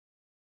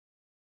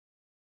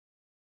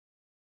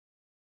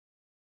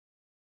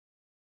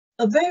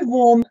A very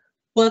warm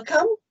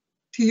welcome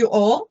to you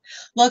all.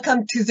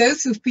 Welcome to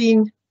those who've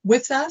been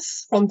with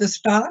us from the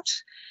start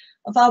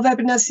of our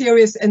webinar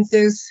series and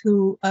those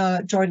who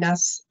join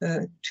us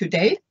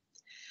today.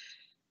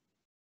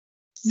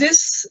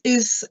 This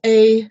is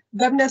a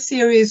webinar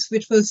series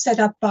which was set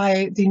up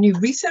by the new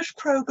research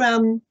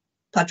program,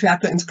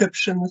 Patriarchal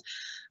Inscriptions,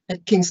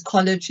 at King's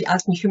College, the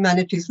Arts and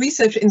Humanities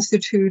Research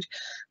Institute,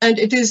 and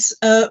it is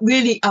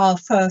really our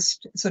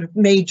first sort of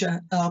major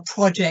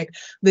project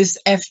with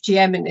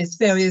FGM and its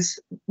various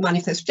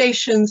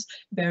manifestations,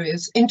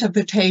 various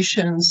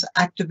interpretations,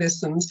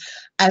 activisms,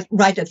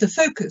 right at the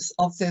focus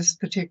of this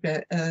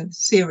particular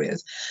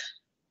series.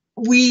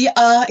 We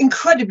are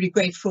incredibly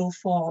grateful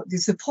for the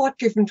support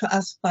given to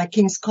us by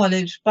King's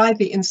College, by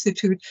the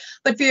Institute,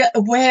 but we are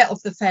aware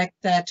of the fact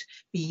that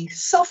the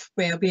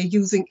software we are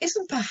using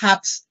isn't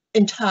perhaps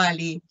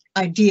entirely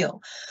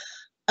ideal,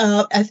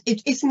 as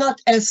it is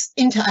not as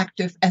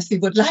interactive as we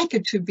would like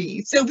it to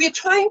be. So we're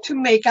trying to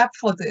make up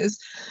for this.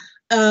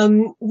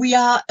 We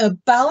are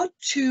about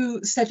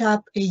to set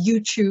up a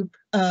YouTube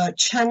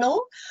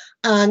channel,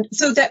 and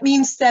so that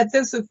means that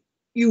those of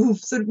you who've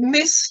sort of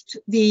missed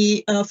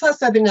the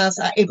first webinars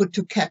are able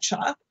to catch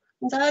up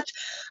on that,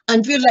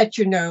 and we'll let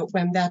you know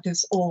when that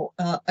is all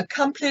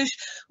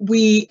accomplished.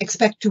 We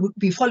expect to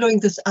be following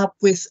this up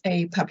with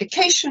a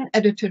publication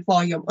edited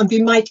volume, and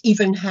we might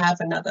even have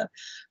another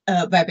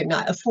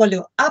webinar, a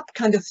follow-up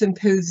kind of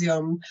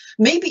symposium,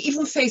 maybe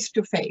even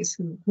face-to-face,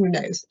 who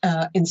knows,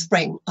 in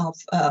spring of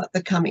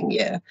the coming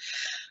year.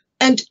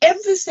 And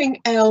everything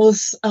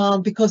else,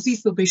 because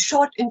these will be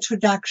short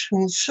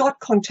introductions, short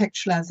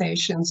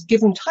contextualizations,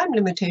 given time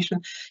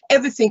limitation,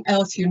 everything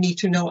else you need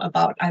to know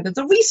about either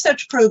the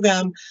research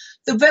program,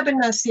 the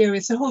webinar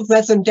series, the whole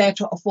raison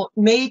d'etre of what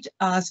made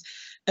us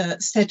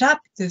set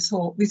up this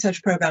whole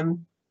research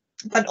program,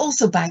 but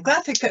also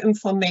biographical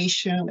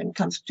information when it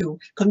comes to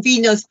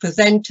conveners,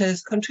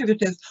 presenters,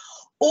 contributors,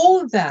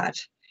 all that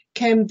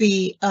can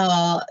be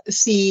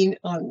seen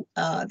on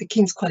the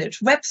King's College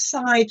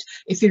website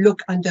if you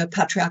look under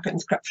Patriarchal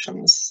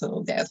Inscriptions.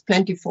 So there's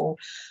plenty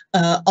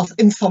of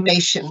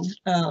information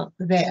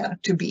there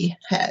to be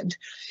had.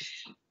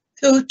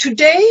 So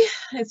today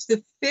is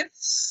the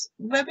 5th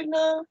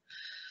webinar,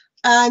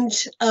 and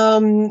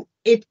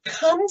it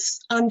comes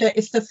under,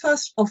 it's the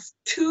first of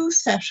 2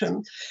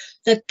 sessions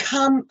that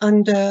come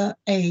under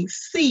a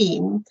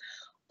theme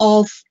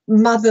of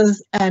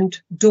mothers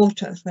and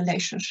daughters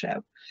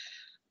relationship.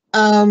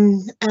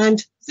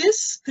 And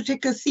this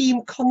particular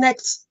theme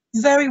connects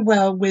very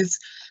well with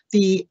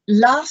the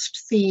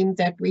last theme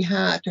that we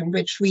had, in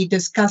which we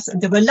discussed, and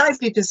there were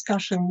lively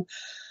discussions,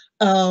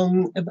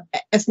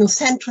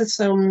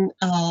 ethnocentrism,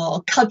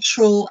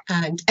 cultural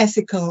and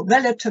ethical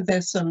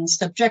relativism,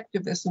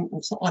 subjectivism,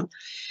 and so on,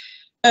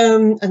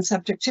 and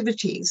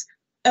subjectivities.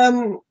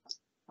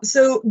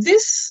 So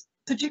this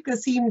particular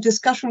theme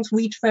discussions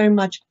reach very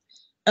much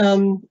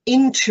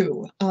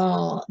into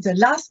the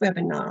last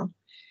webinar.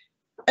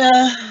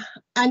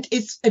 And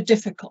it's a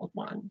difficult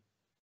one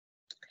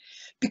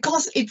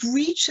because it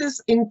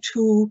reaches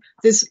into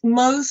this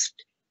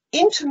most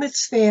intimate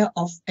sphere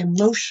of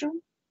emotion,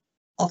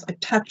 of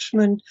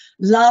attachment,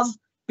 love,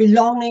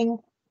 belonging,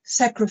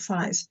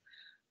 sacrifice,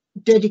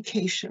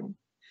 dedication.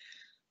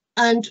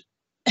 And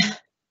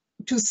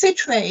to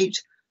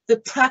situate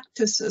the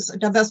practices,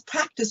 diverse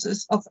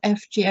practices of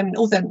FGM and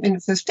all their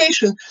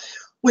manifestations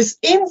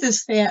within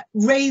this sphere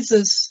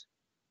raises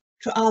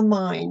to our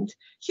mind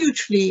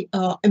hugely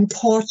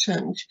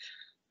important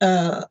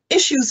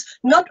issues,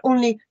 not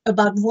only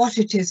about what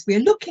it is we're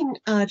looking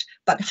at,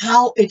 but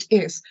how it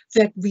is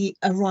that we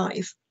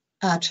arrive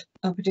at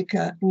a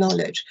particular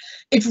knowledge.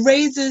 It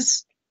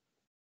raises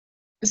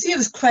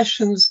serious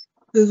questions,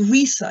 the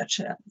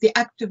researcher, the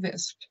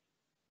activist,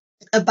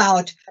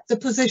 about the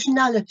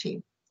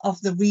positionality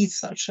of the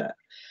researcher,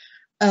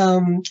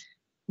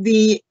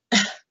 the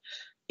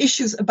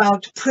issues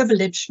about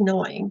privileged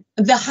knowing,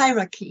 the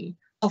hierarchy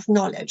of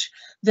knowledge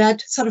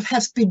that sort of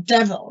has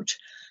bedeviled,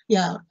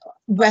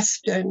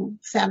 Western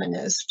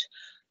feminist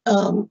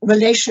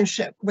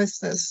relationship with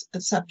this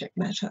subject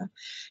matter.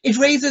 It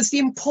raises the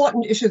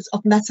important issues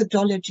of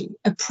methodology,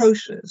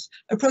 approaches,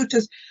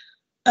 the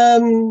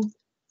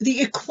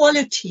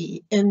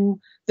equality in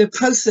the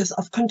process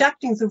of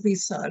conducting the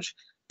research,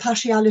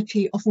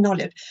 partiality of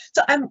knowledge.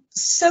 So I'm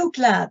so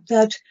glad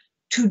that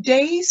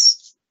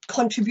today's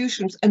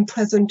contributions and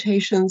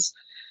presentations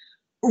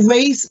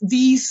raise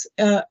these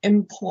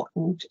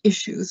important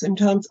issues in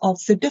terms of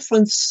the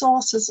different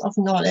sources of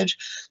knowledge,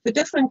 the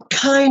different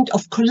kind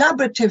of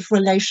collaborative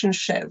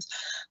relationships,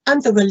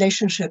 and the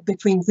relationship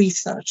between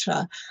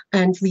researcher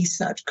and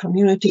research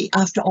community.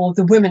 After all,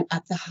 the women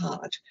at the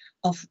heart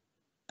of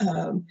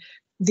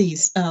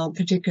these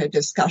particular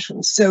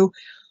discussions. So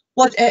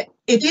what it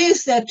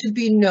is that to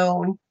be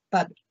known,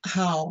 but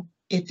how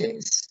it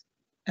is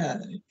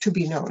to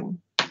be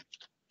known.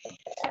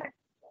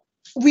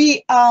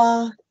 We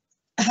are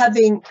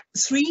having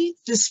 3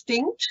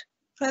 distinct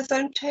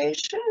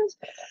presentations.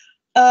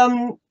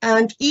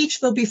 And each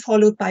will be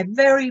followed by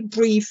very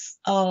brief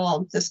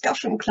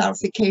discussion,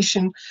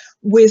 clarification,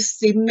 with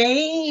the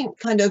main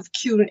kind of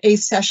Q&A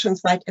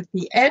sessions right at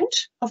the end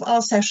of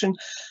our session.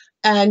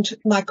 And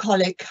my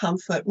colleague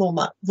Comfort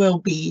Moma will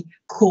be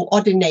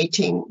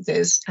coordinating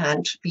this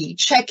and be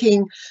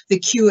checking the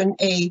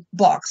Q&A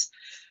box.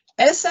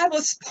 As I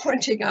was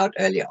pointing out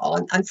earlier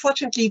on,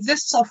 unfortunately,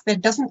 this software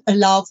doesn't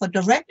allow for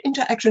direct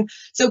interaction.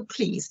 So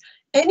please,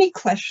 any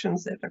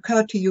questions that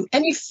occur to you,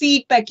 any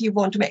feedback you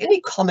want to make, any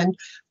comment,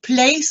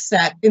 place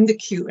that in the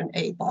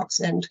Q&A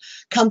box, and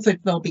Comfort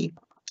will be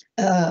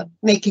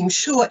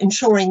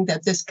ensuring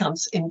that this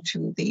comes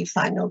into the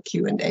final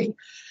Q&A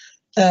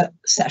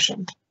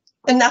session.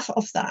 Enough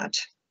of that.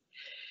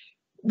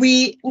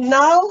 We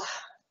now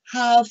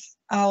have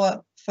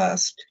our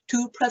first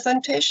two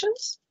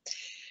presentations.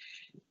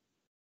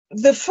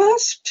 The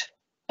first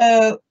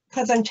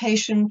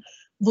presentation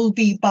will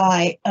be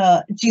by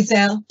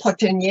Giselle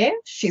Portenier.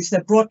 She's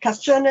the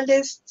broadcast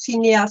journalist,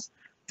 cineast,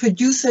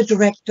 producer,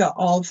 director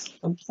of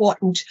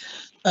important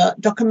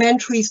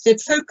documentaries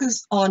that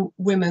focus on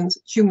women's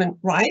human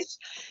rights.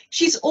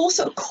 She's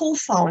also a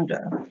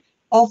co-founder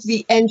of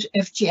the End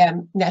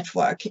FGM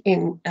network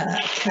in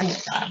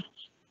Canada.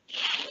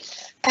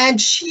 And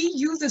she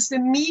uses the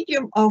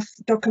medium of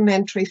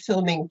documentary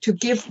filming to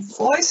give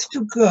voice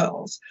to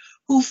girls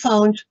who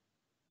found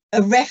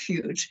a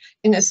refuge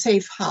in a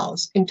safe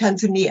house in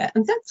Tanzania.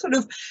 And that sort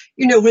of,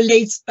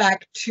 relates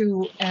back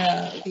to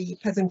the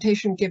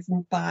presentation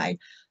given by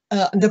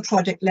the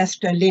Project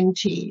Lester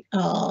Linty,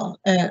 a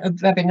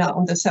webinar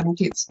on the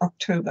 17th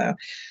October,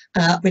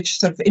 which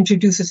sort of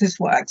introduces his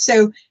work.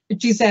 So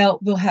Giselle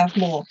will have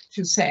more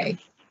to say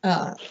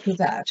to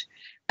that.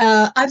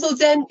 I will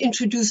then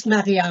introduce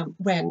Mariame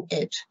when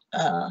it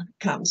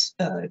comes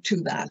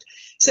to that.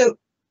 So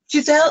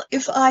Giselle,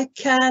 if I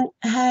can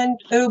hand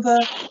over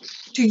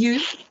to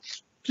you,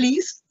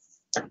 please.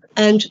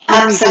 And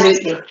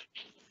absolutely.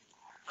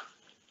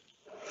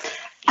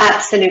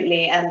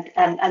 Absolutely,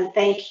 and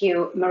thank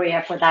you,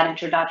 Maria, for that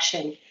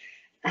introduction.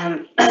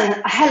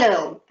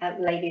 Hello,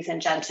 ladies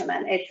and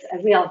gentlemen. It's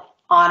a real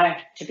honor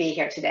to be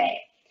here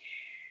today.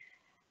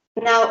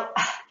 Now,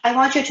 I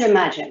want you to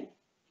imagine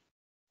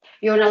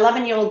you're an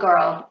 11-year-old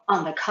girl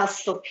on the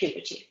cusp of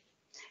puberty.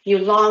 You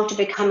long to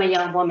become a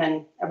young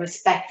woman, a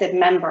respected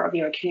member of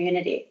your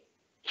community.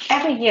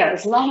 Every year,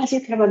 as long as you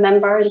can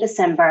remember, in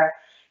December,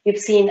 you've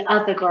seen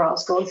other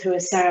girls go through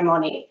a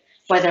ceremony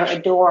where they're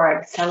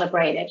adored,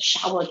 celebrated,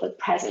 showered with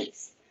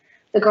presents.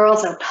 The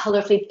girls are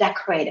colorfully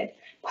decorated,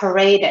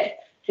 paraded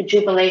to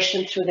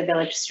jubilation through the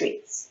village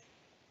streets.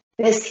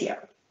 This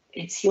year,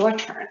 it's your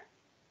turn.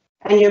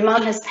 And your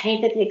mom has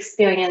painted the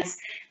experience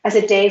as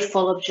a day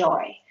full of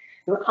joy.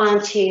 Your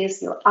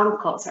aunties, your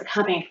uncles are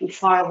coming from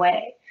far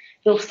away.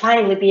 You'll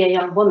finally be a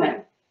young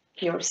woman.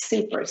 You're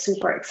super,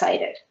 super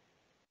excited.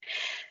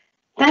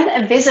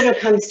 Then a visitor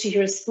comes to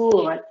your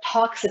school and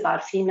talks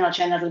about female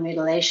genital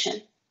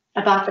mutilation,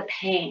 about the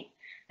pain,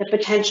 the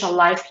potential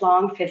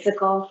lifelong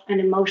physical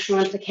and emotional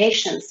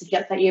implications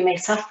that you may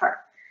suffer.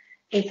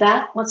 Is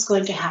that what's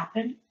going to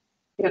happen?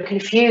 You're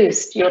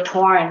confused, you're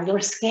torn, you're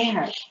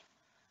scared.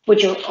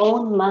 Would your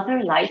own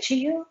mother lie to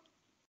you?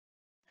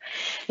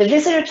 The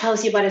visitor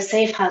tells you about a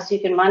safe house you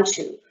can run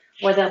to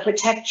where they'll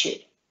protect you.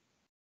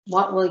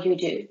 What will you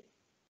do?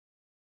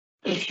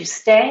 If you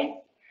stay,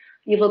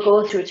 you will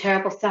go through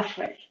terrible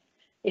suffering.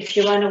 If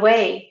you run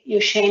away,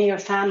 you shame your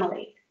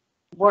family.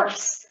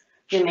 Worse,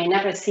 you may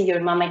never see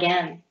your mom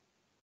again.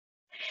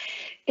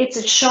 It's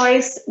a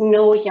choice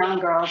no young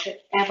girl should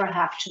ever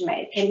have to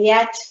make, and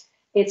yet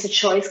it's a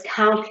choice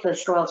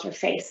countless girls are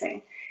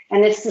facing.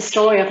 And it's the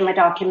story of my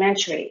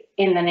documentary,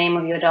 In the Name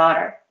of Your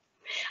Daughter.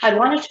 I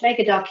wanted to make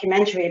a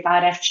documentary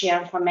about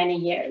FGM for many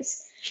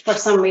years. For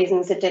some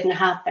reasons, it didn't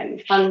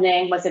happen.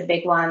 Funding was a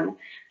big one.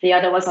 The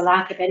other was a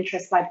lack of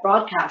interest by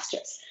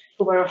broadcasters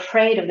who were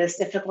afraid of this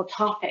difficult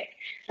topic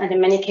and in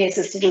many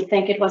cases didn't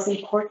think it was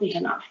important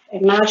enough.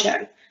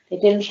 Imagine, they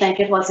didn't think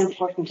it was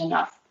important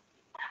enough.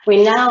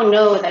 We now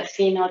know that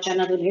female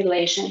genital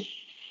mutilation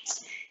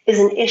is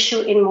an issue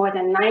in more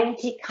than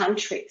 90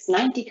 countries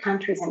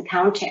and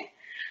counting.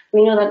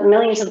 We know that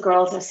millions of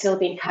girls are still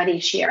being cut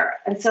each year.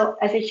 And so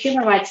as a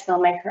human rights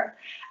filmmaker,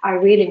 I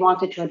really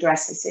wanted to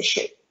address this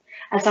issue.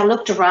 As I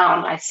looked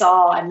around, I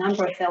saw a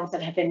number of films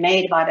that had been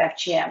made about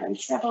FGM, and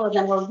several of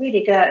them were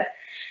really good.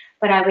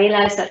 But I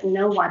realized that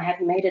no one had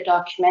made a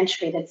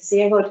documentary that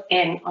zeroed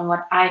in on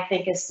what I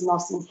think is the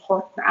most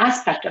important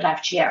aspect of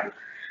FGM,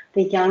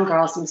 the young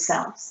girls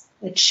themselves,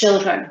 the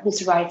children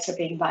whose rights are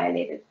being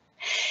violated.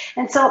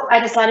 And so I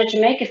decided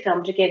to make a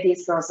film to give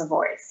these girls a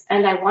voice.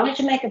 And I wanted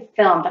to make a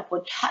film that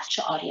would touch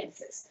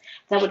audiences,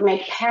 that would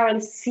make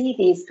parents see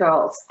these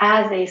girls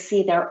as they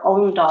see their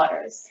own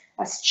daughters,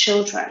 as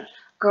children,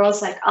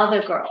 girls like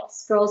other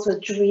girls, girls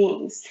with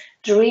dreams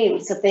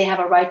that they have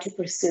a right to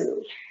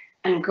pursue,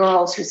 and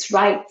girls whose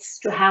rights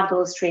to have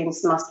those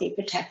dreams must be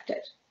protected.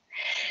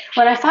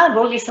 When I found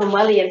Bogi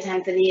Samweli in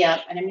Tanzania,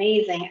 an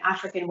amazing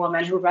African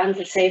woman who runs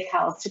a safe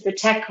house to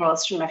protect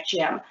girls from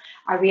FGM,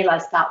 I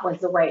realized that was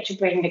the way to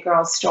bring the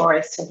girls'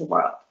 stories to the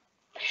world.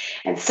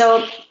 And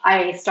so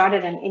I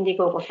started an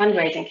Indiegogo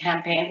fundraising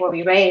campaign where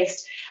we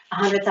raised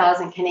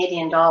 100,000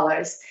 Canadian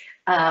dollars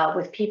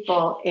with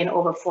people in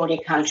over 40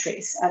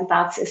 countries. And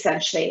that's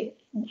essentially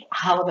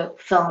how the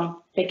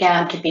film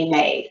began to be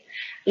made.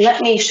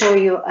 Let me show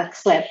you a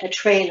clip, a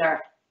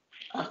trailer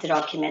of the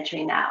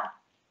documentary now.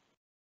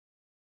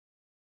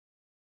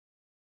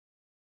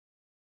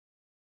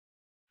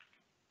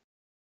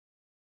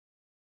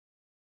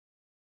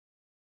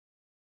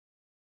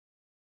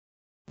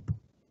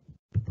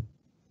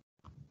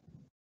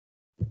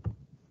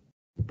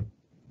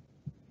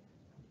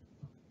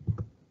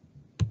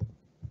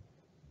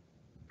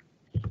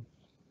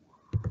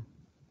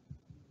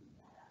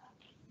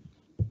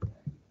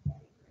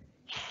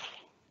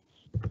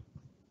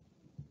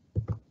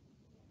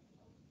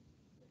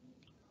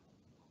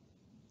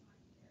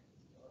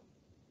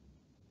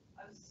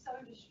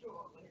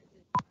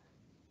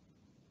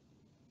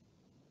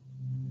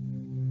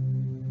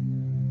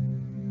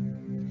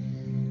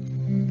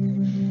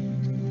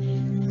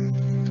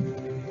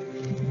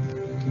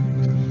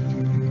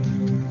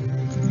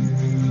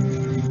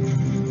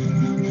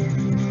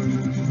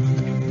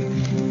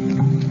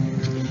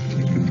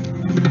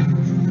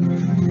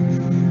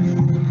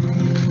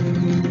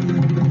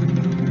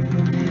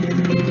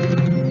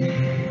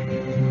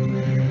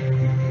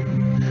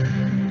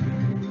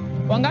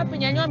 Wangapi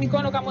nyanyua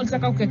mikono kama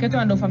unataka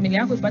kukeketwa na familia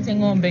yako ipate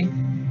ng'ombe?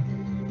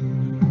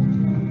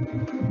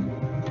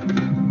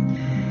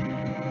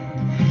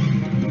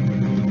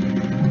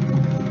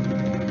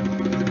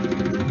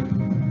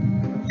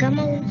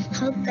 Kama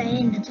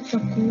hautaenda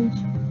tutakuua.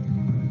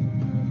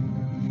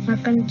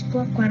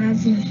 Wakanichukua kwa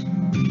Racine.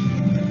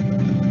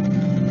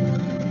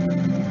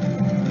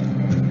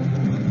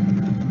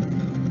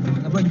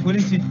 Hapa ni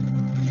polisi.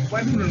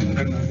 Kwa nini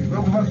unataka?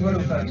 Wewe basi wale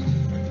utaki.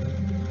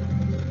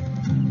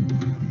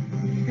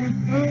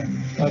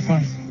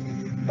 Hapana.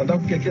 Nataka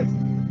kukeketa.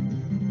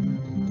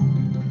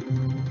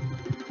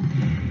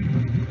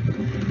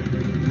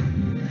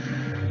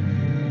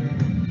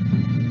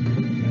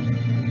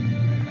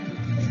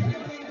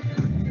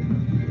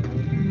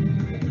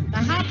 Na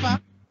hapa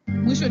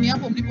mwisho ni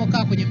hapo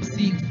mlipokaa kwenye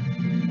msingi.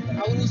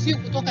 Hauruhusiwi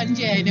kutoka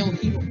nje ya eneo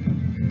hilo.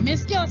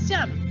 Mmesikia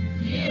wasichana?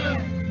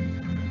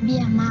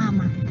 Bia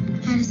mama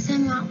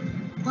alisema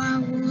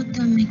wao wote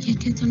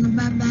wamekeketwa na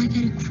baba yake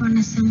alikufa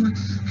anasema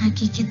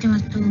hakikete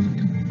watoto.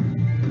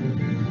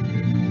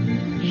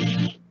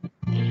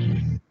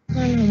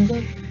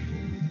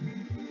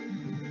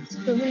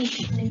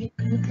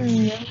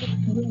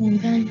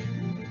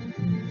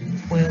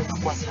 Wewe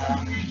kwa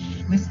salama.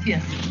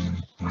 Umesikia?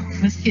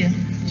 Umesikia?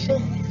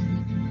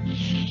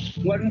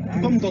 Mwalimu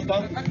kuchukua mtoto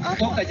wangu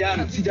toka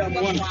jana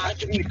sijamuona.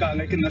 Acha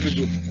nikaangaike na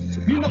vitu.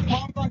 Mimi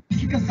nakwamba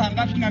kifika saa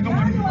ngapi na ndio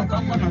mwalimu mtoto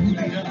wangu anarudi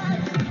leo.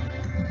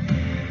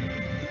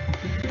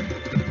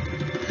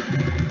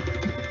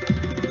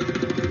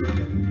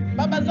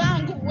 Baba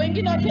zangu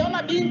wengine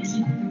wakiona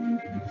binti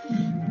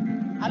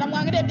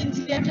anamwangalia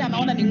binti yake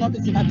anaona ni ng'ombe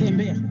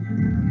zinatembea.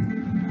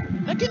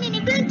 Lakini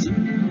ni binti.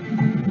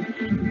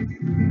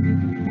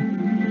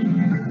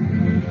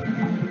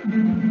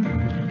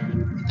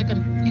 Nataka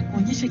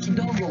nikuonyeshe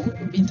kidogo huyu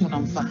binti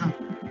unamfahamu.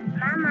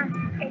 Mama,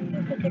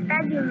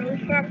 ukeketaji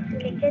umeisha,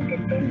 kekete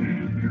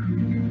tena.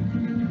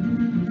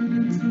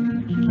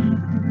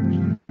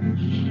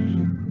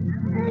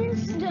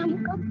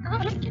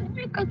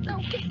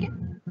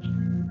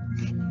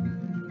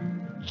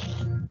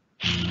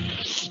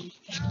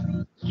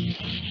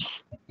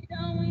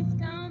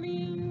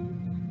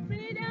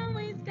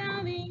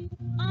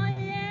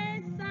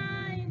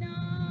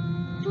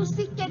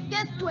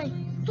 Tusikeketwe,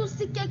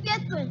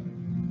 tusikeketwe,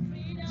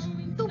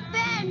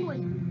 tupendwe.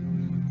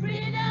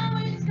 Freedom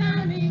is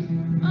coming,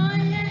 oh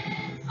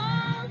yes,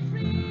 oh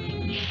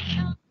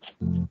freedom.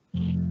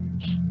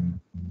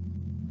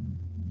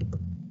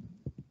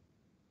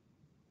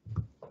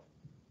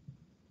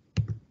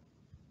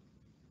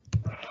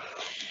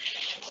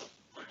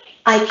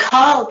 I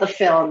call the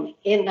film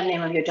In the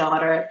Name of Your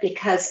Daughter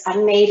because I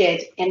made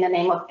it in the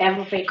name of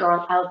every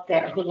girl out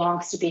there who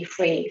longs to be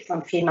free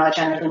from female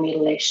genital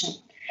mutilation.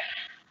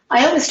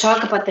 I always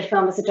talk about the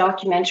film as a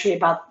documentary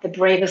about the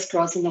bravest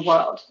girls in the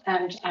world,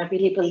 and I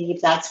really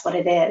believe that's what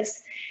it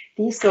is.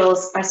 These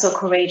girls are so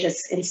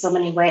courageous in so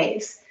many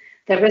ways.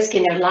 They're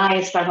risking their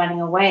lives by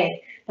running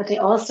away, but they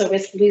also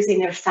risk losing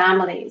their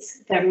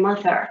families, their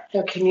mother,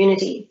 their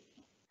community.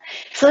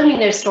 Filming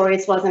their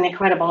stories was an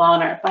incredible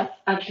honor, but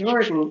a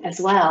burden as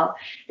well,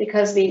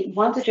 because we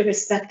wanted to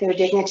respect their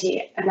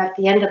dignity. And at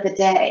the end of the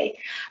day,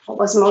 what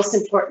was most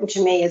important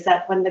to me is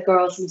that when the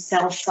girls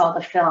themselves saw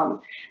the film,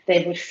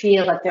 they would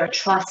feel that their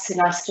trust in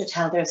us to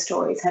tell their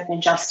stories had been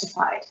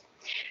justified.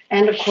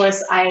 And of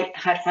course, I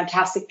had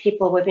fantastic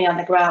people with me on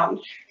the ground,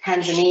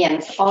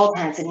 Tanzanians, all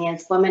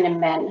Tanzanians, women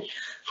and men,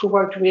 who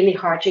worked really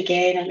hard to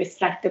gain and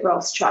respect the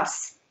girls'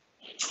 trust.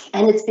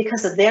 And it's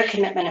because of their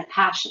commitment and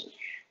passion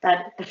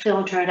that the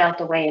film turned out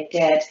the way it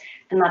did,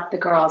 and that the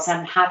girls,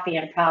 I'm happy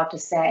and proud to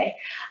say,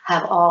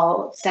 have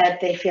all said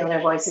they feel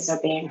their voices are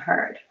being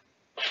heard.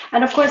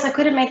 And of course, I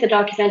could have made the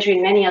documentary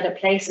in many other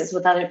places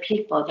with other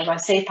people. There are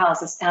safe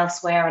houses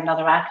elsewhere and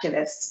other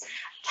activists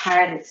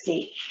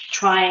tirelessly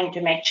trying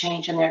to make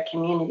change in their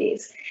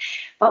communities.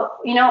 But,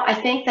 you know, I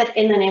think that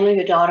In the Name of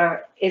Your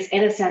Daughter is,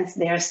 in a sense,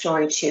 their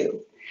story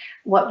too.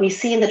 What we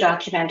see in the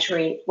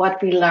documentary,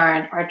 what we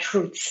learn, are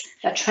truths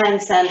that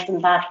transcend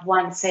from that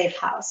one safe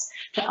house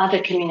to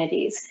other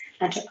communities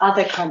and to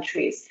other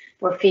countries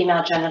where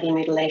female genital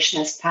mutilation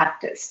is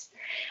practiced.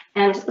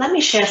 And let me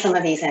share some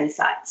of these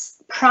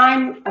insights.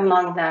 Prime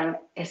among them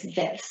is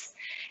this: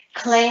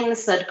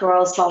 claims that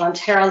girls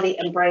voluntarily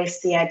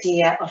embrace the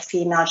idea of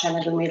female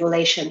genital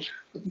mutilation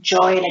with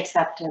joy and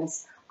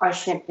acceptance are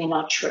simply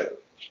not true.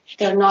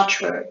 They're not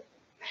true.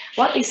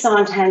 What we saw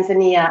in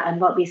Tanzania and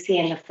what we see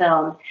in the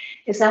film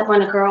is that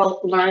when a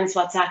girl learns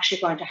what's actually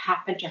going to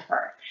happen to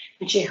her,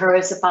 when she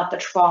hears about the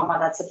trauma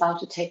that's about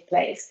to take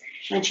place,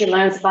 when she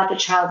learns about the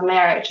child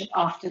marriage that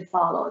often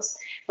follows,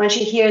 when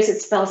she hears it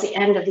spells the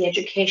end of the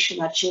education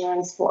that she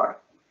yearns for,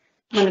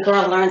 when a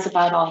girl learns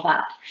about all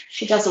that,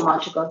 she doesn't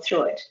want to go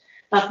through it.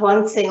 Not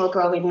one single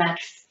girl we met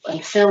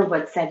and filmed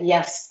with said,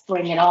 yes,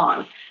 bring it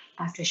on,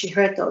 after she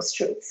heard those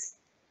truths.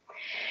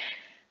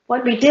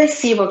 What we did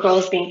see were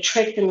girls being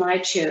tricked and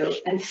lied to,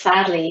 and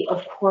sadly,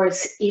 of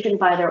course, even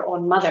by their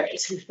own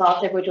mothers who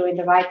thought they were doing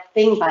the right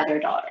thing by their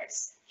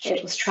daughters.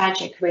 It was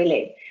tragic,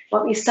 really.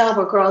 What we saw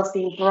were girls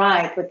being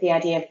bribed with the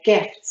idea of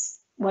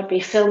gifts. What we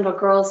filmed were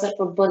girls that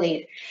were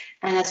bullied.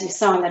 And as you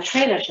saw in the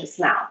trailer just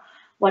now,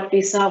 what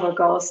we saw were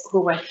girls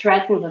who were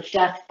threatened with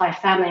death by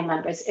family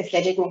members if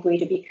they didn't agree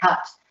to be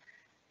cut.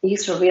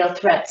 These were real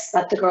threats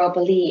that the girl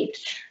believed.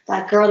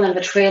 That girl in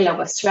the trailer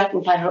was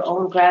threatened by her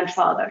own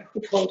grandfather, who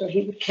told her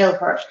he would kill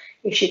her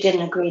if she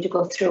didn't agree to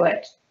go through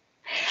it.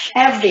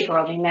 Every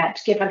girl we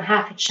met, given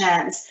half a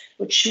chance,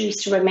 would choose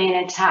to remain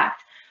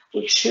intact,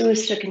 would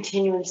choose to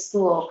continue in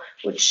school,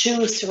 would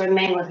choose to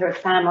remain with her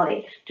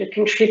family, to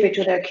contribute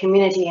to their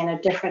community in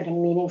a different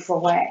and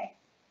meaningful way.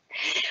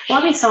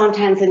 What we saw in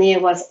Tanzania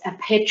was a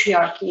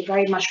patriarchy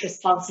very much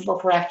responsible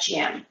for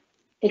FGM.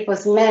 It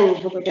was men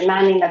who were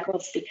demanding that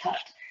girls be cut.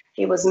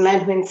 It was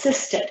men who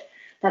insisted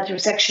that their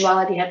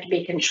sexuality had to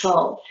be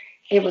controlled.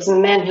 It was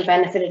men who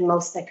benefited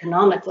most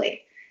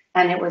economically.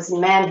 And it was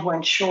men who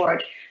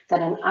ensured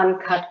that an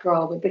uncut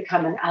girl would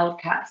become an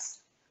outcast.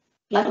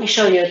 Let me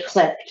show you a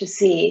clip to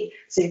see,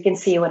 so you can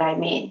see what I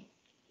mean.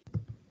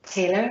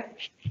 Taylor?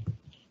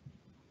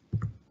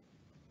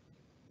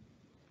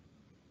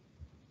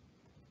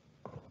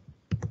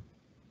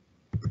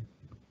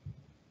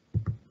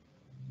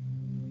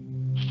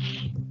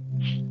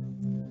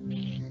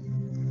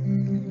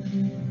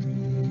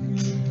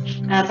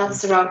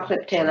 That's the wrong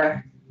clip,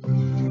 Taylor.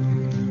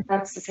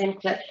 That's the same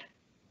clip.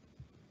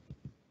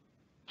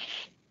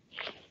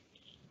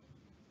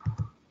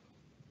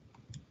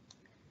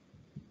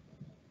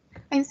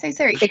 I'm so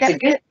sorry. It's a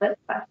good clip.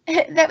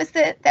 That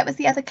was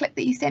the other clip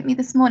that you sent me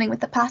this morning with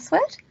the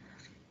password.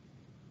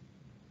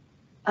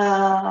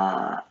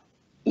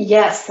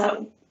 Yes,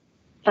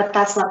 but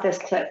that's not this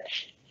clip.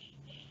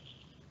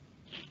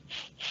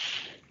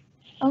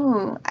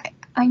 Oh,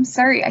 I'm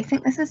sorry. I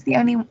think this is the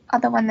only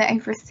other one that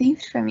I've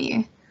received from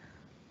you.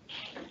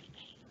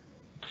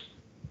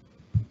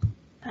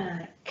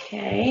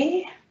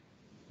 Okay.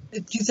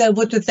 Giselle,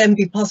 would it then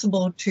be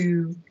possible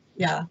to,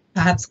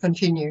 perhaps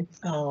continue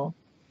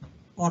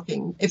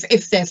talking?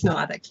 If there's no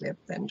other clip,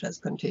 then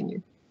just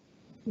continue.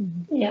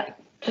 Yeah,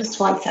 just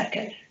 1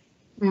 second.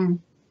 You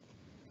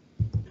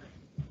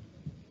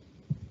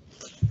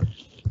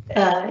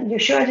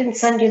sure I didn't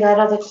send you that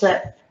other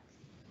clip?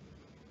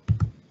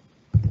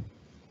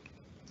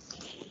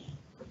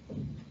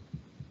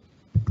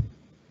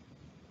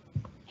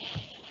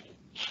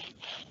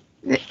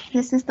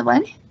 This is the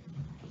one?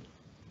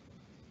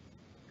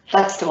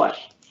 That's the one.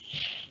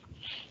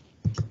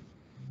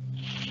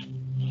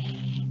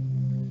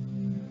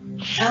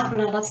 Oh,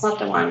 no, that's not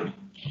the one.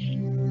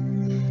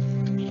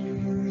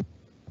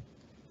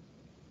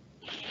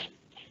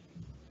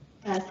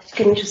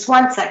 Give me just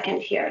 1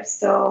 second here.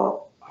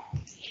 So,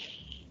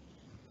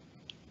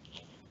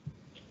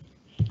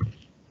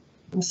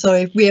 I'm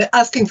sorry, we're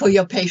asking for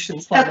your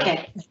patience.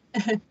 Okay.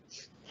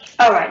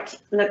 All right.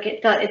 Look,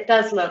 it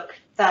does look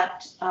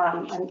that,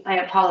 and I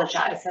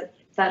apologize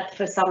that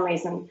for some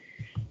reason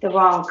the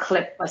wrong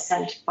clip was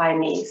sent by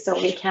me. So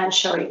we can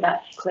show you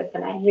that clip,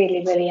 and I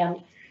really, really am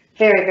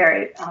very,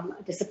 very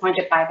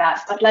disappointed by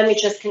that. But let me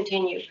just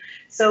continue.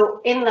 So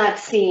in that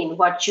scene,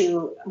 what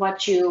you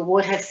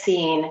would have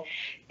seen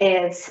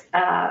is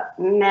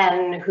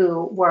men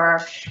who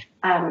were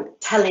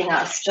telling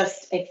us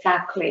just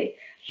exactly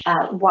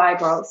why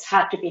girls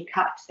had to be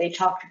cut. They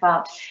talked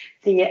about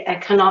the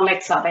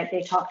economics of it.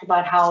 They talked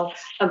about how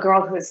a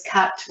girl who is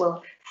cut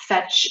will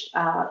fetch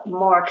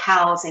more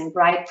cows in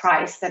bride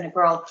price than a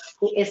girl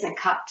who isn't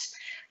cut.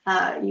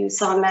 You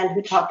saw men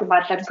who talked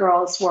about that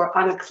girls were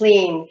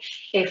unclean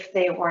if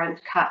they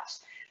weren't cut.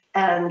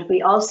 And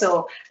we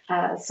also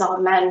saw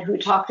men who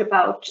talked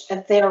about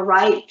their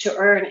right to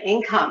earn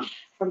income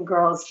from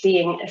girls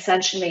being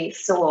essentially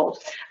sold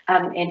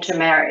into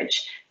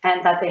marriage,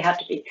 and that they had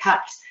to be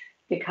cut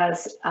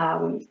because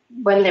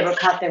when they were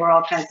cut, there were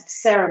all kinds of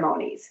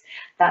ceremonies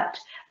that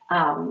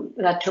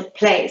took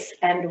place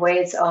and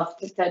ways of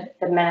the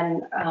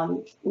men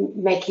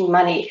making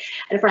money.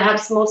 And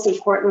perhaps most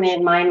importantly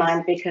in my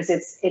mind, because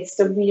it's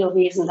the real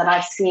reason that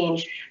I've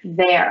seen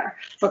there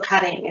for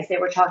cutting, is they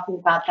were talking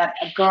about that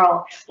a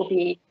girl will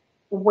be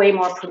way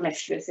more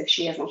promiscuous if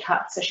she isn't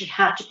cut. So she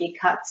had to be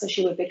cut so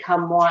she would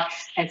become more,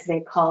 as they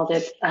called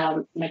it,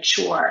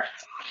 mature.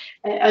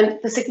 And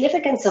the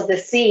significance of the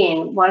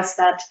scene was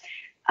that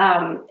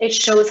it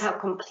shows how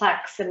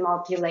complex and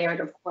multi-layered,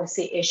 of course,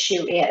 the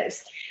issue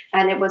is.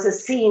 And it was a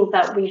scene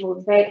that we were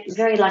very,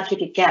 very lucky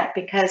to get,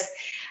 because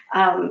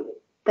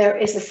there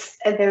is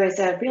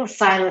a real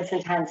silence in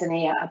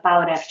Tanzania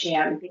about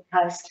FGM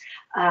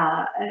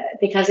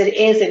because it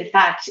is in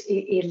fact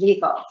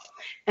illegal.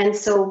 And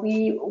so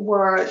we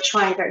were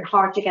trying very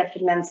hard to get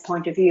the men's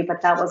point of view,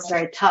 but that was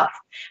very tough.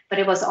 But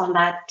it was on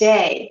that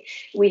day,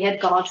 we had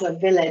gone to a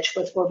village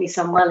with Wobi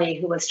Samweli,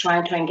 who was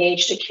trying to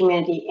engage the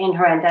community in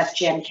her End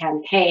FGM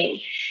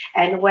campaign.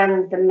 And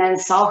when the men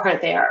saw her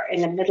there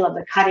in the middle of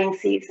the cutting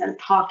season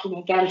talking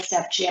against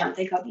FGM,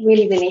 they got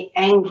really, really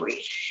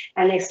angry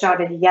and they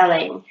started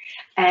yelling.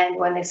 And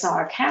when they saw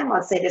our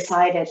cameras, they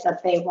decided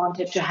that they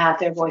wanted to have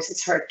their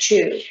voices heard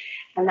too.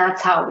 And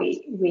that's how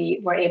we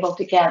were able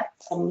to get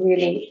some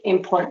really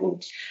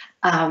important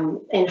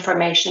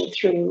information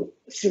through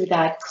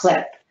that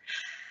clip.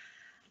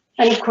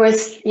 And of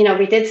course, you know,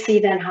 we did see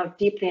then how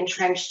deeply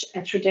entrenched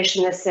a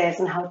tradition this is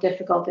and how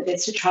difficult it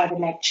is to try to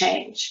make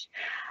change.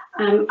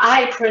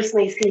 I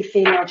personally see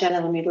female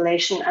genital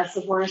mutilation as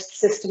the worst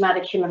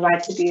systematic human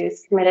rights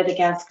abuse committed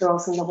against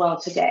girls in the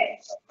world today.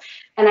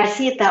 And I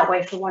see it that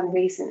way for one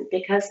reason,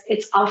 because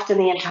it's often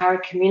the entire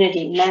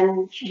community,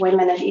 men,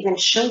 women, and even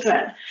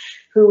children,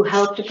 who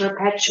help to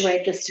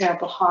perpetuate this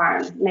terrible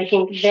harm,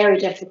 making it very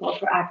difficult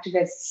for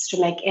activists to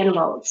make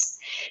inroads.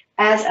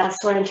 As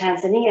elsewhere in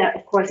Tanzania,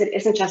 of course, it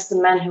isn't just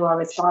the men who are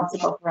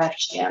responsible for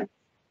FGM.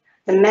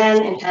 The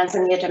men in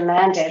Tanzania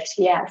demand it,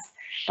 yes,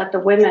 but the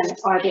women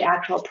are the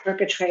actual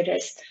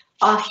perpetrators,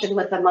 often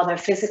with the mother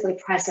physically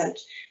present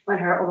when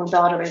her own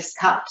daughter is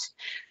cut.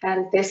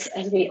 And this,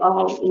 as we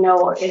all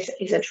know,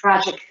 is a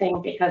tragic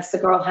thing, because the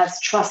girl has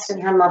trust in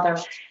her mother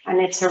and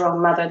it's her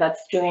own mother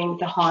that's doing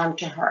the harm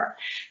to her.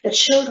 The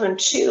children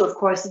too, of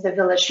course, of the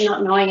village,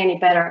 not knowing any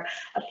better,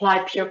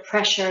 apply peer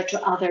pressure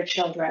to other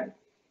children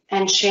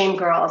and shame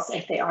girls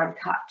if they aren't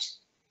cut.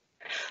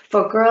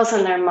 For girls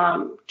and their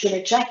mom to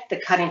reject the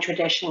cutting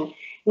tradition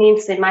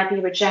means they might be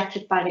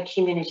rejected by the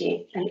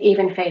community and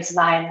even face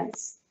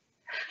violence.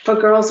 For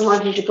girls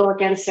wanting to go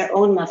against their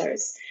own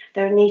mothers,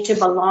 their need to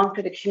belong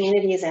to the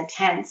community is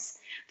intense.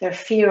 Their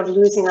fear of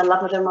losing the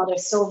love of their mother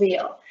is so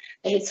real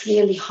that it's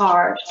really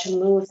hard to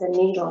move the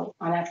needle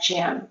on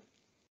FGM.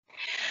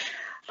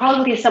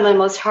 Probably some of the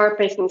most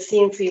heartbreaking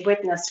scenes we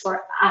witnessed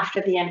were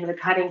after the end of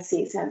the cutting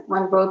season,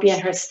 when Robi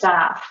and her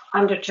staff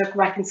undertook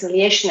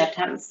reconciliation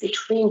attempts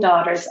between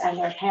daughters and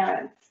their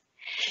parents.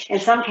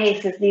 In some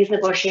cases, these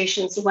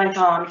negotiations went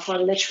on for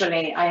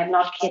literally, I am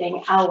not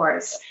kidding,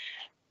 hours,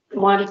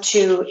 1,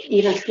 2,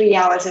 even 3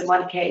 hours in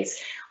one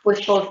case,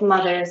 with both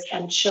mothers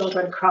and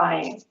children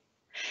crying.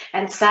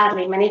 And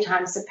sadly, many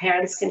times the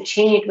parents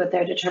continued with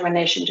their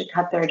determination to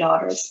cut their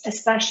daughters,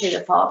 especially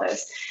the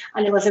fathers,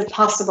 and it was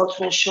impossible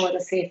to ensure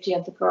the safety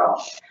of the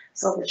girl.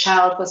 So the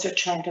child was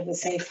returned to the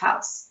safe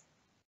house.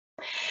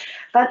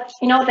 But,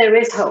 you know, there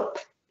is hope.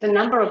 The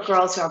number of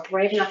girls who are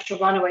brave enough to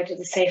run away to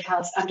the safe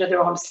house under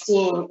their own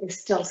steam is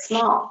still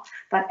small,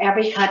 but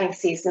every cutting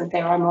season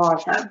there are more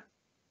of them.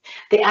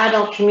 The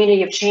adult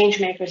community of change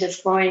makers is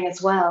growing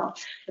as well,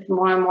 with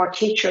more and more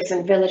teachers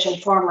and village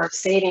informers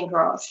saving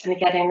girls and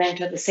getting them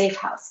to the safe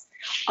house,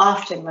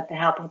 often with the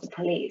help of the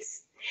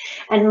police.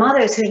 And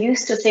mothers who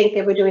used to think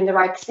they were doing the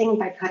right thing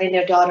by cutting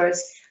their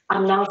daughters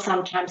are now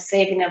sometimes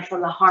saving them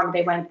from the harm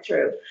they went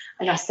through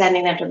and are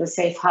sending them to the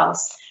safe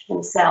house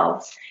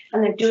themselves.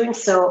 And they're doing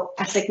so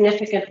at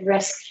significant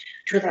risk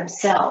to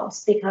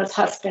themselves, because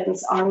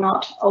husbands are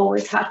not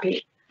always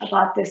happy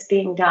about this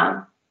being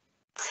done.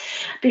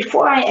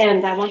 Before I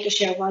end, I want to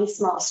share one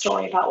small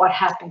story about what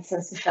happened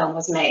since the film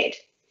was made.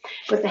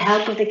 With the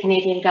help of the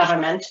Canadian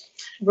government,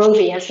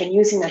 Robi has been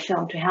using the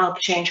film to help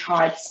change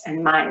hearts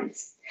and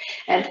minds.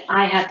 And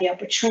I had the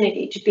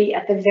opportunity to be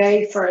at the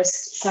very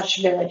first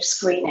such village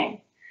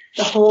screening.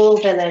 The whole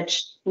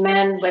village,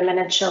 men, women,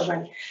 and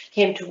children,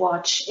 came to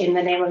watch In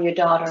the Name of Your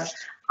Daughter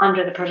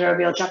under the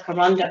proverbial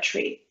jacaranda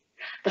tree.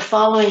 The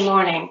following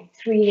morning,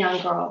 3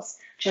 young girls,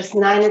 just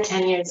 9 and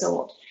 10 years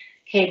old,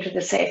 came to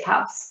the safe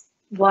house.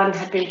 One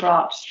had been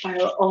brought by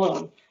her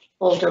own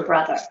older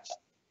brother.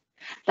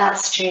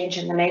 That's change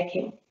in the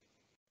making.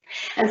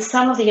 And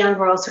some of the young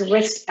girls who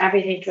risked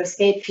everything to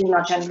escape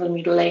female genital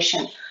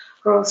mutilation,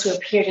 girls who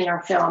appeared in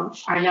our film,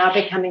 are now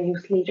becoming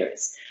youth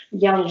leaders,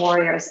 young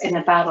warriors in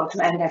a battle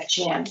to end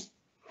FGM.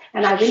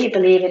 And I really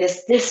believe it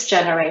is this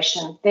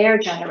generation, their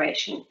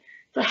generation,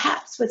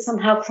 perhaps with some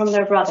help from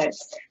their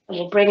brothers, that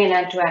will bring an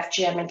end to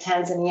FGM in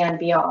Tanzania and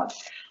beyond,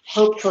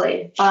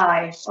 hopefully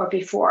by or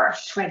before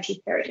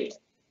 2030.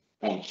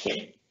 Thank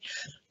you.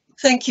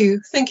 Thank you.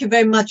 Thank you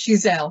very much,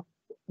 Giselle.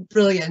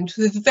 Brilliant.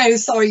 We're very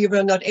sorry you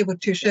were not able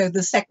to show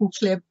the second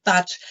clip,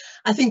 but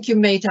I think you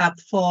made up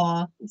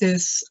for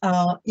this,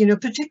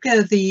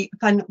 particularly the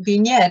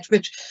vignette,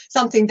 which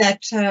something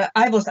that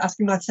I was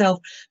asking myself,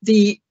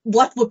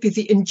 what would be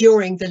the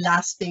enduring, the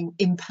lasting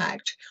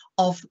impact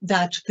of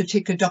that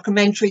particular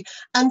documentary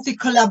and the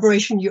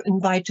collaboration you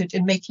invited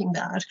in making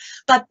that.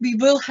 But we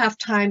will have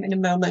time in a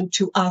moment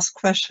to ask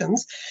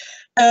questions.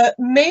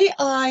 May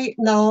I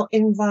now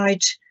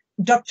invite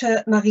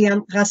Dr.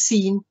 Mariame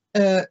Racine.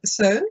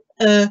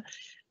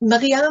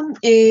 Mariame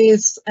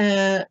is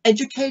an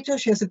educator.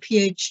 She has a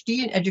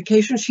PhD in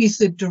education. She's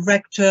the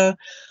director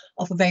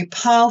of a very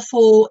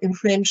powerful,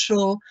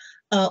 influential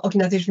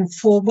organization,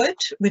 Forward,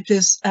 which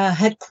is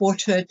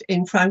headquartered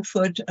in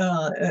Frankfurt,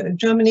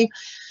 Germany.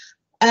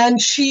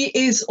 And she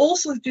is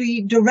also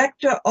the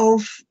director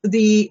of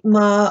the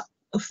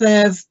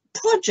MAFEV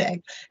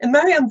project. And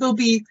Mariame will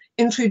be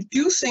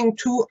introducing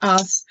to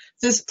us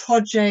this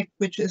project,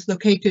 which is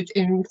located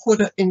in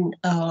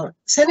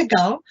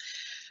Senegal,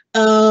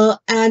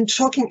 and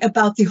talking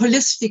about the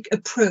holistic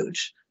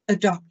approach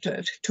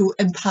adopted to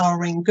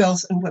empowering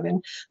girls and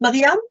women.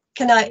 Mariame,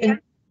 can I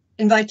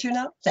invite you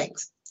now?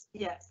 Thanks.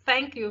 Yes,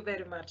 thank you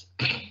very much.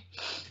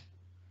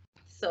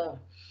 So,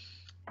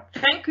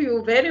 thank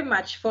you very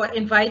much for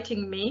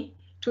inviting me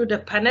to the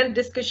panel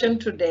discussion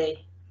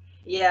today.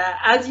 Yeah,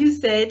 as you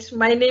said,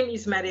 my name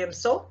is Mariame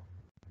So.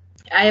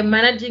 I am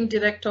managing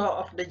director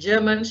of the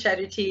German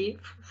charity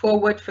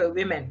Forward for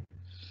Women,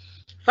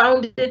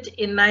 founded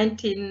in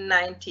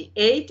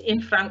 1998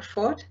 in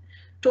Frankfurt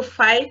to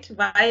fight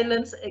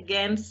violence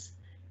against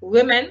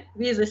women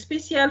with a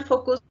special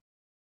focus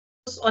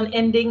on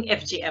ending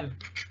FGM,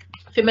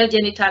 female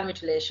genital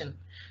mutilation.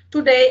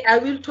 Today, I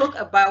will talk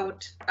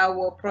about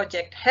our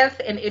project Health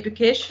and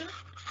Education.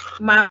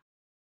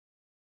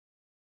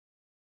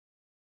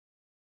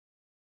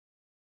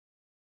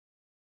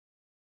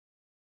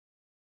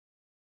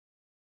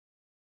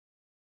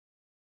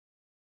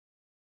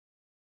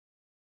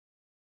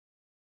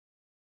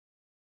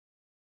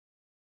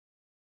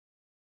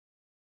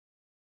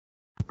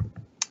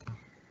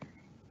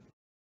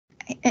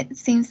 It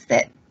seems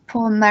that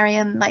poor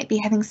Mariame might be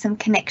having some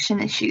connection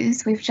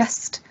issues. We've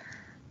just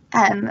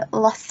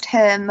lost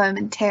her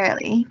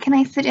momentarily. Can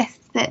I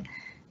suggest that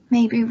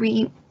maybe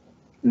we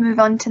move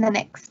on to the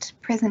next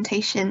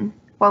presentation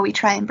while we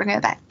try and bring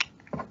her back?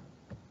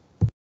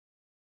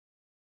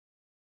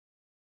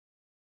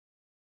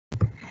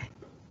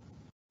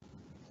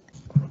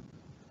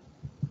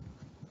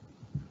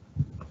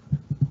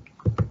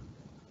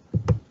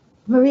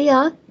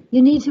 Maria,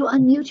 you need to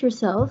unmute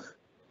yourself.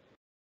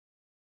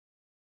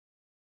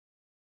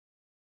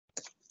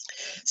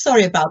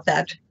 Sorry about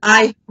that.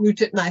 I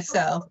muted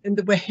myself in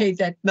the way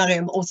that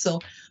Mariame also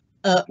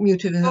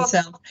muted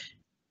herself.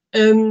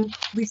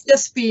 We've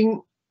just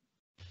been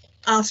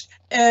asked,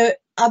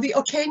 are we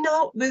okay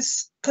now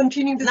with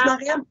continuing with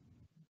Mariame?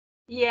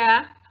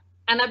 Yeah,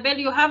 Annabelle,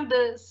 you have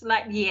the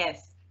slide.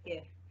 Yes,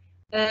 yeah.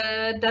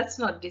 That's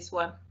not this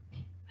one.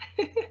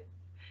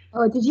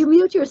 Oh, did you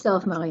mute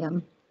yourself,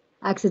 Mariame?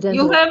 Accidentally.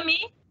 You hear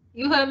me?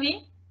 You hear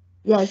me?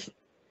 Yes.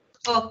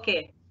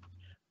 Okay.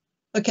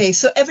 Okay,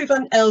 so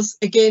everyone else,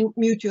 again,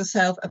 mute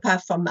yourself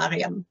apart from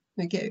Mariame.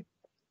 Okay.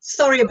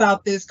 Sorry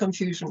about this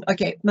confusion.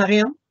 Okay,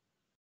 Mariame?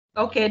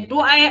 Okay, do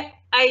I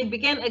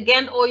begin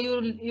again or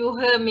you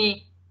hear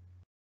me?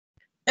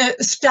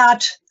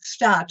 Start.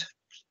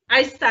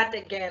 I start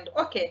again.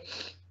 Okay.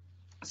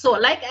 So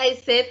like I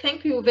said,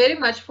 thank you very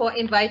much for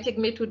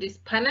inviting me to this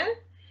panel.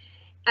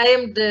 I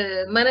am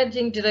the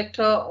managing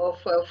director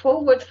of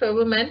Forward for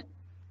Women,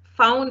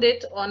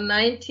 founded on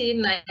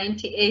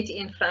 1998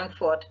 in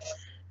Frankfurt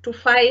to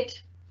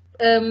fight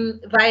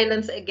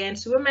violence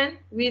against women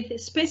with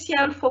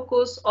special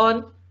focus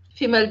on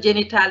female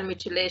genital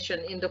mutilation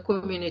in the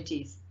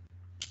communities.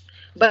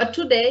 But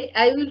today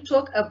I will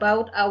talk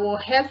about our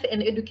health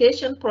and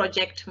education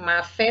project,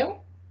 MAFEV,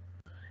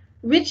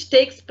 which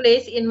takes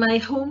place in my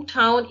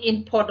hometown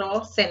in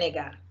Podor,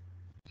 Senegal.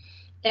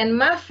 And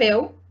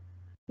MAFEV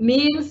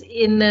means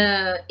in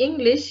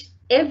English,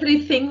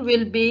 everything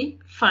will be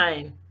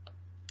fine.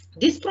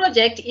 This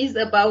project is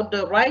about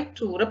the right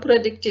to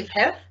reproductive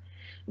health,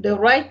 the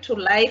right to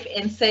life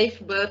and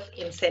safe birth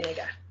in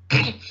Senegal.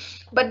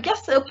 But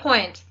just a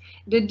point,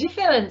 the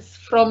difference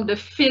from the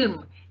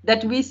film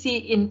that we see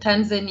in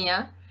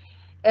Tanzania,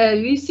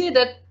 we see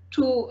that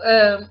to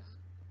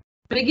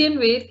begin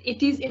with,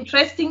 it is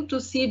interesting to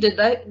see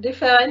the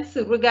difference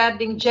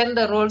regarding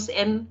gender roles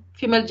and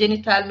female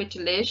genital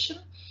mutilation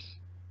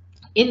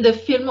in the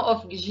film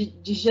of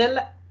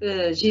Giselle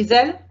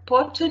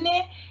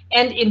Portenier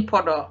and in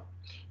Podor,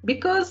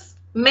 because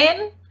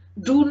men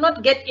do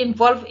not get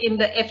involved in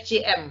the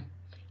FGM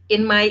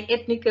in my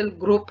ethnical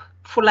group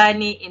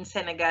Fulani in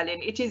Senegal,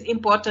 and it is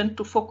important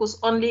to focus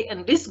only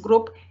on this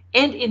group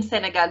and in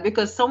Senegal,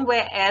 because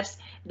somewhere else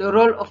the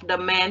role of the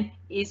man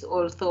is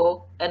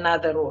also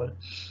another role.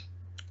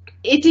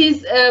 It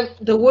is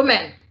the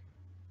women,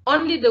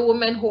 only the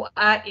women who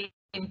are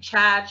in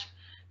charge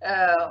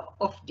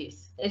of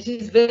this. It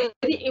is very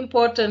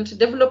important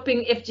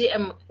developing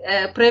FGM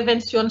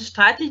prevention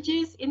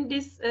strategies in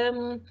this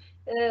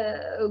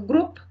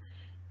group,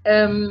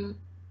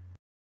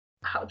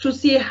 to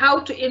see how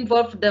to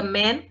involve the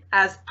men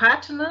as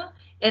partner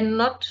and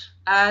not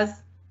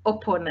as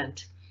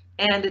opponent.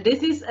 And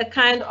this is a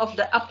kind of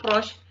the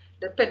approach,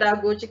 the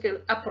pedagogical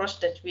approach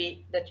that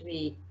we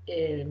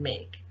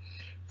make.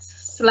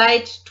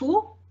 Slide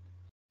 2,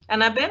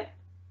 Annabelle.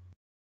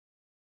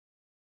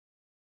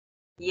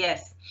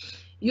 Yes,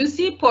 you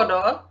see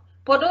Podor.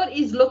 Podor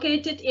is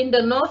located in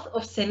the north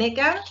of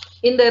Senegal,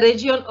 in the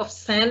region of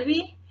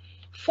Saint-Louis,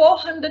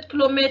 400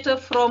 kilometers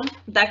from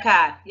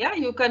Dakar. Yeah,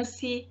 you can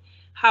see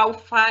how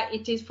far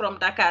it is from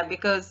Dakar,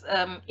 because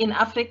in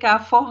Africa,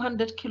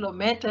 400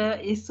 kilometers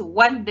is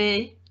 1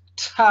 day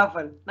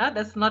travel. No?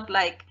 That's not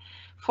like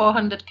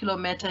 400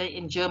 kilometers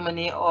in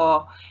Germany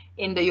or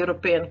in the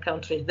European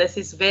countries. This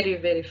is very,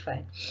 very far.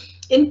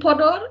 In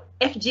Podor,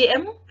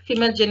 FGM,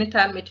 female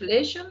genital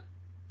mutilation,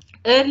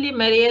 early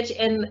marriage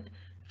and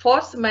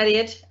forced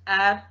marriage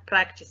are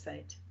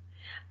practiced.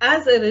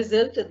 As a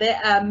result,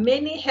 there are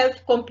many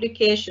health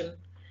complications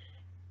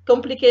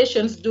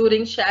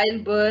during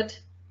childbirth,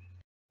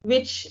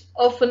 which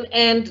often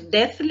end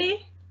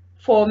deathly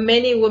for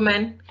many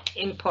women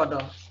in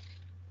Podor.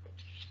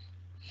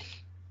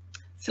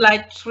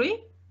 Slide 3.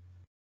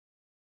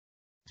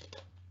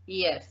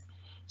 Yes,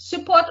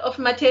 support of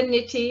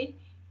maternity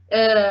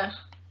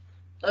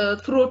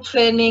through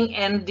training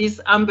and this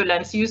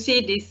ambulance. You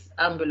see this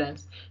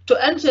ambulance to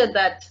ensure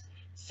that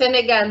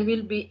Senegal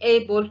will be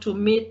able to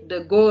meet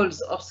the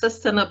goals of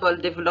Sustainable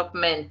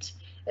Development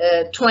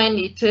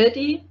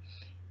 2030.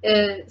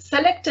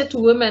 Selected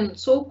women,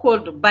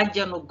 so-called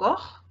Bajanu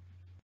Gox,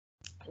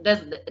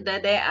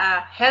 that they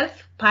are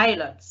health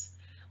pilots,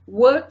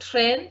 were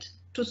trained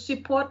to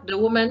support the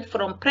woman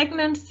from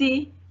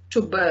pregnancy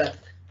to birth.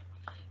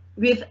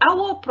 With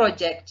our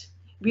project,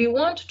 we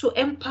want to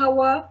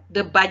empower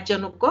the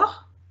Bajanu Gox,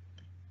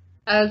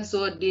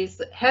 also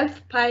these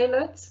health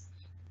pilots,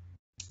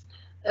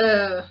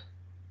 to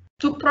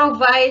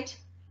provide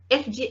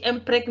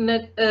FGM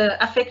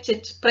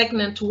affected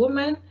pregnant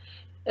women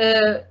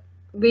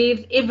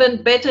with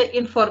even better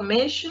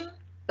information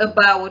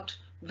about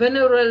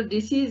venereal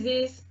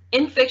diseases,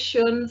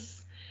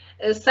 infections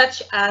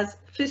such as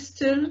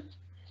fistula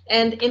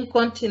and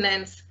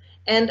incontinence,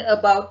 and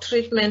about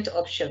treatment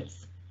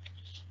options.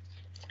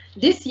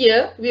 This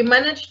year, we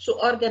managed to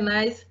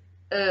organize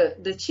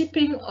the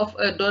shipping of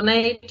a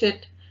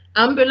donated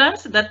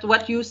ambulance. That's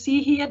what you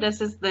see here.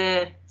 This is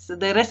the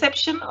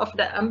reception of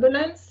the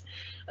ambulance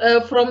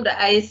from the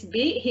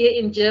ISB here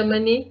in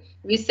Germany.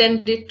 We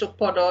send it to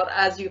Podor,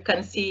 as you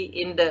can see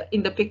in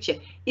the picture.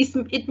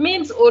 It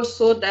means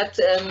also that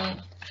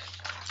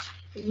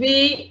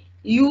we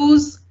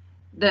use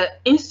the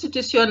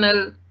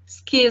institutional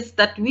skills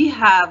that we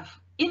have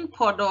in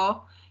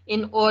Podor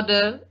in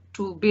order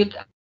to build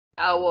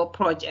our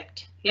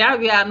project. Yeah,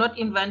 we are not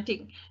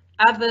inventing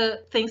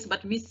other things,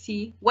 but we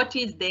see what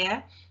is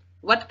there,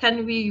 what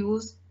can we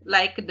use,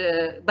 like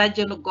the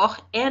Bajanu Gox,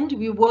 and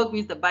we work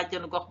with the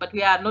Bajanu Gox, but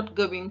we are not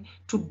going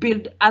to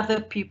build other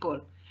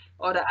people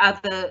or the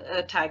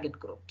other target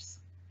groups.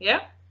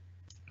 Yeah.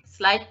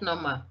 Slide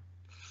number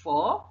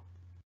 4.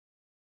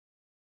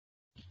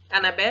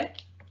 Annabelle.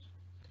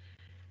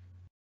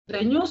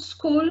 The new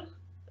school,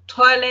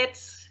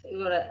 toilets,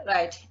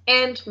 right,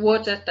 and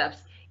water taps.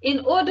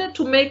 In order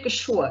to make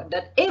sure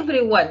that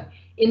everyone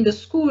in the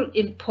school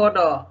in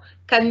Podor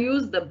can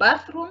use the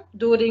bathroom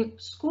during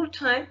school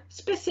time,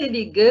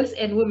 especially girls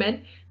and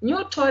women,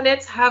 new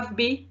toilets have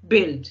been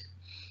built.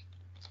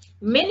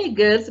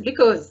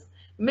 Because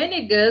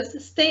many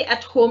girls stay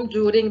at home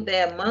during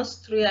their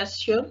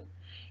menstruation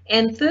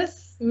and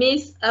thus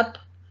miss up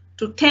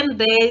to 10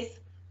 days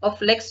of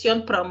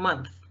lection per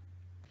month.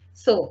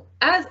 So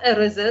as a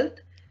result,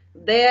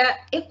 their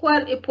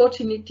equal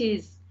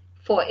opportunities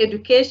for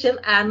education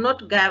are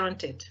not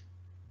guaranteed.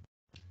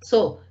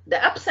 So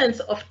the absence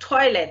of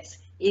toilets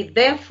is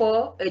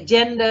therefore a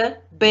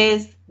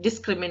gender-based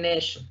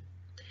discrimination.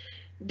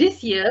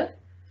 This year,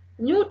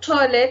 new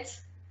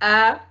toilets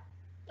are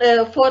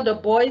for the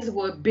boys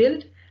were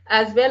built,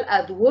 as well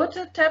as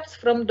water taps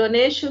from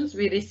donations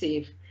we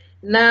receive.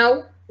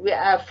 Now we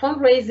are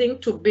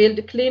fundraising to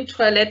build clean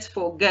toilets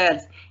for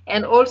girls.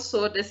 And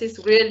also this is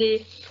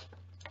really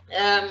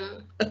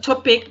a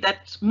topic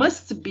that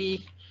must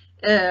be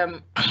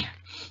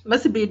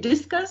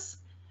discussed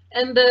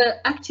and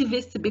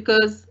activists,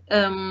 because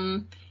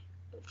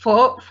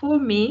for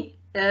me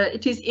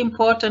it is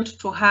important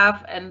to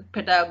have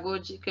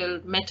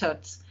pedagogical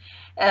methods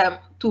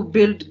to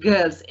build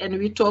girls, and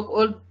we talk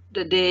all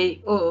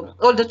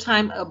the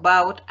time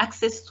about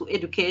access to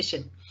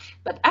education.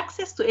 But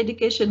access to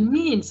education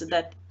means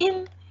that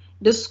in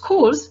the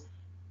schools,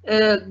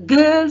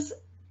 girls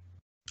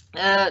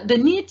the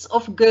needs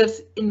of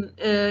girls in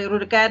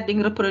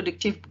regarding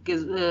reproductive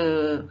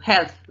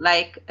health,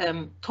 like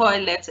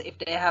toilets if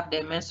they have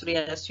their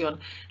menstruation,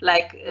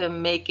 like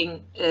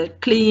making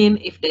clean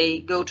if they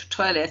go to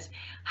toilets,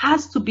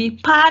 has to be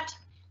part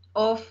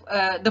of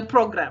the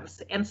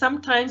programs, and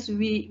sometimes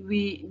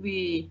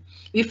we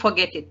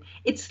forget it.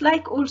 It's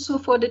like also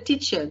for the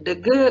teacher,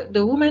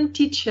 the woman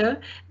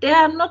teacher, they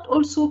are not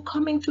also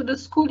coming to the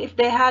school if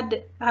they have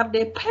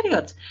their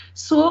periods,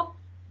 so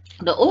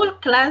the whole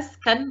class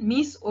can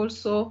miss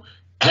also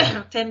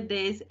 10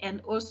 days, and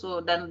also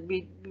then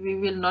we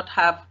will not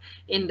have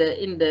in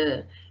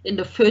the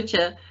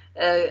future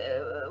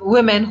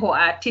women who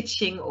are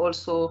teaching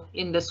also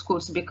in the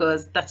schools,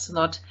 because that's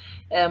not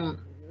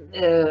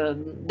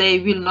they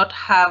will not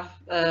have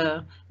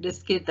the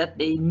skills that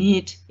they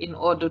need in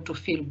order to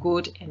feel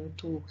good and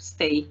to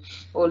stay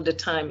all the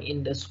time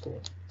in the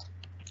school.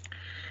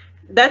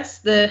 That's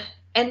the,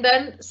 and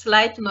then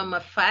slide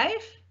number 5,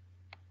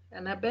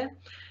 Annabelle.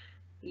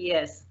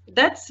 Yes,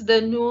 that's the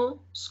new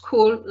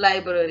school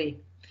library.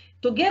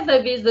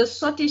 Together with the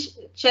Scottish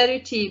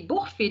charity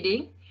Book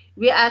Feeding,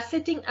 we are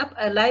setting up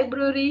a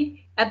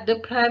library at the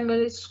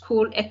primary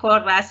school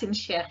École Racine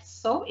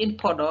so in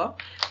Podor.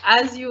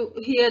 As you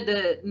hear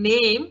the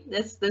name,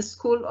 that's the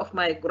school of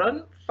my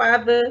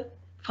grandfather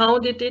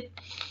founded it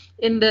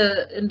in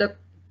the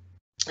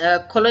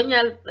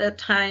colonial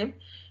time,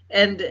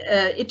 and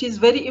it is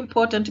very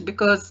important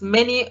because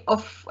many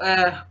of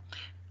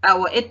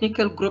our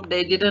ethnical group,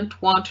 they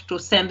didn't want to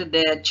send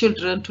their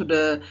children to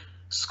the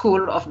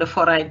school of the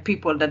foreign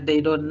people that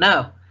they don't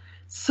know.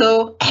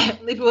 So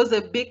it was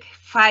a big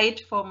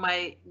fight for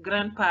my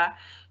grandpa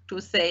to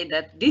say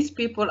that these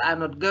people are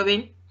not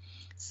going.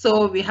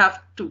 So we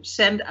have to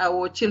send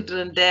our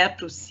children there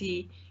to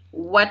see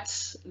what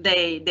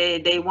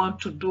they want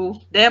to do,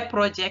 their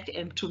project,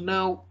 and to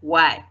know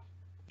why.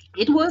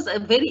 It was a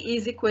very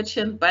easy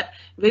question, but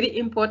very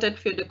important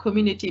for the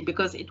community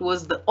because it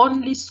was the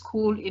only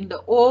school in the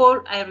whole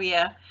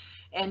area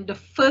and the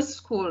first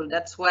school.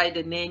 That's why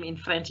the name in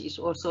French is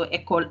also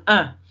École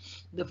 1,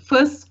 the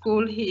first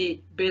school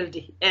he built.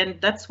 And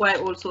that's why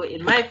also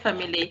in my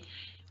family,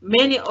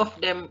 many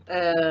of them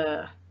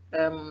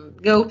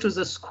go to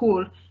the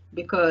school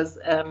because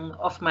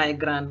of my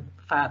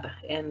grandfather.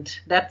 And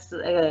that's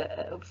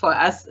for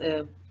us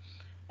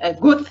a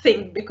good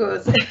thing,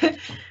 because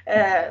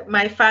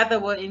my father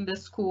were in the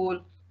school,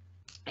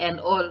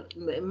 and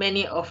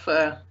many of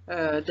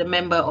the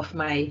member of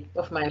my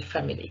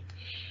family.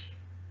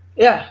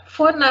 Yeah,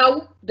 for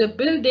now the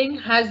building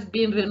has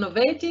been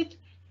renovated,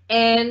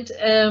 and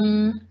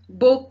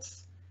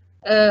books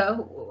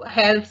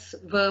helps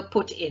were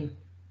put in.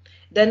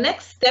 The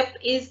next step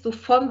is to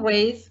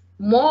fundraise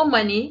more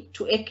money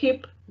to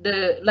equip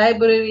the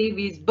library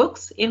with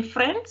books in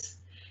French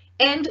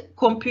and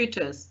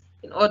computers,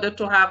 in order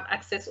to have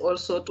access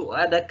also to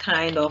other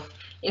kind of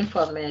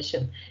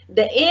information.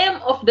 The aim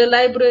of the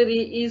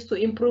library is to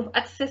improve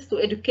access to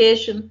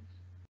education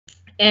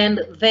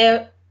and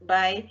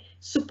thereby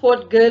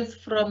support girls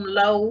from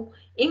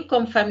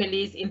low-income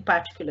families in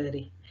particular.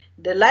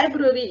 The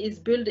library is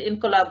built in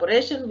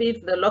collaboration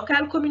with the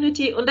local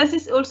community, and this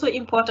is also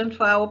important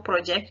for our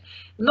project,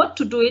 not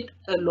to do it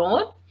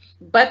alone,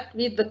 but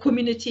with the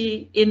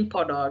community in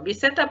Podor. We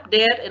set up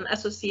there an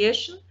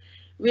association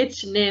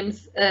which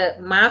names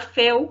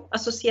Feew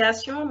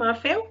Association,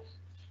 Feew,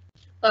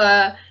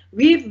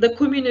 with the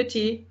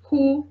community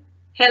who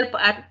help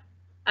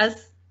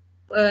us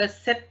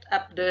set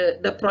up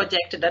the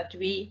project that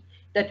we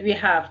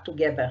have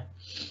together.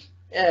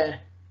 It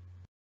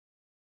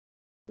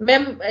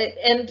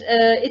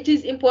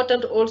is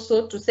important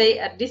also to say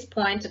at this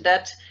point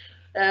that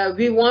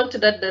we want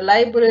that the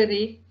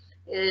library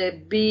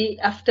be,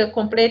 after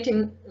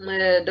completing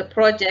the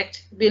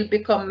project, will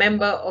become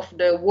member of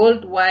the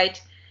worldwide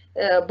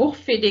book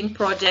feeding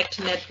project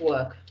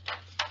network.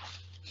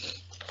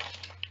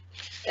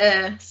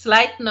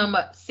 Slide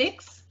number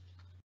 6.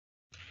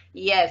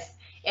 Yes,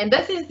 and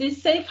this is the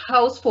safe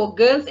house for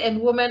girls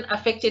and women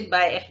affected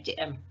by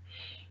FGM.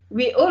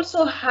 We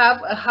also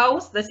have a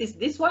house,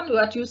 this one,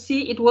 what you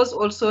see, it was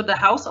also the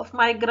house of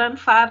my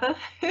grandfather,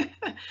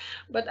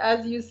 but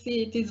as you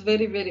see, it is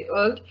very, very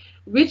old,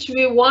 which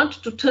we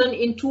want to turn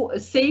into a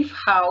safe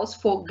house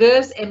for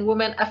girls and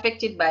women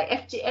affected by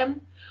FGM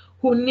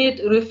who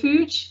need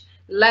refuge,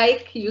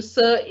 like you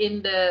saw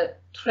in the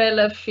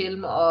trailer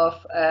film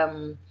of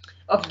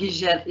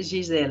Giselle,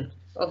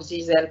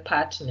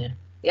 Portenier.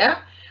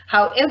 Yeah.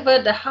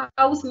 However, the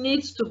house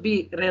needs to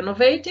be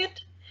renovated,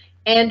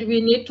 and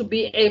we need to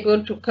be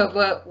able to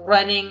cover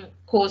running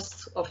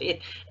costs of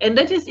it. And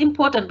that is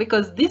important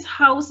because this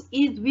house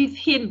is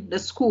within the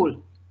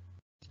school,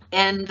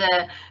 and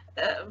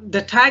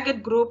the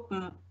target group,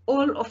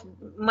 all of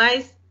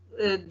my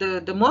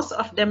the most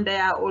of them, they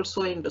are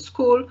also in the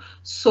school,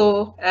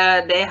 so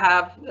they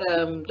have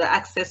the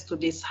access to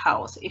this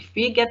house. If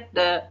we get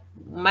the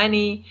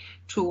money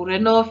to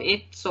renovate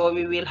it, so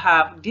we will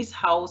have this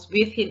house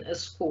within a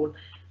school,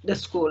 the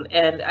school,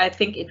 and I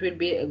think it will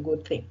be a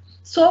good thing.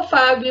 So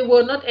far, we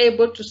were not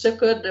able to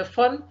secure the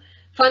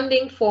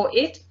funding for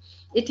it.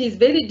 It is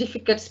very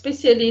difficult,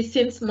 especially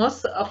since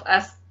most of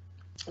us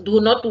do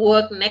not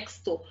work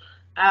next to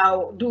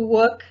our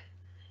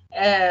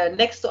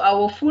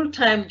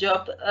full-time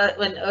job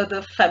and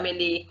other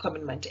family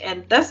commitment.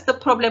 And that's the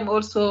problem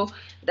also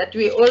that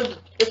we all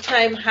the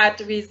time had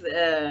with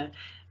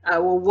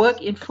our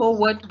work in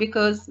Forward,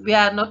 because we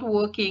are not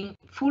working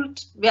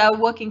we are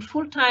working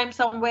full-time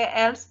somewhere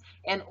else,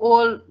 and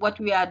all what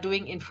we are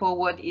doing in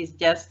Forward is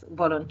just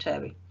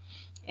voluntary.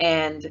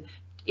 And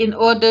in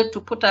order to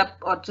put up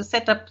or to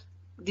set up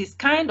this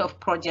kind of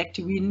project,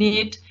 we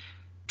need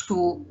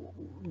to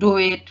do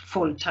it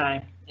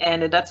full-time.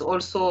 And that's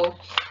also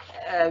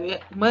we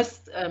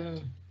must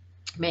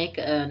make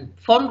a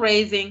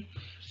fundraising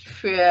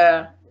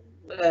for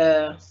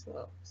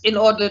in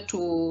order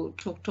to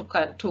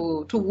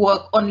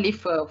work only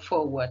for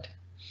Forward.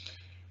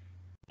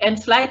 And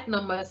slide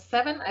number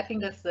 7, I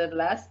think that's the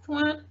last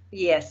one.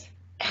 Yes,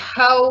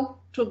 how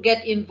to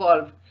get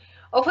involved.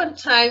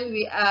 Oftentimes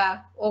we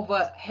are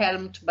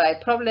overwhelmed by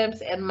problems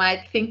and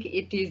might think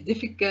it is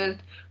difficult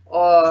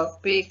or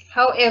big.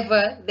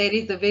 However, there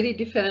is a very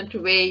different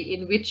way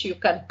in which you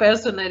can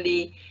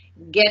personally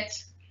get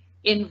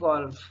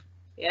involved.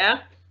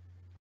 Yeah.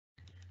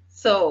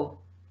 So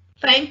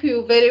thank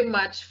you very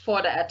much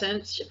for the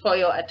attention, for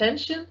your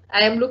attention.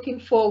 I am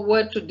looking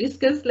forward to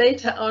discuss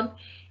later on.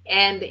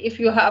 And if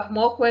you have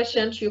more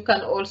questions, you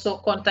can also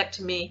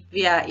contact me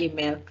via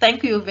email.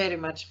 Thank you very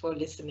much for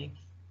listening.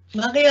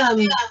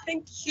 Mariame,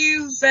 thank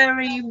you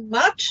very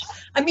much.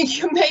 I mean,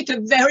 you made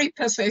a very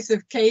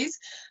persuasive case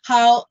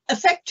how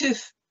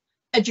effective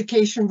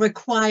education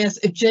requires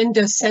a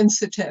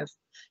gender-sensitive,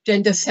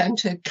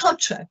 gender-centered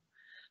culture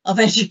of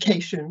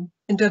education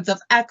in terms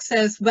of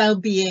access,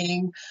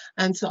 well-being,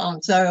 and so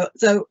on.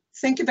 So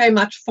thank you very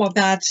much for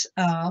that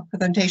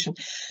presentation.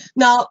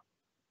 Now,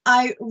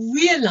 I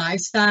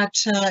realize that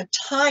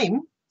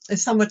time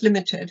is somewhat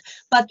limited,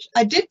 but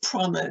I did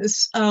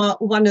promise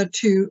 1 or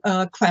 2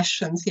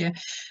 questions here.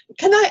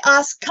 Can I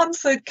ask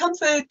Comfort?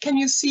 Comfort, can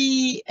you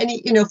see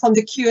any, from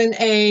the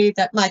Q&A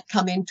that might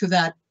come into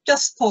that,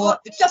 just for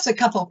just a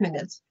couple of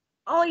minutes?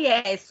 Oh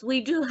yes, we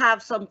do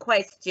have some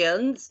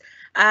questions.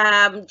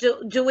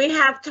 Do we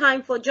have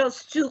time for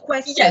just 2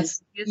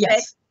 questions?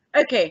 Yes.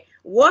 Okay,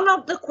 one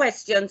of the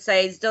questions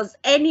says, does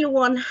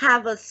anyone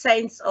have a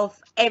sense of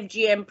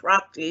FGM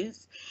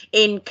practice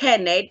in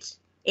Kenet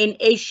in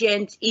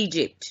ancient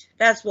Egypt?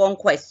 That's one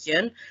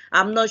question.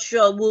 I'm not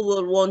sure who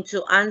will want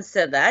to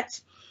answer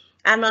that.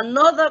 And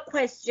another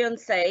question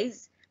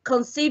says,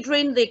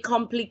 considering the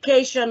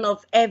complication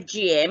of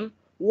FGM,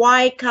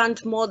 why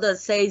can't mother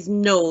say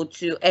no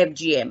to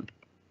FGM?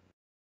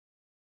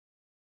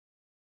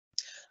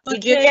 Okay.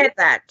 Did you get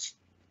that?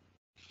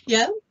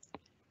 Yeah.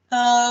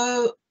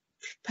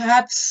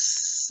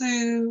 Perhaps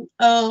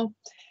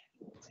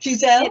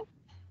Giselle?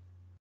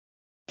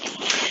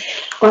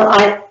 Well,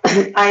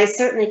 I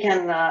certainly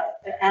can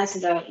answer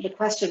the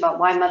question about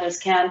why mothers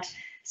can't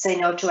say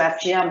no to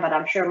FGM, but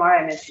I'm sure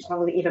Mariame is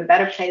probably even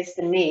better placed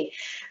than me.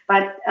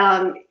 But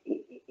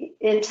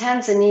in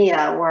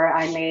Tanzania, where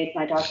I made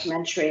my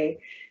documentary,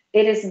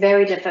 it is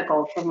very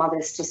difficult for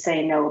mothers to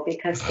say no,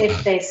 because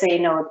if they say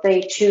no,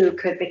 they too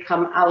could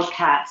become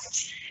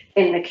outcasts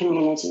in the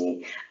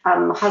community.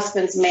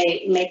 Husbands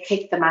may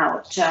kick them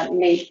out,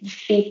 may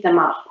beat them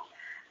up.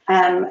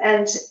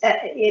 And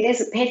it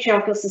is a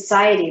patriarchal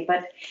society,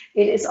 but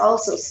it is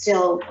also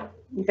still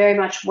very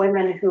much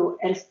women who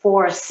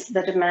enforce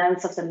the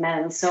demands of the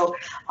men. So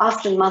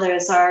often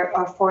mothers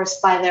are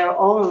forced by their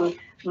own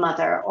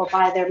mother or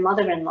by their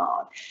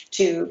mother-in-law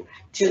to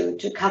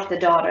cut the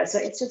daughter. So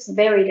it's just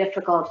very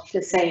difficult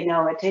to say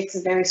no. It takes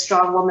a very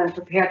strong woman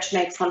prepared to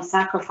make some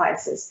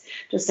sacrifices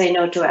to say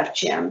no to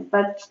FGM.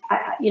 But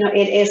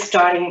it is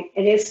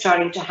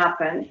starting to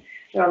happen.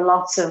 There are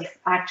lots of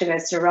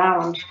activists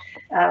around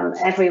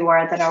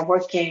everywhere that are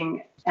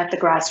working at the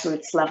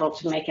grassroots level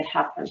to make it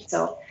happen.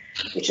 So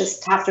we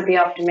just have to be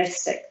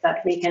optimistic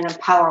that we can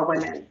empower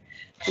women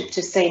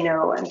to say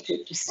no and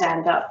to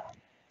stand up.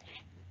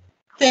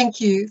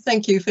 Thank you,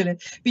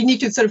 Philip. We need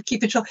to sort of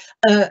keep it short.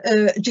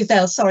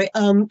 Giselle, sorry.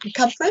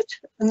 Comfort,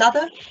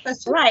 another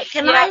question?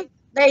 Right.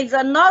 There's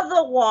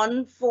another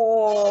one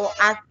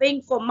I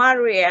think for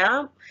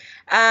Maria.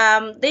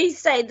 They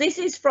say, this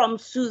is from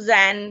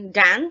Suzanne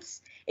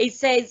Dance. It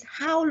says,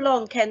 how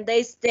long can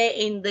they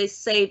stay in this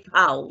safe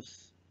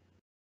house?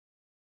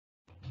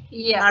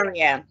 Yeah.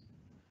 Maria.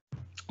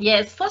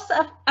 Yes, first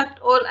of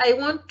all, I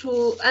want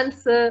to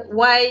answer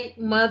why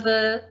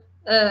mother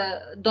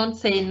don't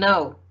say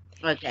no.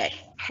 Okay.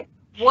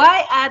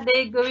 Why are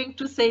they going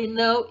to say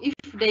no if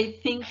they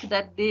think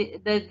that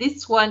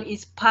this one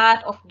is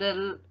part of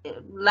the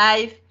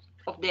life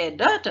of their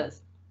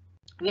daughters?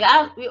 We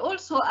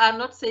also are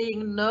not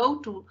saying no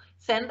to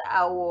send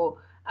our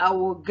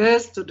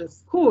girls to the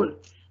school.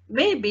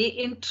 Maybe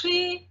in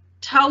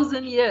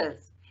 3,000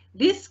 years,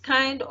 this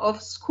kind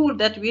of school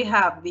that we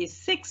have, with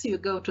 6 you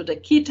go to the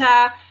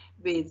Kita,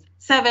 with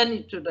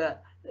 7 to the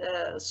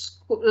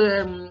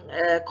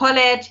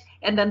college,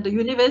 and then the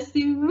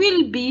university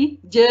will be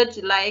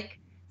judged like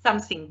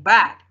something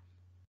bad.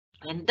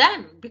 And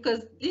then,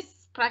 because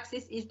this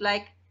practice is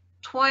like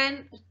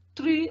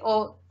 3,000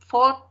 or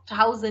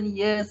 4,000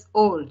 years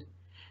old.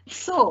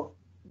 So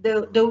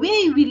the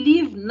way we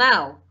live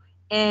now,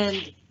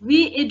 and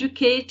we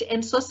educate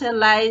and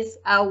socialize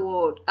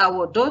our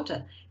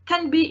daughter,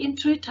 can be in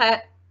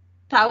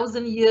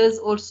 3,000 years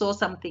also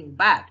something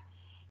bad.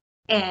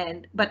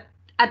 But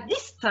at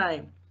this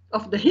time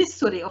of the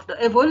history of the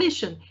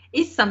evolution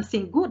is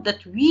something good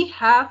that we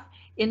have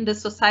in the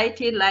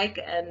society, like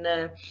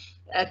a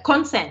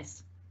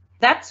consensus.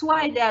 That's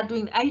why they are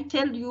doing. I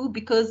tell you,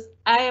 because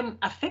I am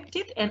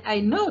affected and I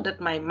know that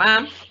my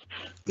mom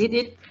did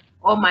it,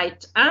 or my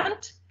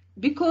aunt,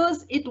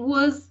 because it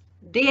was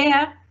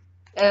their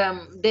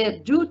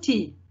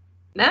duty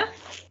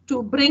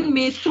to bring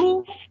me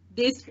through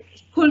this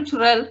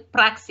cultural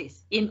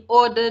praxis in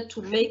order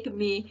to make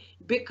me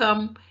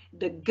become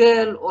the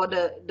girl or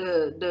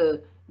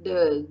the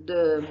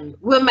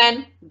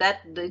woman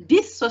that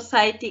this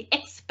society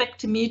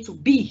expect me to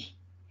be.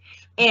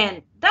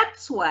 And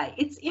that's why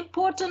it's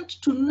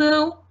important to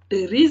know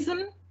the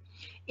reason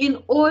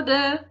in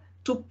order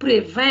to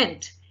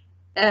prevent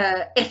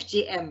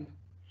FGM,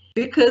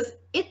 because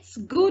it's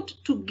good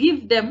to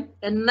give them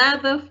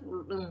another,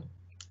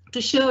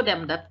 to show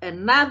them that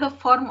another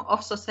form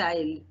of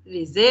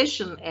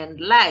socialization and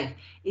life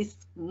is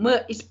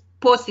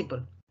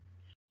possible.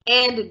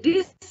 And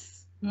this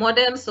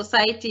modern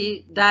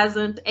society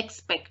doesn't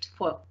expect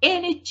for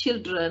any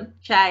child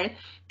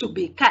to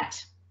be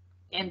cut.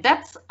 And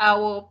that's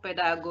our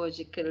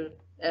pedagogical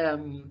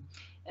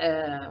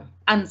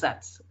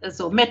ansatz,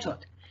 so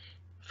method.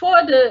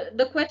 For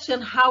the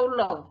question, how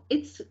long?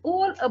 It's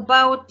all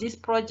about this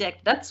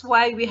project. That's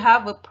why we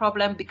have a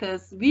problem,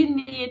 because we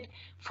need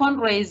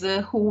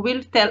fundraiser who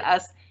will tell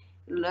us,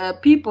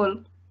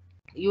 people,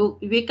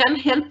 we can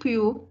help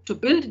you to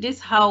build this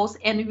house,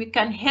 and we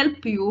can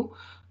help you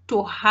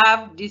to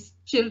have these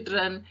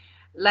children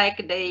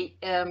like they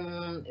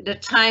the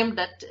time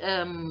that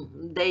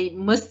they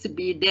must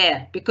be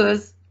there,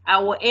 because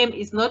our aim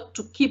is not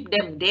to keep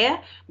them there,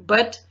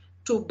 but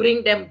to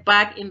bring them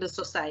back in the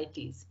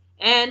societies.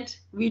 And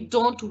we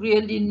don't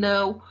really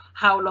know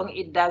how long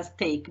it does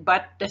take,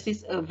 but this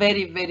is a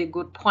very, very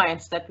good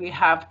point that we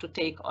have to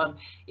take on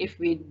if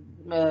we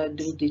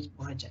do this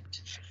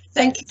project.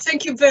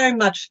 Thank you very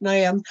much,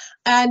 Mariame.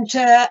 And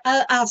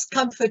I'll ask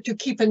Comfort to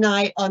keep an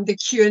eye on the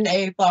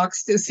Q&A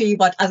box to see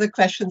what other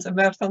questions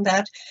emerge from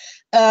that.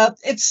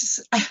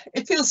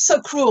 It feels so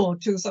cruel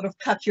to sort of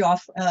cut you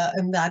off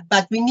in that,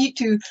 but we need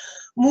to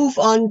move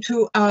on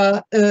to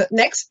our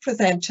next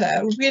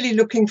presenter. Really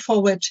looking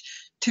forward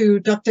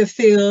to Dr.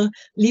 Phyll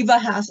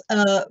Livaha's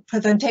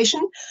presentation.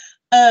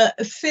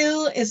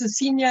 Phyll is a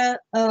senior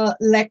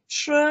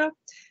lecturer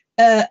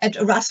at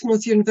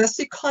Erasmus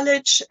University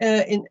College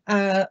in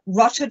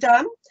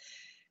Rotterdam,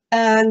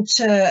 and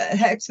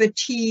her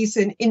expertise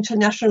in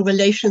international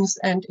relations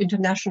and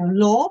international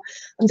law,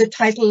 and the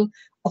title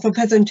of her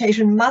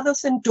presentation,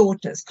 Mothers and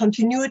Daughters,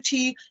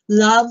 Continuity,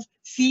 Love,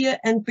 Fear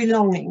and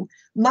Belonging,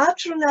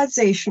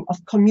 Marginalization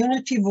of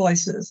Community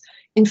Voices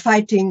in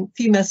Fighting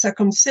Female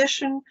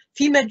Circumcision,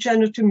 Female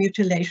Genital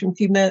Mutilation,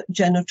 Female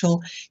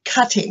Genital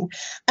Cutting.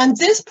 And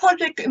this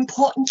project,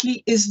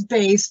 importantly, is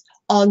based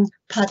on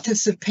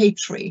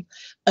participatory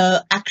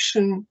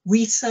action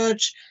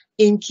research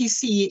in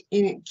Kisii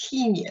in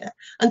Kenya.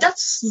 And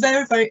that's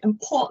very, very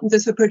important,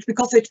 this approach,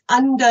 because it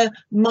undercuts,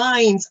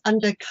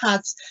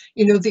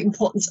 the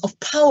importance of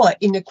power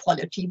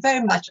inequality,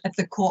 very much at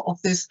the core of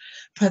this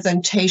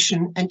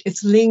presentation, and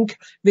its link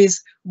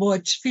with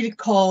what Phyll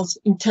calls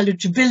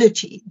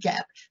intelligibility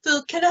gap.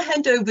 Phyll, can I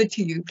hand over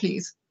to you,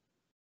 please?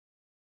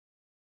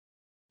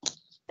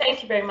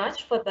 Thank you very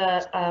much for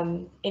the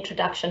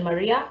introduction,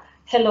 Maria.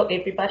 Hello,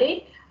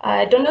 everybody.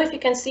 I don't know if you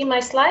can see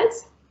my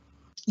slides.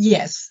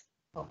 Yes.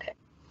 Okay.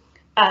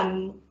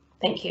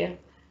 Thank you.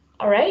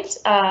 All right.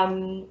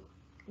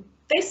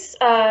 This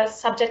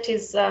subject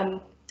is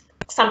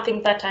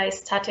something that I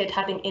started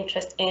having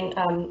interest in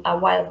a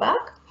while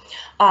back.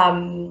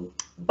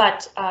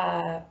 But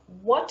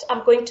what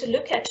I'm going to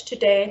look at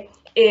today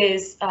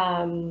is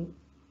the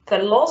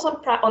laws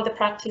on the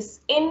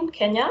practice in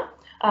Kenya,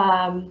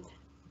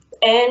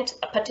 and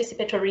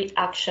participatory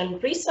action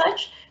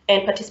research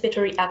and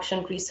participatory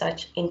action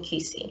research in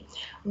Kisii.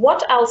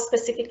 What I'll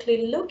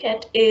specifically look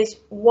at is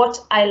what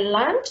I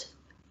learned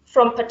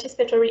from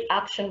participatory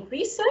action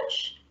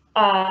research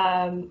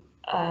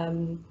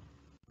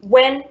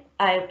when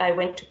I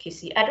went to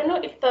Kisii. I don't know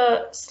if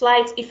the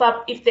slides,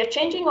 if they're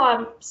changing, or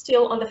I'm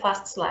still on the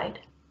first slide.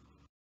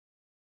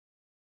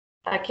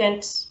 I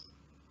can't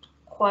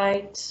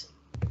quite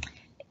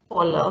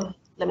follow.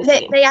 Let me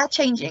see. They are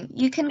changing.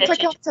 You can They're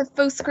click changing. off to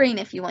full screen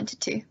if you wanted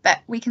to,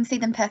 but we can see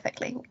them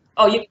perfectly.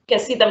 Oh, you can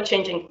see them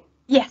changing.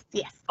 Yes,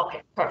 yes.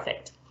 Okay,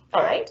 perfect.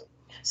 All right.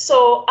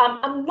 So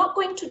I'm not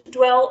going to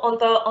dwell on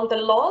the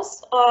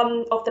laws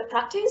of the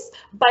practice,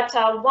 but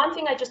one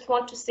thing I just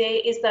want to say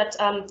is that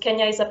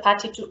Kenya is a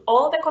party to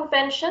all the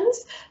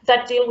conventions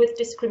that deal with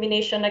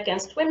discrimination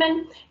against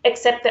women,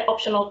 except the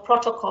optional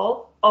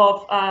protocol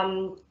of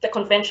the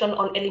Convention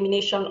on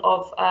Elimination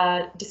of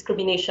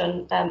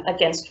Discrimination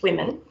against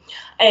Women.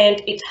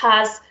 And it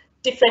has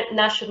different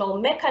national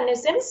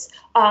mechanisms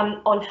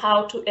on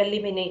how to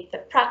eliminate the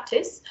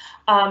practice.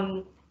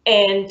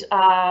 And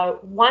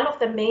one of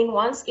the main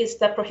ones is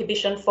the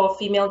Prohibition for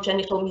Female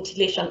Genital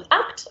Mutilation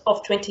Act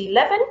of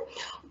 2011,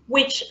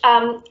 which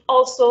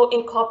also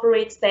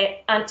incorporates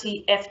the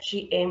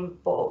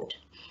Anti-FGM Board.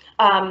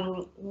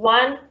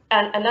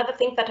 Another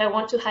thing that I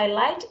want to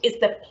highlight is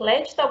the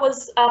pledge that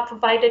was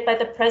provided by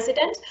the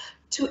President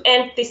to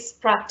end this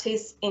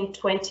practice in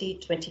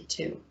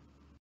 2022.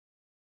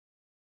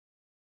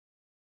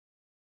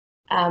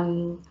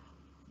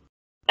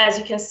 As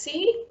you can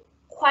see,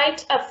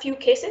 quite a few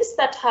cases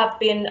that have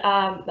been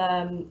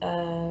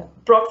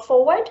brought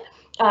forward,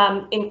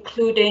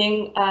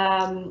 including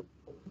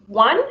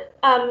one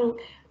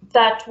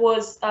that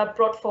was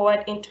brought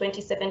forward in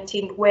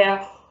 2017,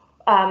 where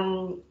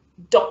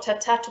Dr.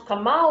 Tatu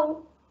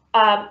Kamau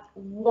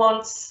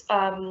wants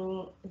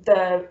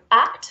the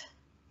act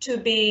to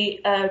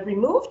be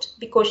removed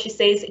because she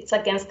says it's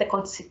against the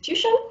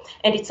Constitution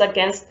and it's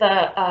against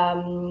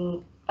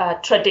the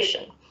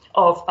tradition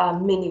of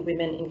many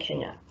women in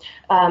Kenya.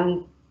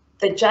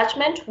 The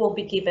judgment will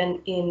be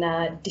given in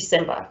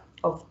December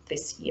of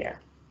this year.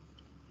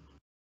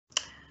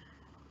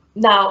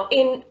 Now,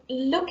 in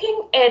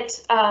looking at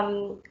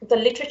the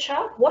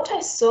literature, what I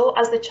saw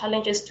as the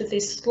challenges to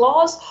these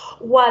laws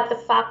were the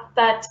fact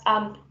that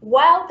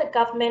while the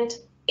government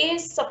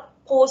is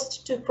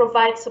supposed to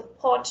provide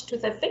support to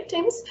the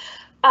victims,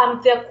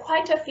 there are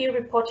quite a few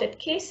reported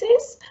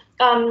cases,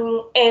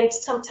 and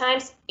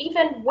sometimes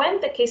even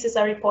when the cases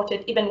are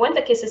reported, even when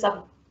the cases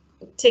are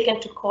taken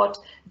to court,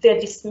 they're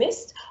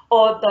dismissed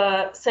or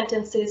the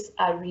sentences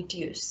are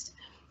reduced.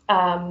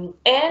 When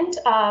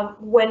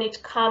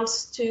it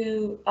comes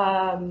to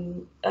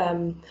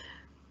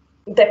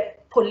the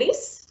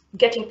police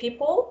getting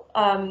people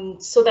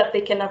so that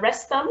they can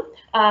arrest them,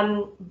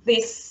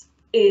 this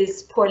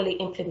is poorly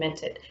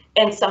implemented.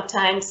 And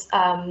sometimes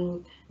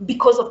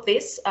because of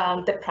this,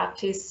 the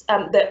practice,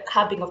 the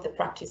curbing of the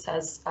practice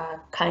has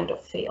kind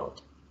of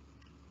failed.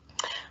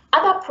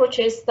 Other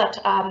approaches that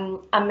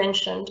are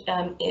mentioned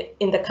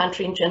in the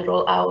country in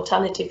general are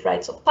alternative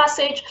rites of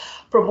passage,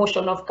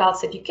 promotion of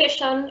girls'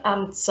 education,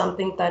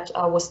 something that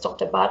was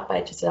talked about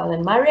by Giselle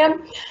and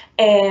Mariame,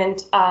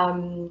 and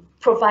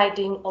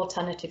providing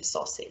alternative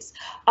sources.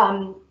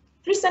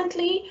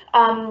 Recently,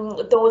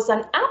 there was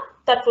an app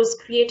that was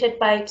created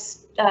by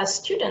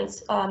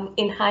students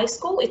in high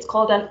school. It's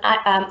called an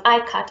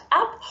ICAT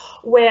app,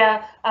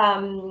 where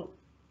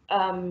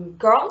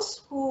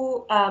girls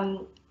who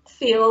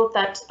feel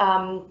that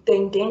they're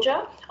in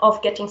danger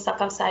of getting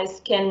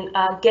circumcised can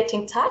get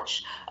in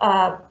touch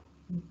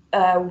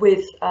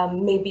with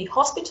maybe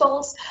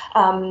hospitals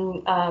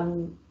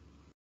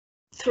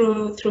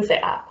through the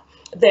app.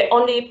 The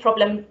only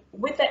problem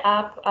with the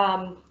app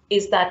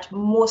is that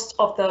most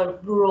of the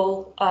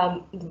rural,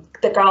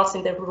 the girls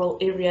in the rural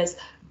areas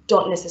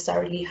don't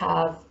necessarily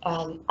have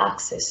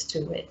access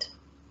to it.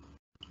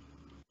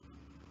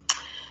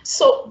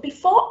 So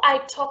before I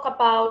talk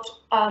about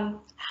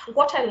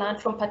what I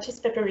learned from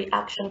participatory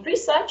action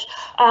research,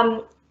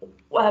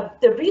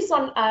 the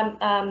reason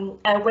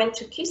I went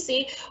to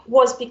Kisii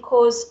was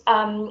because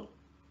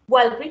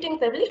while reading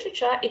the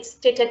literature, it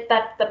stated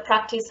that the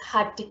practice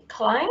had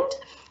declined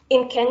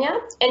in Kenya,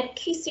 and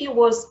Kisii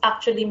was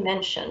actually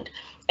mentioned.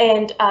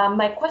 And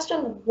my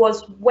question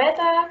was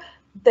whether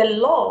the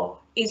law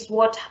is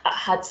what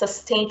had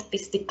sustained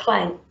this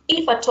decline,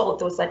 if at all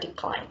there was a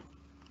decline.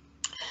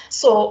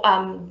 So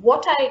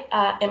what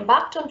I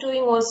embarked on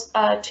doing was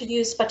to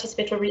use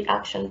participatory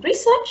action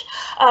research,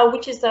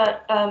 which is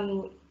a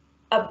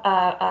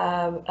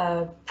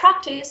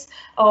practice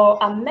or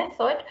a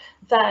method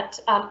that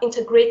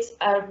integrates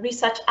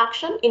research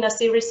action in a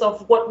series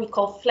of what we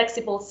call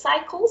flexible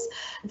cycles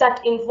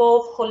that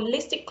involve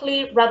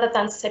holistically rather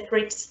than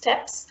separate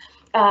steps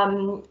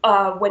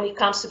when it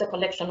comes to the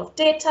collection of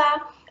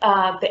data,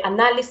 the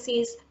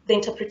analysis, the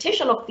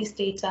interpretation of this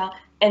data,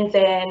 and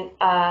then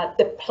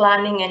the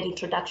planning and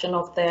introduction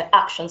of the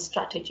action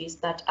strategies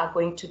that are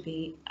going to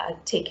be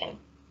taken.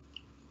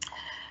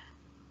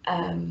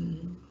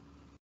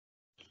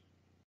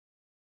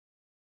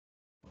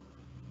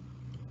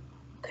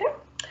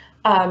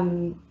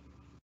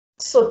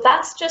 So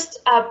that's just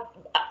a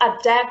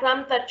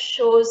diagram that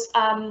shows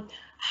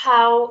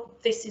how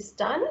this is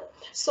done.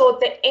 So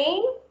the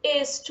aim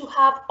is to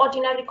have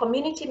ordinary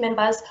community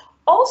members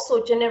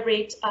also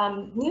generate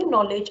new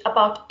knowledge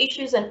about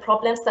issues and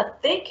problems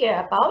that they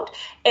care about,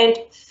 and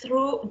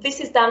this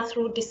is done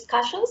through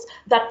discussions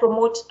that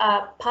promote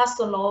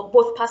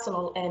both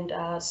personal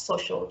and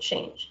social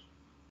change.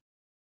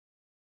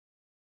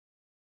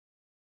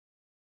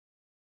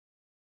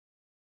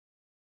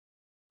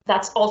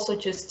 that's also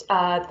just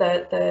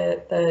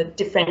the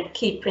different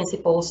key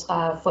principles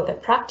for the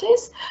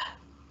practice.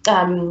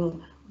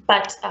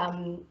 But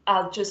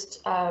I'll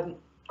just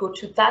go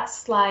to that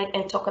slide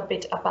and talk a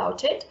bit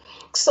about it.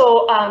 So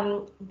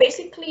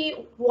basically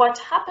what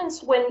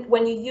happens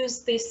when you use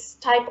this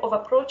type of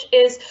approach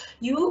is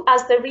you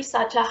as the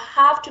researcher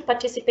have to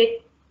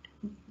participate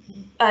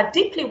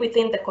deeply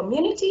within the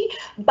community.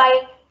 By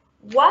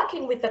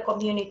working with the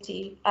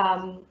community,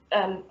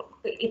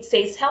 it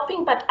says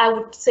helping, but I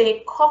would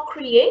say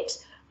co-create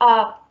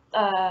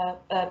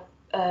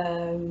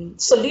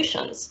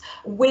solutions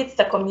with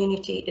the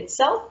community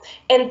itself.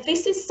 And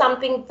this is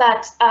something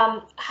that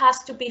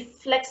has to be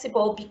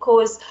flexible,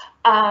 because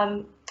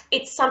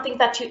it's something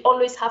that you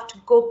always have to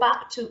go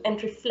back to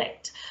and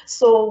reflect.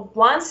 So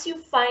once you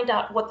find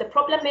out what the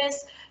problem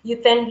is, you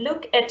then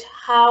look at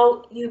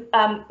how you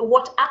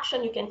what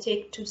action you can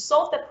take to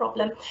solve the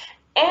problem.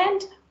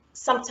 And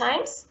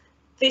sometimes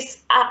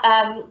this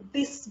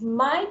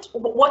might,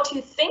 what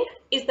you think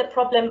is the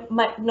problem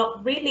might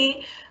not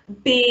really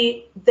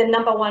be the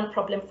 #1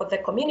 problem for the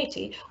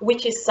community,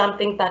 which is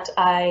something that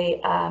I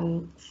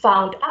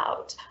found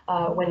out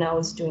when I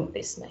was doing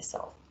this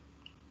myself.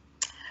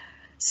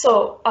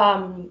 So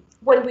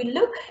when we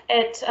look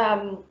at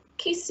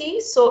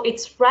Kisii, so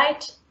it's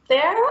right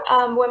there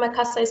where my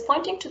cursor is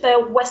pointing to the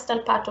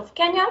western part of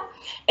Kenya,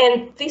 and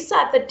these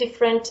are the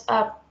different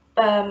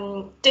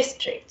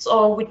districts,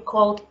 or we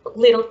call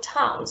little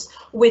towns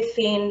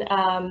within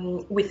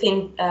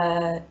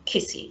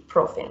Kisii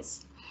province.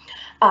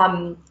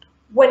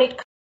 When it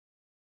comes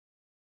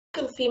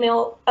to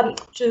female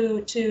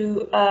to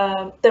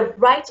the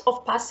rite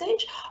of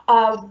passage,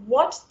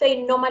 what they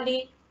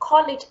normally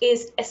call it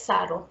is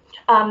esaro,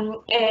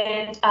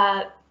 and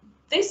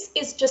this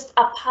is just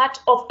a part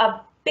of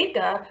a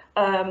bigger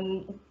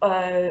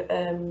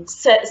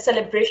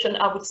celebration,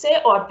 I would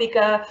say, or a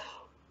bigger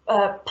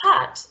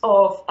part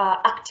of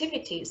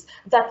activities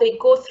that they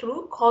go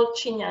through called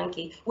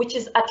Chinyangi, which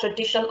is a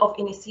tradition of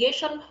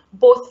initiation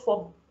both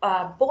for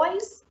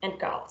boys and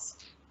girls.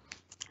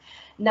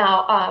 Now,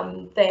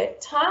 the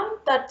term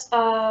that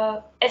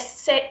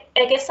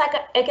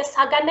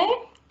Egesagane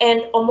and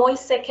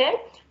Omoiseke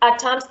are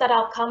terms that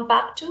I'll come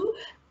back to.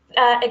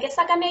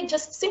 Egesagane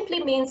just simply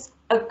means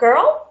a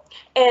girl,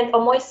 and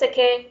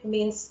Omoiseke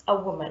means a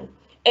woman.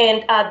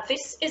 And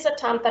this is a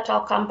term that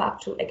I'll come back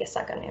to,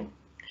 Egesagane.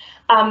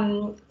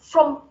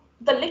 From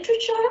the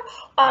literature,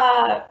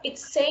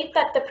 it's said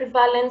that the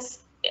prevalence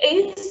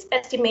is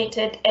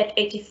estimated at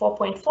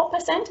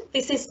 84.4%.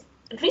 This is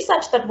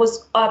research that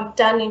was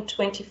done in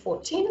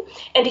 2014,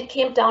 and it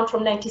came down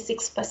from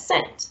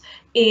 96%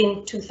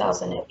 in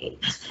 2008.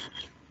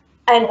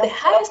 And the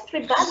highest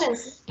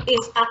prevalence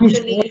is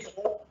actually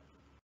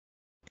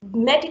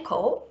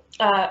medical,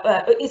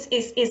 is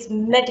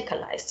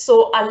medicalized.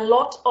 So a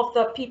lot of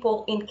the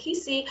people in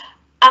Kisii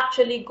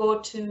actually go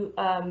to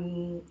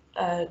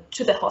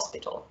the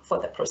hospital for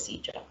the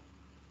procedure.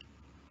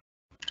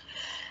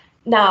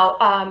 Now,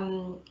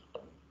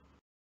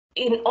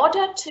 in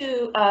order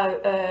to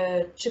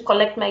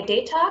collect my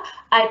data,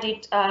 I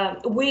did,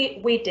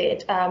 we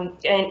did,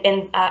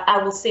 and I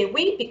will say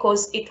we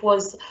because it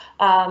was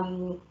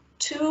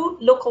 2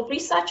 local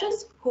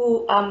researchers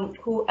who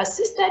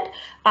assisted.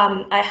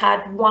 I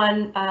had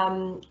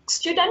 1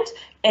 student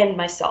and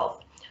myself.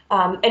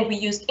 And we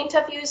used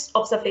interviews,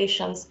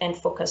 observations, and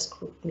focus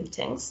group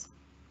meetings.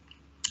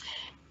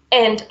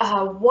 And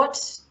what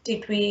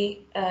did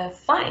we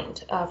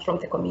find from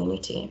the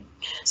community?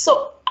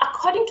 So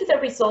according to the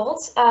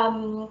results,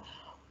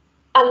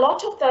 a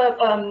lot of the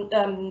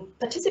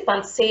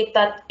participants said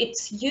that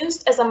it's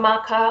used as a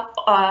marker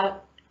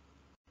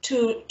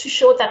to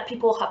show that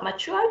people have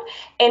matured,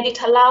 and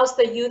it allows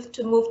the youth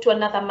to move to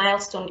another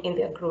milestone in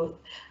their growth.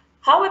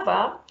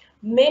 However,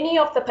 many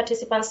of the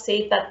participants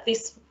say that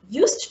this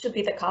used to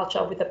be the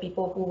culture with the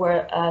people who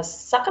were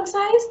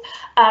circumcised,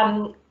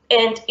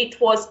 and it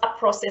was a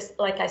process,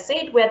 like I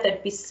said, where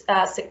they'd be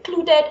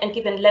secluded and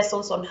given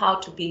lessons on how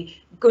to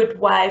be good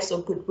wives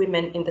or good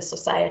women in the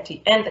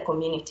society and the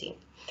community.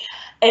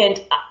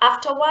 And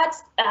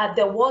afterwards,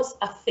 there was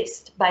a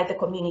feast by the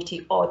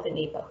community or the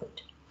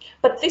neighborhood.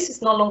 But this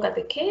is no longer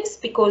the case,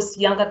 because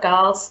younger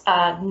girls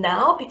are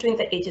now between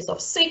the ages of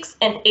 6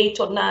 and 8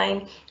 or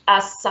 9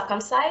 are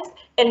circumcised,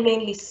 and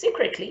mainly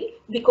secretly,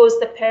 because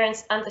the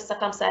parents and the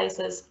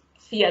circumcisers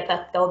fear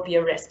that they'll be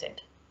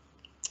arrested.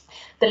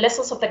 The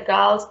lessons of the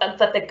girls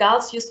that the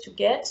girls used to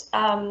get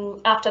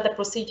after the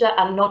procedure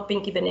are not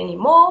being given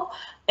anymore,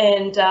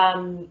 and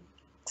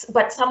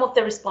but some of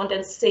the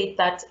respondents say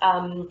that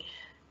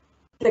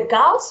the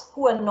girls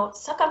who are not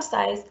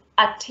circumcised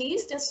are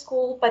teased in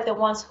school by the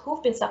ones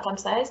who've been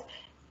circumcised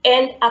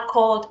and are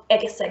called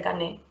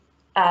egesegane,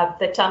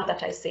 the term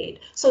that I said.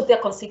 So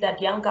they're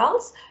considered young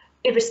girls,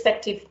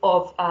 irrespective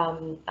of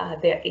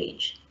their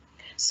age.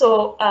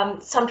 So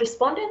some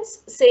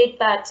respondents say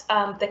that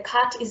the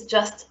cut is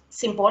just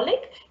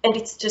symbolic and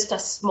it's just a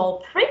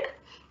small prick,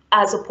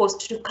 as opposed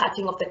to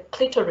cutting of the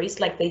clitoris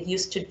like they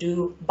used to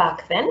do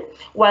back then,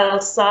 while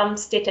some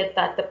stated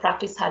that the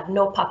practice had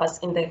no purpose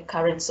in the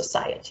current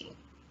society.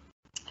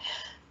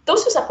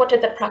 Those who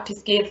supported the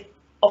practice gave,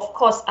 of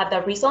course,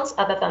 other reasons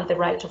other than the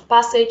rite of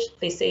passage.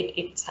 They said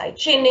it's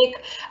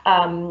hygienic,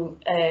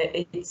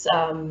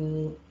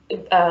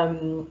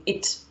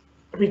 it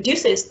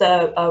reduces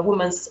the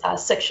woman's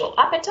sexual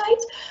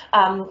appetite,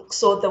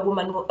 so the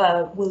woman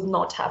will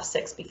not have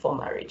sex before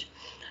marriage.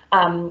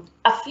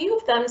 A few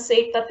of them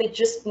said that they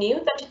just knew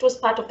that it was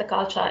part of the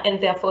culture, and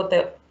therefore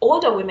the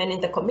older women in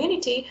the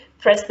community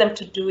pressed them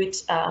to do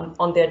it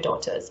on their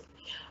daughters.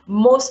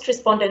 Most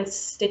respondents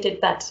stated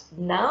that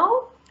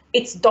now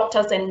it's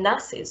doctors and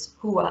nurses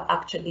who are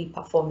actually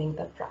performing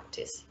the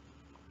practice.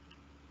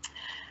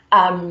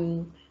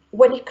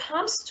 When it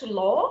comes to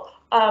law,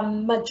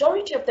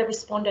 majority of the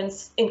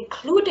respondents,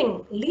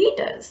 including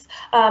leaders,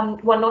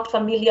 were not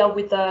familiar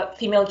with the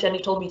Female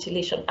Genital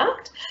Mutilation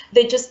Act.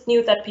 They just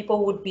knew that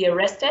people would be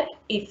arrested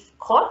if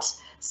caught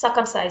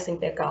circumcising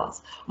their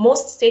girls.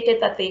 Most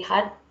stated that they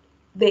had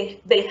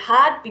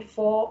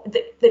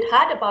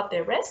about the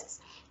arrests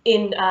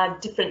in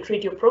different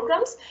radio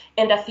programs,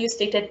 and a few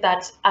stated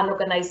that an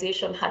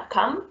organization had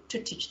come to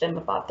teach them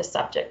about the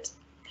subject.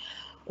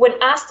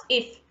 When asked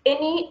if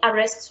any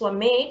arrests were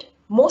made,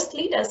 most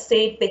leaders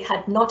said they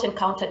had not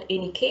encountered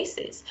any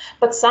cases,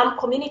 but some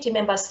community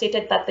members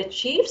stated that the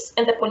chiefs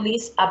and the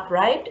police are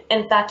bribed,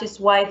 and that is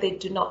why they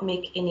do not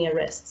make any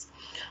arrests.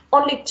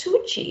 Only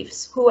 2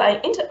 chiefs who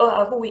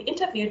we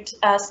interviewed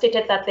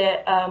stated that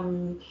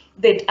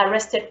they'd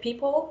arrested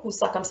people who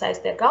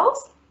circumcised their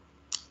girls,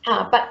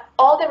 but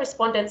all the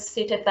respondents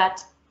stated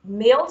that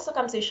male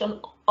circumcision,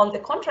 on the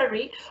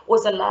contrary,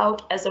 was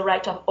allowed as a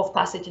rite of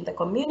passage in the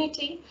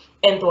community,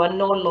 and there were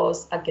no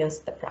laws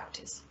against the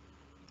practice.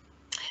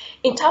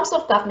 In terms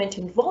of government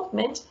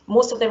involvement,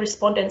 most of the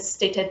respondents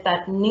stated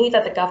that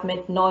neither the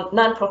government nor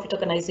non-profit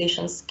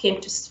organizations came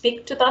to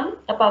speak to them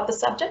about the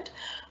subject,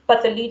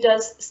 but the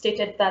leaders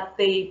stated that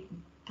they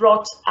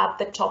brought up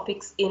the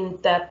topics in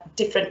the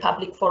different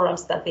public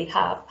forums that they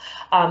have.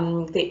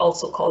 They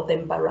also call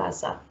them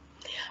baraza.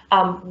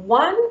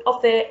 One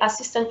of the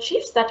assistant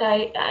chiefs that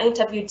I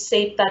interviewed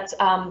said that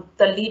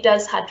the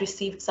leaders had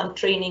received some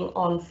training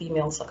on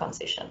female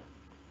circumcision.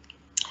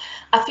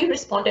 A few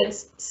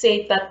respondents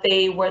said that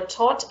they were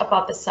taught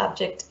about the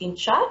subject in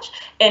church,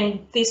 and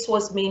this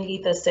was mainly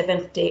the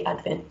Seventh-day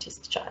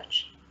Adventist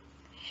church.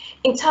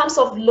 In terms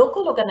of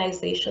local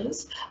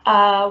organizations,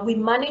 we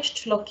managed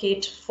to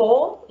locate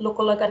 4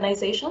 local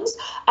organizations,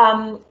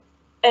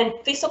 and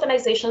these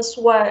organizations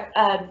were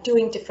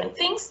doing different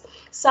things.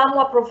 Some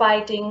were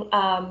providing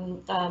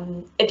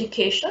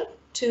education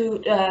to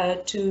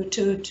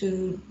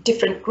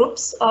different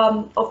groups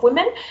of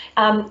women,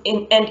 and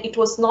it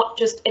was not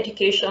just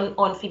education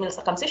on female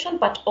circumcision,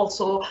 but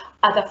also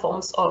other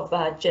forms of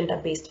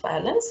gender-based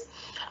violence.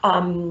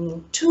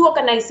 2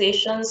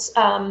 organizations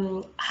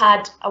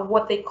had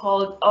what they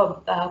called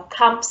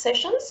camp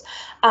sessions,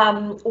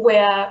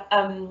 where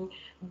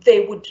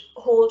they would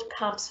hold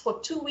camps for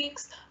 2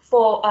 weeks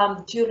for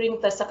during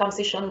the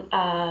circumcision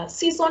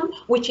season,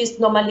 which is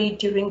normally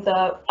during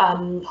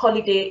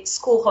the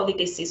school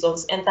holiday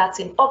seasons, and that's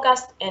in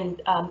August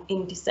and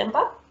in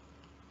December.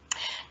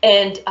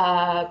 And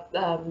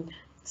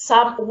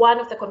one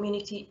of the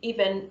community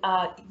even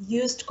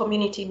used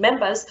community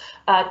members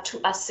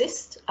to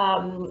assist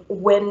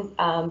when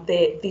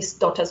these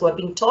daughters were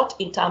being taught,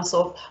 in terms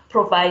of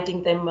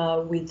providing them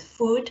with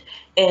food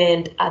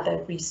and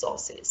other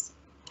resources.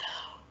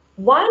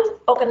 One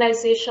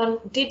organization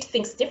did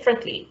things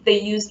differently. They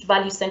used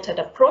value-centered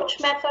approach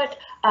method,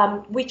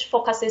 which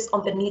focuses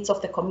on the needs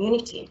of the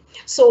community.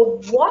 So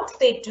what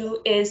they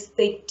do is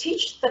they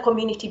teach the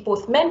community,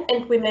 both men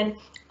and women,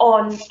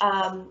 on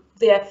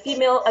their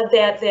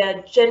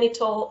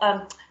genital,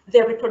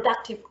 their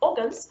reproductive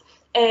organs,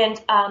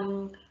 and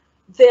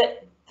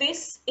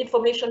this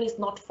information is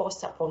not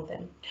forced upon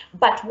them.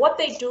 But what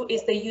they do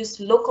is they use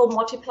local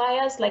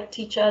multipliers like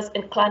teachers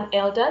and clan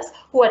elders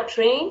who are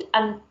trained,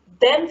 and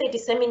then they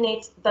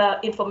disseminate the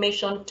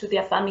information to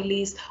their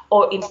families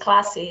or in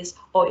classes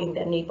or in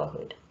their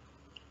neighborhood.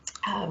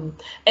 And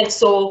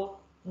so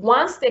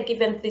once they're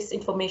given this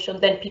information,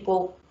 then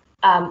people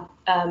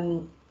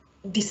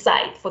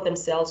decide for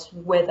themselves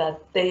whether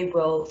they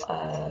will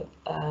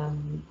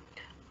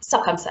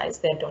circumcise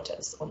their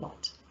daughters or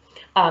not.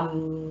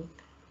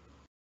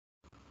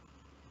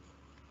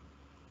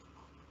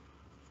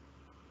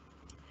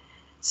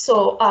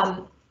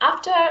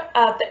 After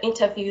the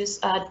interviews,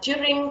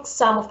 during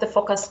some of the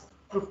focus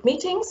group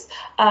meetings,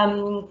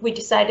 we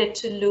decided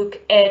to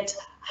look at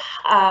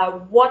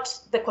what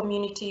the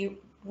community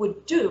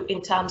would do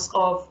in terms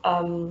of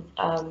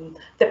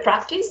the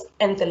practice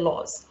and the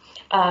laws.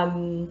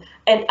 And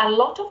a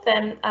lot of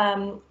them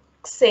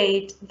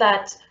said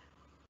that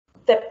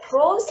the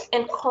pros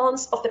and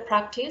cons of the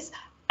practice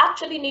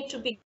actually need to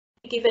be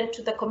given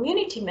to the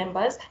community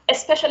members,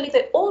 especially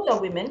the older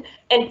women,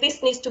 and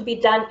this needs to be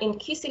done in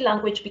Kisi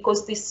language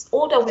because these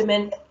older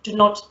women do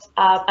not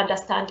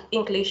understand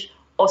English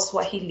or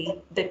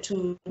Swahili, the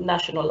two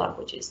national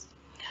languages.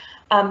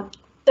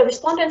 The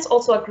respondents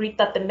also agreed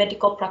that the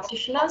medical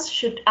practitioners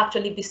should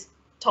actually be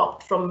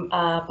stopped from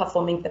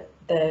performing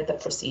the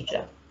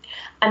procedure.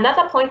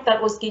 Another point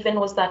that was given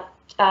was that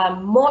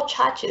more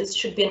churches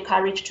should be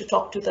encouraged to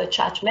talk to the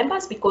church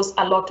members, because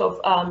a lot of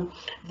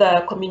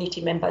the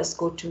community members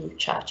go to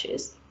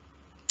churches.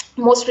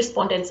 Most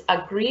respondents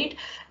agreed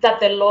that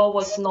the law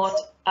was not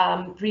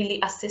really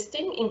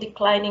assisting in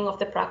declining of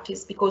the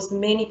practice, because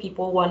many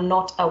people were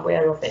not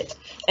aware of it,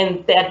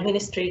 and the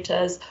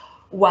administrators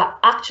were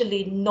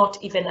actually not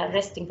even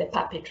arresting the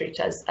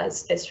perpetrators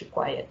as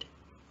required.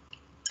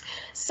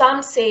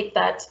 Some said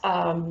that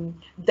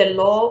the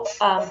law,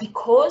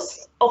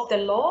 because of the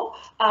law,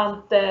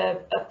 the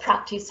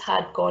practice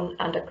had gone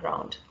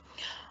underground.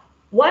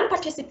 One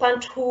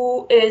participant,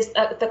 who is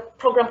the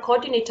program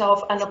coordinator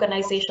of an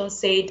organization,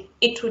 said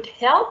it would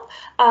help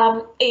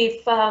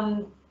if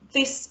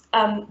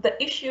the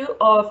issue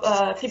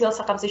of female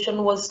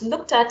circumcision was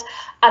looked at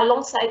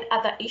alongside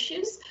other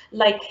issues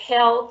like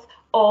health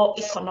or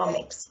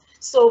economics.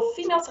 So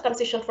female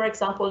circumcision, for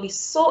example, is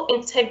so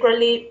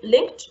integrally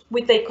linked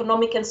with the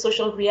economic and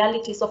social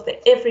realities of the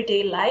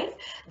everyday life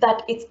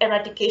that its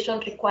eradication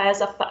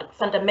requires a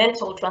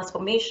fundamental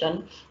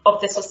transformation of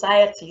the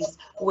societies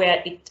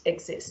where it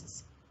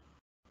exists.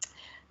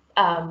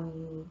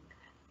 And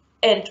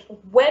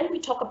when we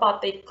talk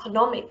about the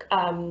economic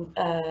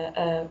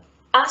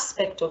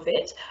aspect of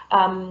it,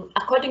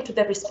 according to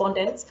the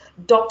respondents,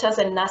 doctors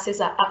and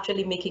nurses are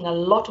actually making a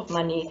lot of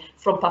money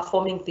from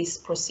performing this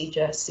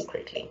procedure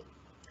secretly.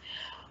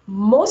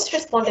 Most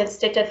respondents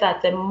stated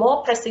that the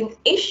more pressing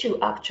issue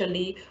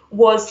actually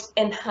was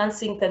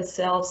enhancing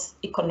themselves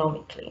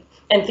economically.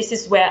 And this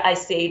is where I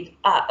said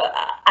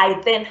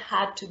I then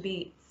had to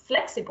be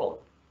flexible.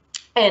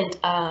 And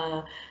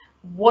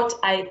what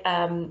I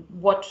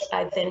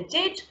then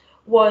did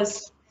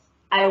was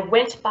I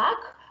went back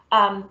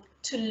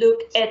to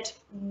look at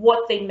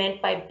what they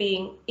meant by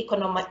being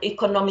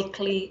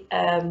economically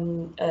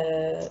and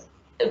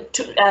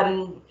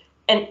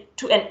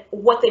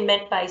what they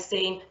meant by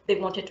saying they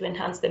wanted to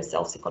enhance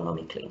themselves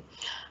economically.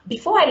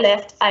 Before I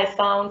left, I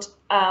found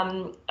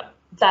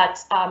that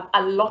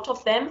a lot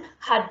of them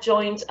had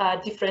joined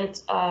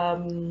different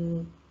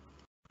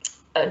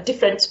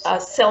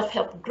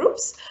self-help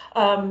groups.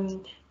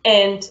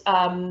 And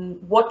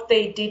what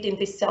they did in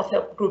these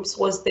self-help groups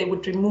was they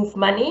would remove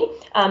money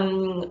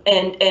and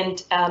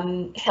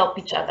help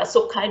each other.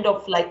 So kind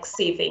of like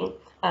saving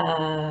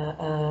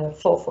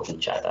for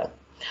each other.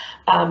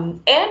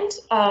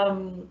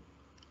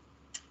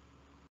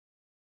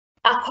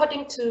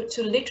 According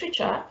to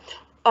literature,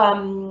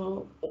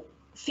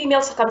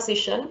 female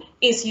circumcision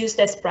is used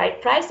as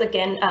bride price,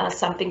 again,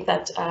 something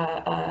that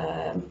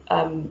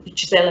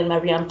Giselle and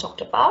Mariame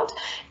talked about,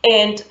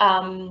 and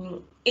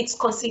it's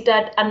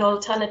considered an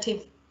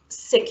alternative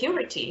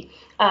security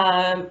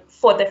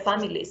for the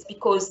families,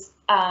 because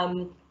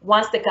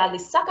once the girl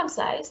is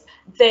circumcised,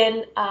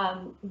 then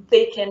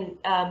they can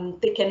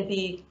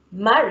be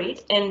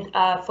married, and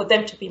for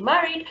them to be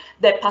married,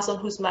 the person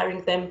who's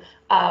marrying them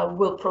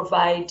will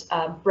provide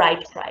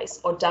bride price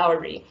or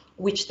dowry,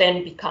 which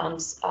then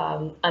becomes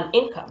an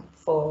income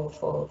for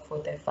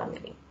their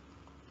family.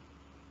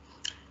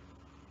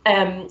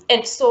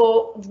 And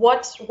so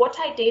what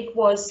I did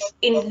was,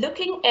 in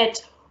looking at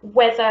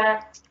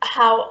whether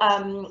how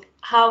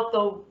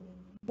the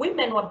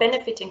women were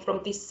benefiting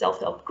from these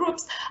self-help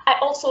groups, I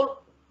also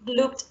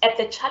looked at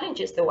the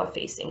challenges they were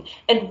facing.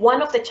 And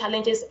one of the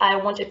challenges I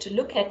wanted to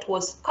look at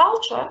was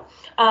culture.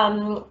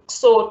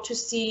 So to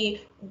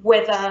see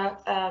whether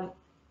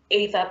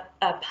either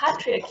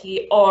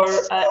patriarchy or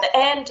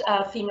and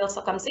female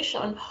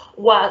circumcision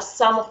were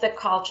some of the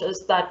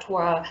cultures that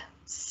were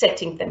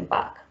setting them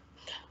back.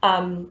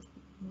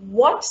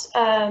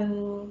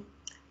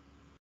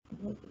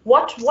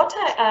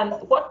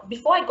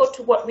 Before I go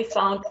to what we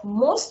found,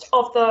 most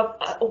of the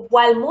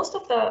while most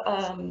of the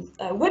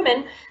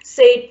women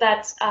said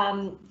that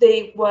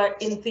they were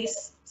in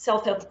these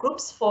self-help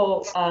groups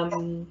for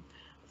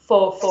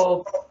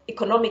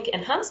economic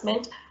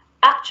enhancement,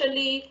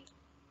 actually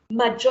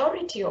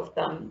majority of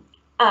them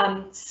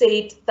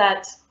said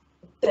that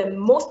the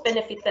most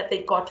benefit that they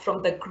got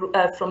from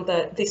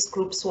these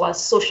groups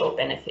was social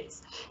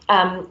benefits,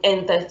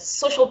 and the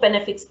social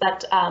benefits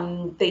that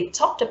they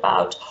talked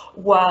about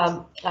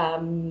were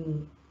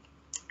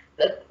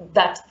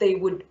that they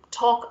would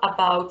talk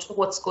about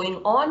what's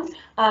going on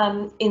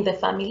in the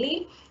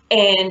family,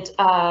 and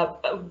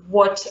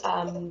what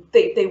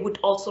they would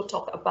also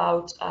talk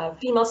about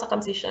female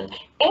circumcision,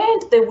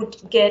 and they would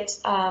get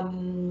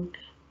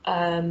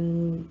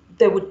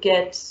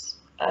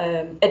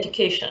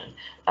education.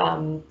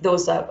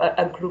 Those are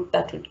a group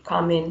that would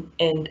come in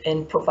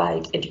and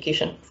provide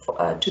education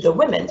to the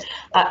women,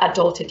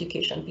 adult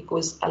education,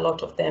 because a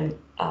lot of them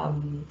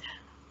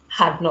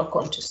had not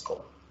gone to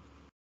school.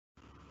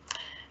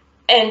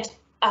 And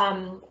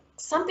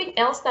something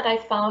else that I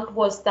found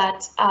was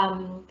that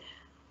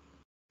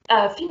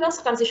female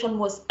circumcision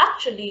was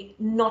actually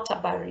not a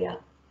barrier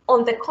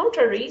on the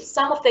contrary,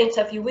 some of the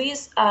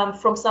interviewees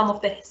from some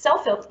of the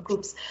self-help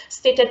groups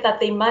stated that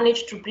they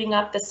managed to bring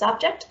up the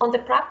subject on the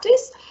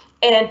practice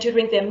and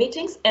during their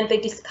meetings, and they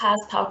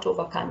discussed how to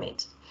overcome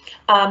it.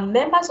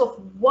 Members of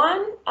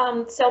one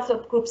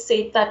self-help group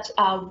said that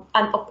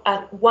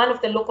one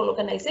of the local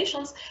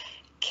organizations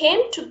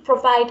came to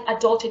provide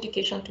adult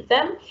education to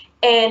them,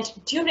 and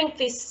during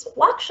these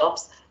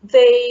workshops,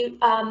 they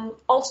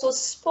also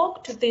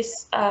spoke to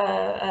these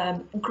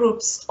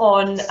groups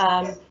on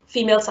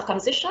female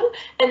circumcision,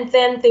 and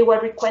then they were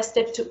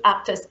requested to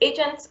act as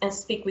agents and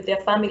speak with their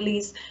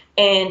families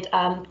and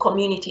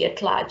community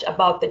at large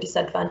about the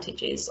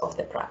disadvantages of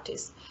the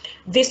practice.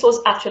 This was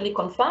actually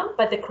confirmed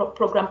by the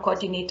program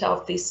coordinator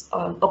of this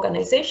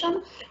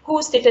organization,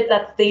 who stated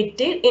that they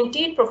did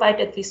indeed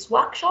provided these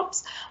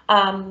workshops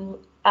on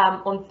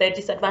the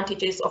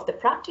disadvantages of the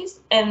practice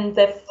and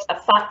the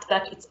fact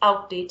that it's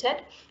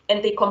outdated,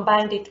 and they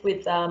combined it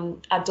with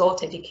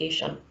adult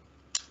education,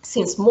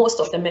 since most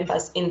of the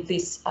members in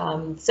this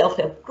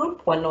self-help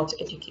group were not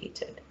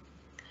educated.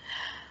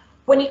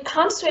 When it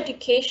comes to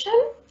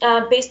education,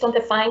 based on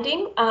the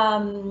finding,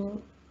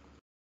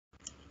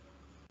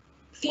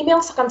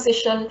 female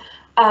circumcision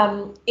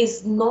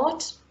is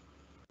not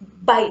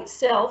by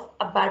itself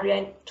a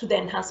barrier to the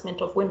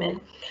enhancement of women.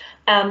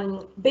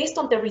 Based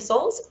on the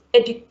results,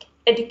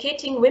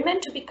 educating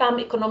women to become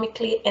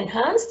economically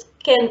enhanced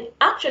can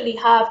actually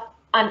have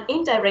an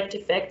indirect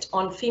effect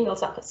on female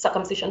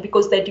circumcision,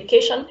 because the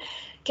education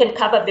can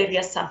cover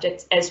various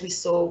subjects, as we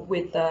saw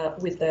with the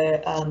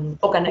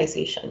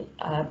organization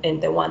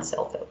and the one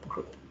self-help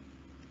group.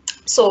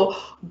 So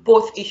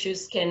both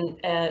issues can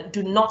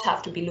do not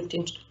have to be looked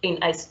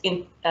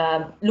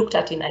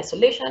at in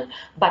isolation,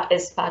 but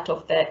as part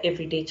of the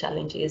everyday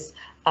challenges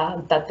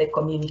that the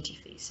community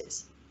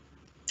faces.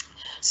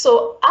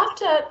 So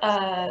after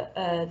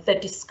the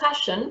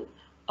discussion,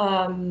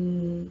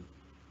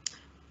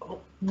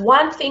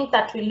 one thing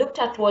that we looked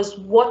at was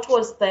what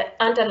was the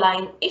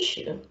underlying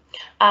issue.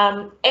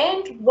 And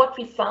what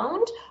we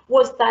found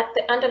was that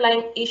the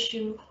underlying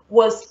issue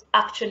was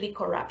actually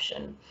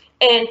corruption.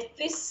 And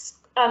this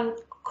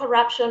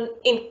corruption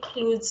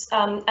includes,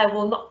 I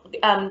will not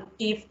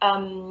give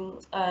I'll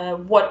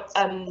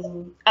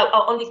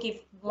only give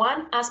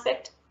one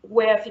aspect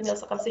where female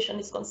circumcision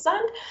is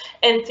concerned,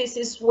 and this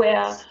is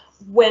where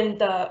when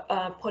the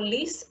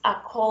police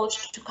are called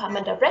to come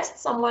and arrest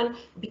someone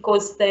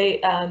because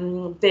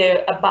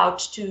they're about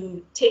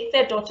to take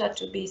their daughter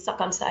to be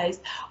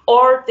circumcised,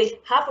 or they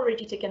have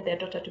already taken their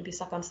daughter to be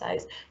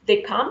circumcised,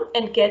 they come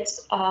and get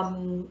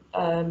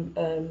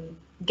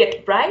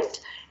bribed,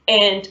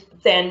 and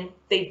then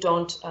they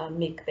don't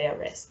make their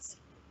arrests.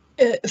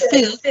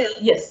 Phyll,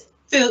 yes.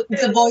 Phyll,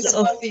 the voice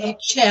of the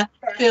chair.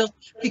 Phyll,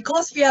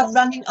 because we are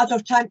running out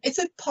of time, is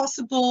it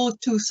possible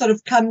to sort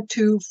of come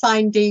to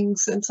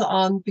findings and so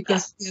on?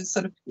 Because we're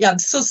sort of, I'm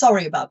so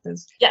sorry about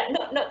this. Yeah,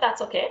 no, that's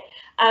okay.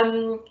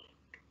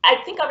 I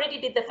think I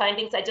already did the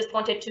findings. I just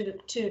wanted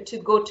to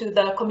go to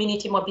the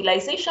community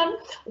mobilization,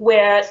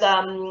 where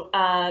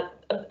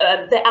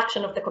the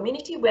action of the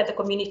community, where the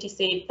community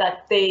said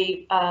that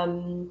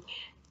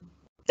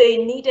they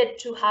needed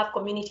to have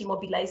community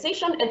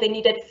mobilization and they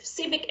needed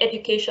civic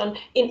education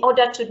in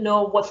order to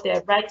know what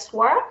their rights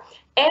were.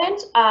 And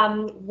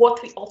what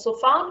we also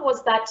found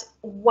was that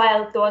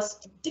while there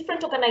was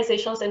different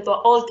organizations and they were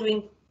all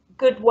doing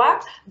good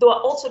work, they were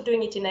also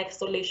doing it in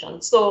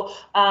isolation. So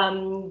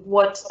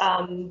what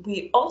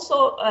we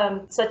also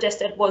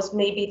suggested was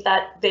maybe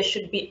that there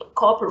should be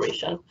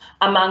cooperation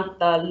among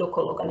the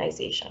local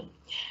organization.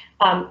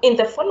 In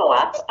the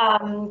follow-up,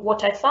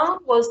 what I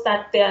found was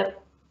that the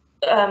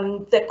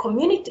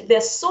community,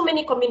 there's so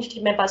many community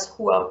members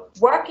who are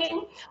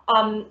working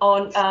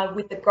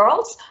with the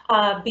girls,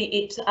 be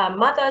it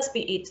mothers,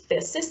 be it their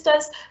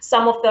sisters.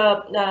 Some of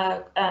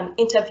the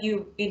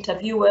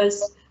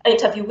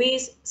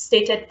interviewees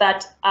stated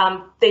that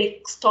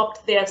they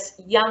stopped their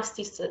young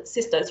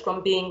sisters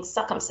from being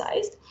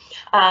circumcised.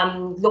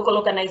 Local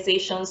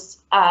organizations,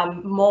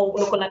 more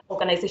local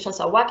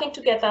organizations are working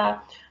together.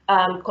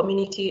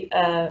 Community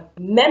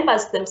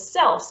members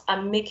themselves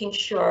are making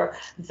sure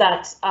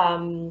that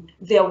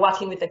they're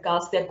working with the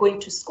girls. They're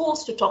going to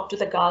schools to talk to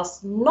the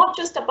girls, not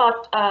just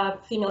about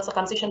female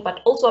circumcision,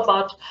 but also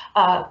about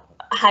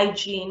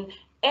hygiene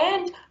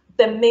and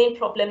the main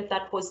problem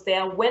that was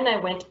there when I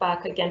went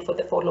back again for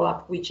the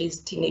follow-up, which is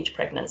teenage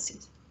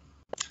pregnancies.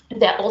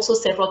 There are also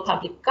several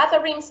public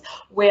gatherings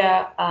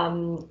where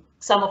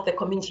some of the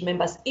community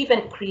members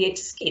even create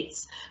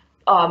skits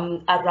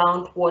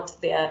around what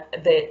their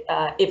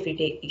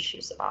everyday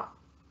issues are.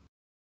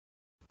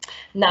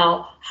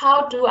 Now,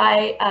 how do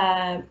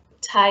I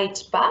tie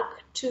it back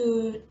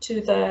to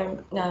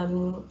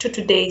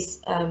today's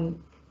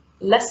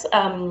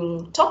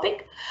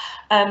topic?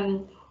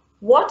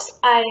 What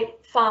I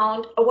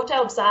found, or what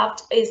I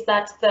observed, is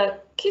that the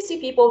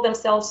Kisi people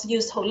themselves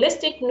use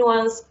holistic,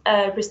 nuanced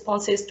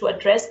responses to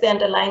address the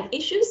underlying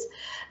issues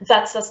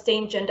that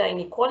sustain gender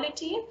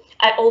inequality.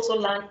 I also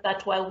learned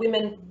that while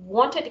women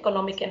wanted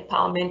economic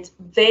empowerment,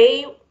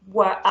 they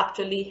were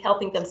actually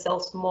helping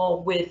themselves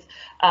more with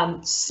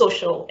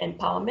social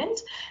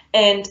empowerment.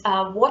 And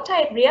what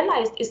I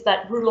realized is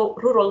that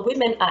rural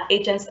women are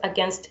agents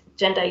against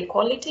gender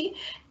equality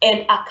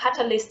and are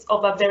catalysts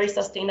of a very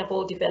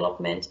sustainable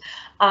development.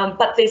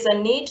 But there's a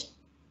need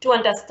to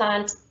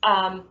understand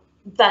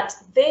that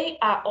they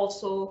are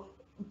also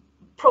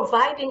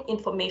providing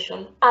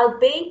information,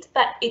 albeit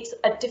that it's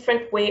a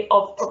different way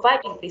of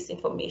providing this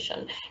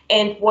information.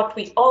 And what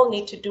we all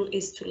need to do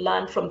is to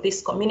learn from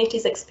this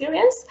community's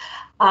experience,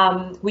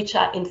 which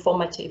are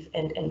informative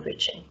and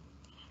enriching.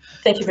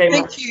 Thank you very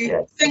much.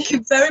 Thank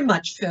you very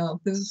much, Phil.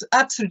 This is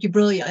absolutely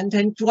brilliant.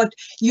 And what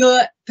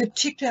your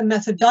particular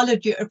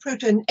methodology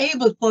approach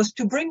enabled was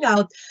to bring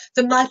out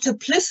the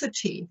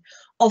multiplicity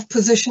of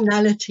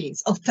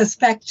positionalities, of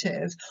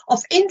perspectives,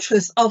 of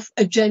interests, of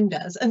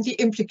agendas, and the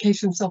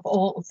implications of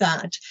all of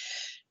that.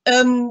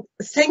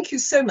 Thank you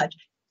so much.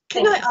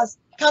 Can I ask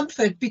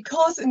Comfort,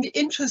 because in the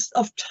interest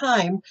of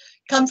time,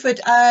 Comfort,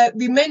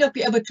 we may not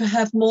be able to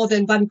have more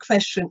than one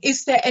question.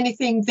 Is there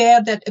anything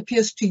there that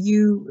appears to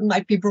you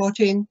might be brought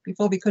in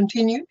before we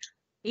continue?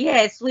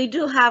 Yes, we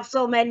do have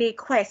so many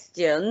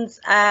questions.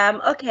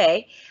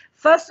 Okay,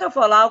 first of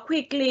all, I'll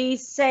quickly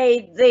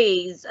say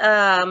these.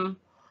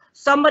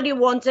 Somebody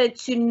wanted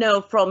to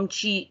know from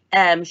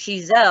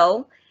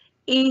Giselle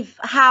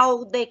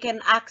how they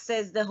can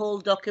access the whole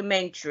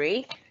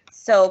documentary.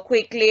 So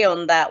quickly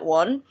on that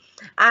one.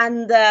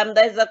 And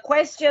there's a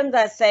question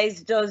that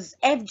says, does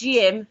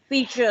FGM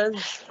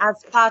features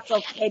as part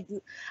of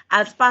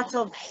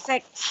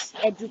sex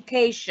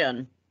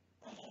education,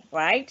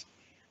 right?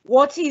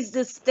 What is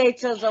the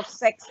status of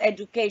sex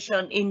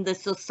education in the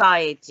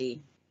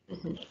society?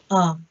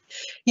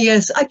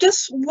 Yes, I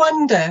just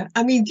wonder,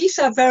 I mean, these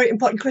are very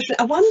important questions.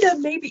 I wonder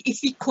maybe if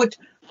we could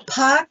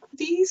park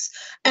these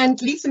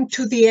and leave them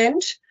to the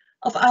end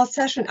of our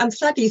session. I'm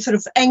slightly sort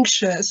of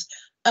anxious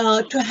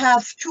to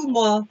have two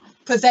more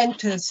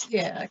presenters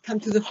here come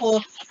to the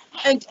fore.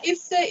 And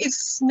if there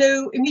is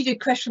no immediate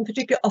question,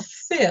 particularly of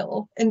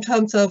Phil, in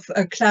terms of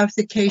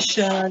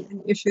clarification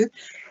and issues,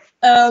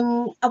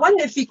 I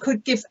wonder if we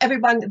could give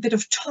everyone a bit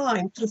of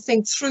time to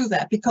think through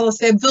that, because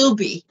there will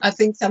be, I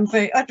think, some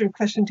very urgent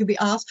question to be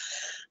asked.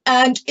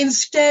 And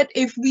instead,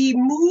 if we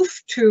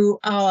move to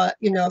our,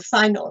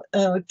 final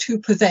two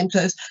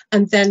presenters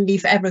and then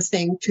leave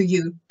everything to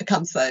you,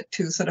 Comfort,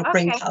 to sort of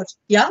bring out,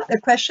 the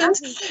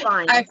questions.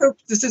 I hope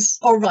this is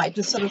all right.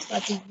 Just sort of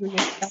slightly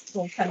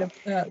natural kind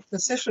of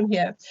decision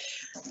here.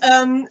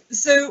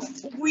 So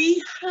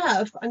we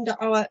have, under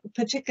our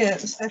particular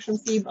session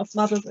theme of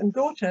mothers and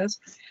daughters,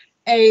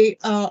 a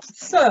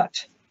third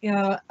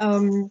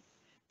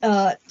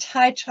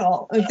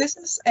title. This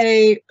is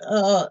a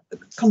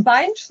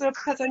combined sort of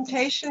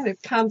presentation.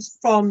 It comes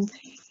from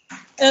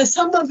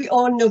someone we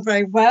all know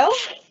very well.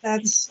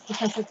 That's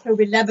Professor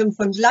Tobe Levin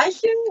from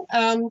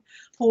Gleichen,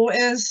 who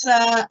is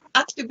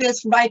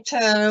activist,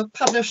 writer,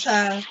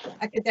 publisher,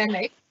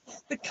 academic,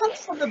 but comes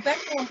from a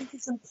background that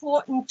is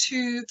important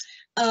to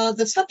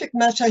the subject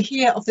matter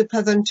here of the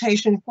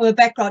presentation, for a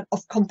background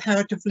of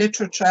comparative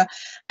literature.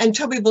 And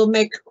Toby will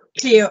make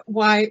clear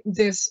why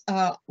this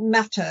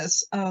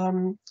matters.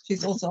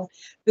 She's also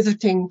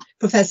visiting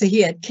professor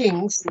here at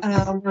King's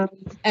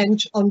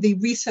and on the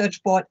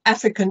research board,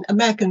 African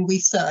American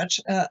Research,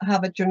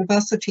 Harvard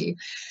University.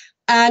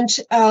 And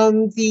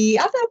the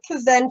other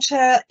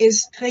presenter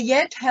is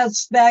Pierrette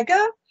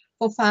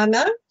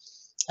Herzberger-Fofana,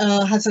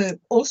 has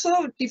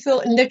also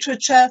DPhil in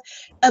literature,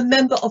 a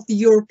member of the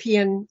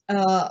European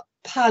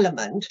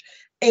Parliament.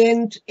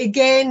 And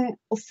again,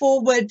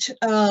 Forward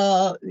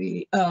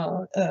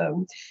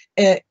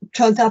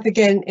turns up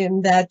again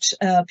in that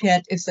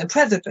Pierrette is the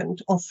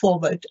president of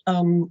Forward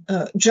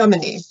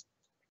Germany.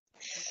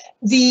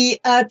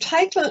 The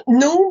title,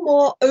 No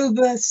More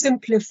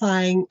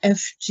Oversimplifying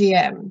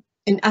FGM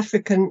in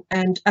African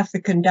and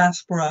African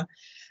Diaspora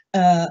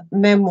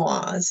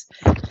Memoirs,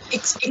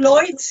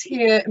 exploits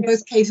here in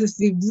both cases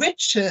the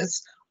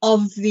riches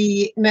of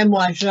the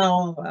memoir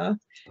genre,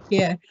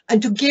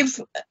 and to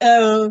give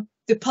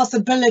the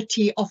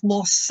possibility of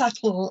more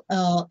subtle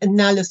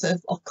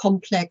analysis of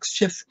complex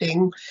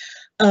shifting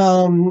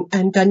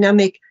and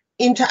dynamic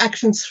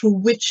interactions through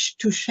which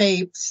to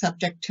shape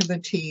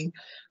subjectivity,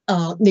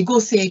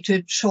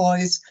 negotiated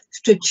choice,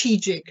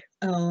 strategic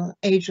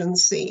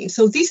agency.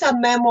 So these are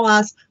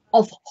memoirs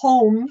of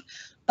home,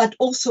 but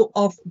also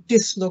of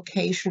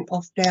dislocation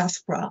of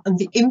diaspora and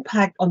the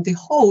impact on the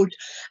hold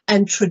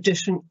and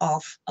tradition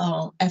of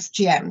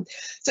FGM.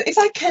 So if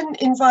I can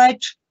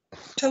invite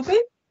Tobe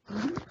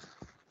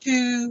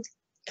to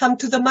come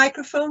to the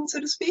microphone, so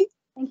to speak.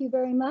 Thank you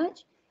very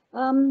much.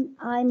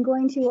 I'm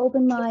going to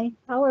open my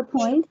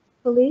PowerPoint,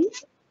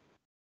 please.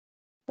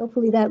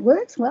 Hopefully that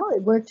works. Well,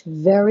 it worked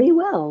very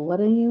well. What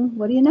do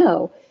you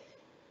know?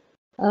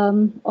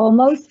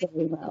 Almost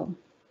very well.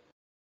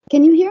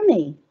 Can you hear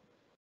me?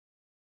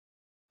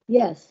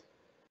 Yes.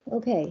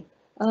 Okay.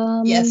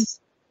 Yes.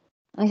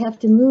 I have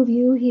to move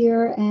you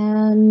here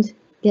and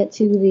get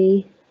to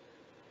the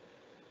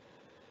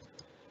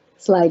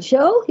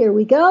slideshow. Here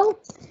we go.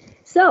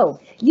 So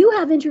you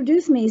have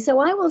introduced me, so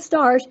I will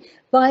start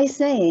by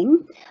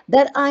saying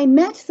that I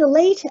met the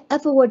late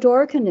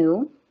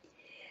Efewadorkanu,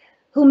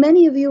 who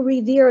many of you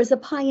revere as a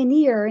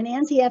pioneer in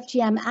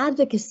anti-FGM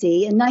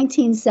advocacy, in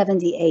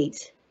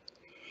 1978.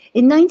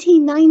 In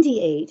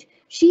 1998,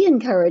 she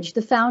encouraged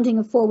the founding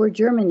of Forward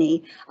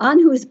Germany, on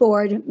whose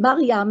board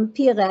Mariame,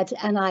 Pierrette,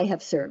 and I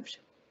have served.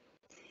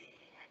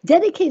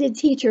 Dedicated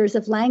teachers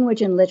of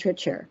language and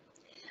literature,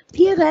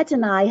 Pierrette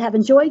and I have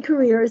enjoyed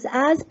careers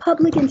as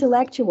public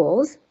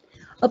intellectuals,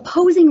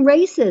 opposing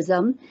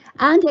racism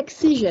and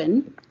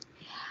excision,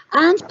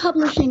 and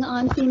publishing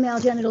on female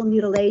genital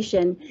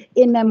mutilation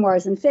in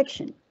memoirs and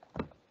fiction.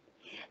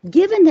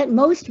 Given that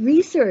most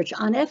research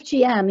on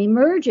FGM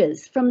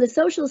emerges from the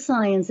social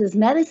sciences,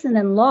 medicine,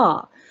 and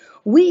law,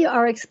 we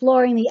are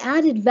exploring the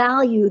added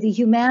value the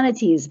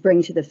humanities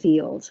bring to the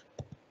field.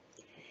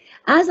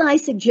 As I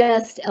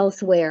suggest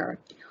elsewhere,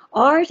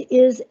 art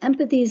is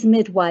empathy's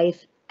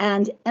midwife,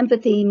 and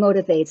empathy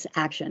motivates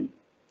action.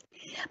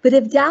 But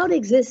if doubt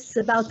exists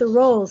about the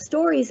role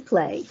stories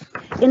play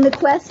in the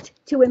quest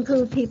to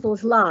improve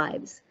people's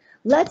lives,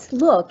 let's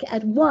look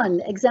at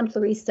one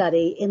exemplary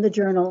study in the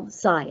journal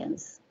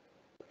Science.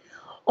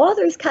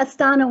 Authors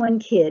Castano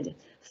and Kidd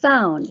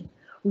found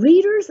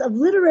readers of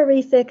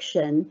literary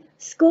fiction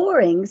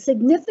scoring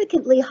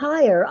significantly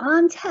higher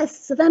on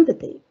tests of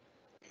empathy.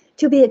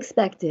 To be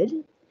expected,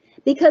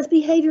 because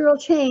behavioral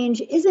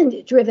change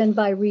isn't driven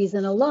by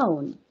reason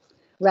alone.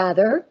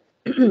 Rather,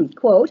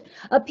 quote,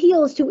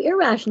 appeals to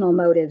irrational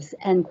motives,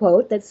 end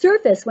quote, that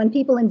surface when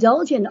people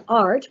indulge in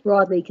art,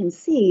 broadly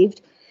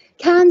conceived,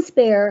 can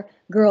spare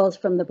girls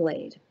from the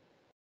blade.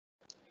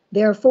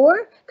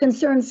 Therefore,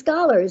 concerned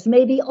scholars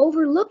may be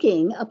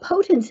overlooking a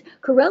potent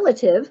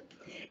correlative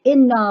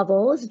in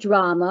novels,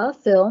 drama,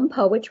 film,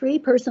 poetry,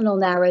 personal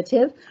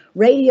narrative,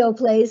 radio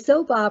plays,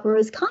 soap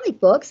operas, comic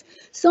books,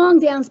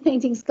 song, dance,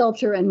 painting,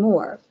 sculpture, and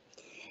more.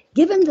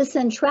 Given the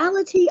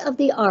centrality of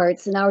the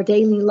arts in our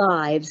daily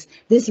lives,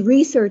 this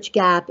research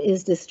gap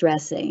is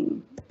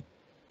distressing.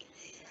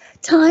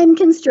 Time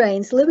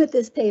constraints limit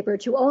this paper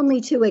to only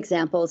 2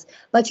 examples,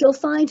 but you'll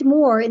find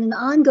more in an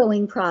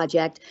ongoing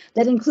project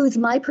that includes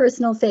my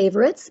personal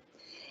favorites,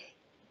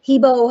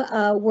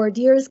 Hebo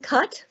Wardier's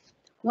Cut,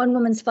 One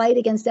Woman's Fight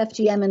Against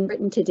FGM in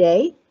Britain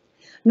Today,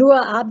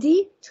 Noura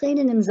Abdi,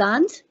 Tränen im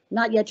Sand,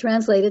 not yet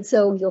translated,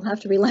 so you'll have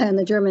to rely on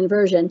the German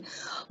version,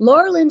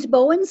 Laurelind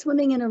Bowen,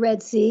 Swimming in a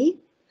Red Sea,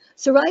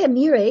 Soraya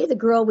Mire, The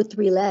Girl with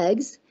 3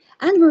 Legs,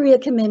 and Maria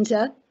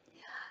Kaminta,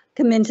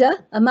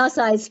 A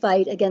Maasai's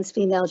Fight Against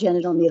Female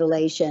Genital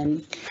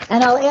Mutilation.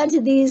 And I'll add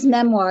to these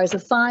memoirs a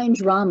fine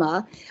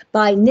drama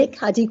by Nick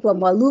Hadikwa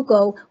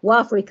Mwaluko,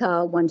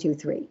 Wafrika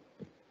 123.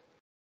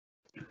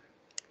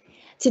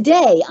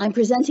 Today, I'm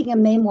presenting a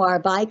memoir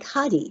by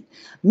Kadi,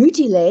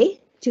 Mutilé,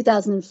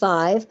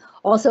 2005,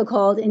 also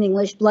called in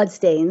English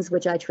Bloodstains,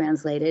 which I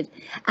translated,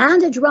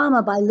 and a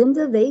drama by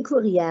Linda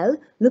Veil-Couriel,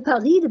 Le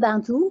Paris de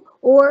Bintou,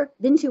 or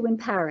Bintou in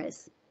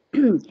Paris,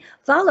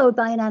 followed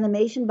by an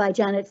animation by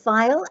Janet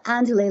Feil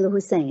and Leila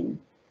Hussein.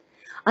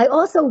 I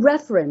also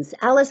reference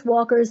Alice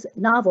Walker's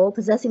novel,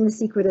 Possessing the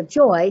Secret of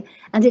Joy,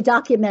 and a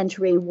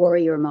documentary,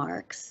 Warrior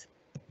Marks.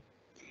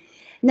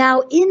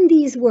 Now, in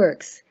these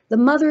works, the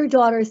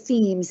mother-daughter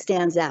theme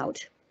stands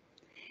out.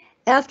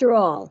 After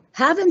all,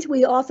 haven't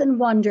we often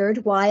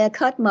wondered why a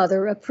cut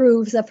mother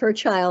approves of her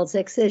child's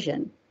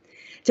excision?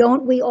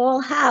 Don't we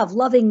all have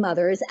loving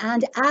mothers,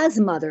 and as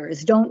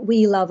mothers, don't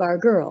we love our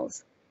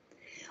girls?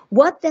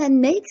 What then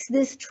makes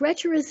this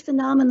treacherous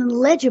phenomenon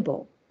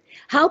legible?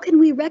 How can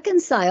we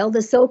reconcile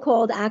the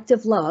so-called act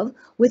of love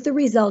with the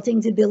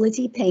resulting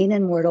debility, pain,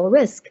 and mortal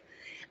risk?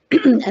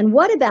 And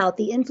what about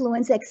the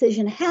influence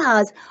excision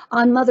has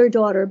on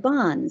mother-daughter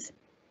bonds?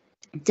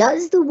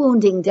 Does the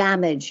wounding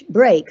damage,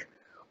 break,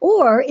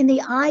 or in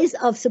the eyes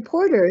of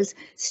supporters,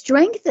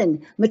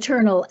 strengthen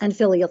maternal and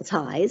filial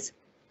ties?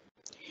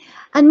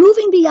 And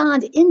moving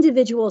beyond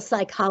individual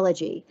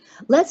psychology,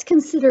 let's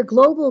consider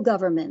global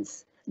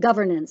governance,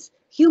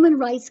 human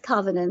rights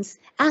covenants,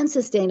 and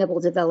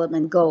sustainable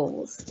development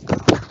goals.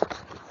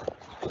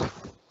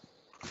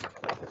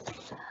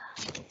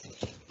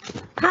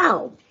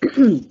 How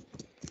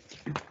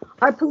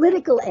are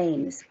political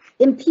aims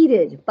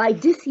impeded by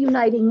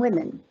disuniting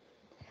women?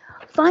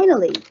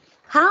 Finally,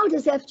 how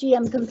does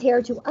FGM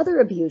compare to other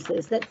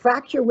abuses that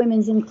fracture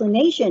women's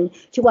inclination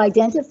to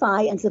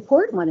identify and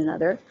support one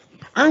another,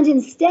 and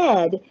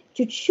instead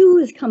to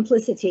choose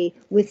complicity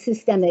with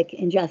systemic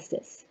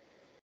injustice?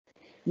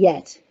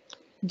 Yet,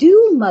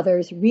 do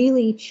mothers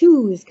really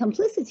choose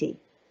complicity?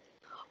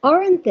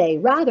 Aren't they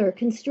rather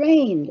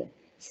constrained,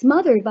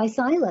 smothered by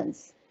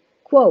silence?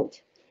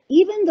 Quote,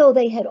 even though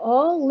they had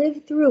all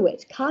lived through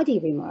it, Kadi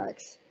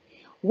remarks,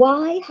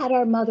 why had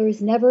our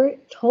mothers never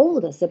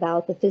told us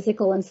about the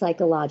physical and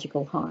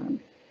psychological harm?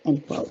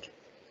 End quote.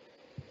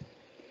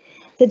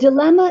 The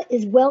dilemma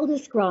is well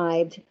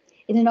described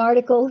in an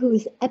article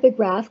whose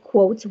epigraph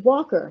quotes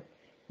Walker,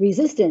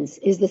 "Resistance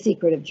is the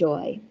secret of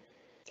joy."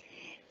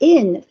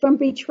 In From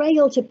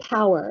Betrayal to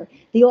Power,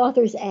 the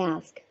authors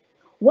ask,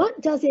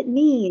 What does it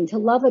mean to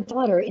love a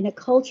daughter in a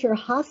culture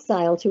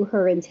hostile to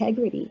her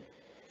integrity?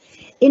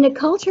 In a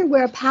culture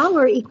where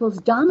power equals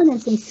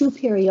dominance and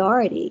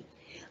superiority,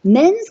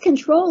 men's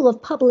control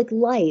of public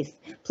life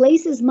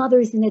places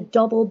mothers in a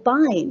double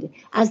bind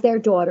as their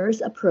daughters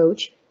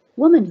approach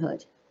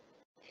womanhood.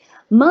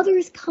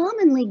 Mothers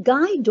commonly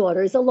guide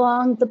daughters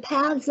along the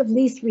paths of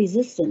least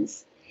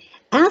resistance,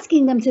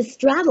 asking them to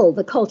straddle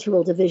the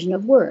cultural division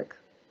of work.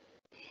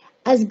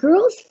 As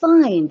girls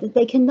find that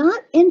they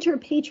cannot enter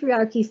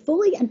patriarchy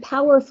fully and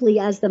powerfully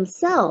as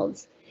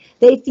themselves,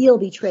 they feel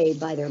betrayed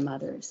by their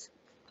mothers.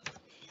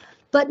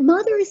 But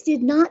mothers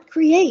did not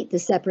create the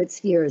separate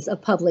spheres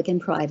of public and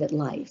private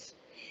life.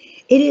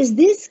 It is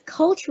this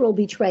cultural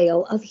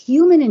betrayal of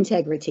human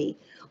integrity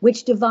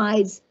which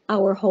divides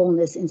our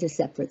wholeness into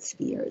separate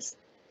spheres.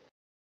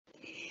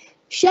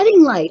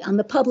 Shedding light on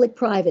the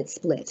public-private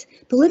split,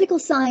 political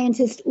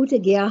scientist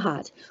Ute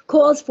Gerhardt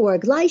calls for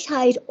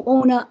Gleichheit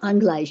ohne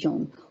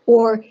Angleichung,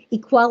 or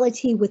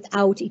equality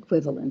without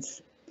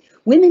equivalence.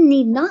 Women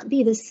need not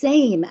be the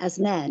same as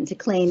men to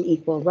claim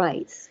equal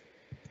rights.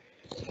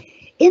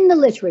 In the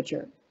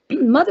literature,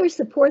 mothers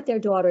support their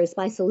daughters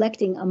by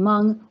selecting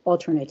among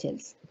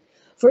alternatives.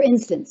 For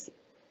instance,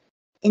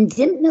 in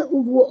Dimna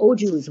Ugu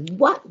Oju's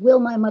What Will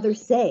My Mother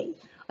Say?,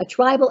 a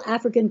tribal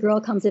African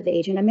girl comes of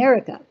age in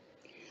America.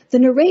 The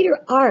narrator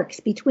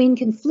arcs between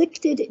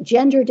conflicted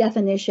gender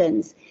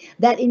definitions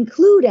that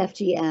include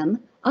FGM,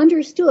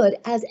 understood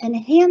as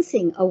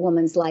enhancing a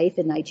woman's life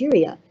in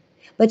Nigeria,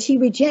 but she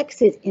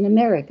rejects it in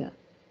America.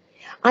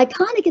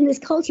 Iconic in this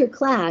culture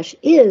clash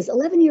is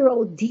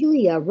 11-year-old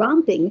Delia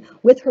romping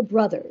with her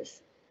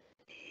brothers.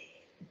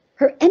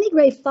 Her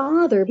emigre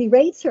father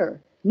berates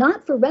her,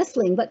 not for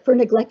wrestling, but for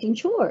neglecting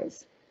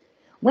chores.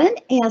 When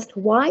asked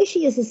why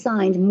she is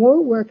assigned more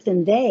work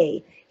than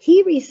they,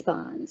 he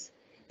responds,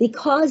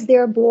 "Because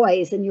they're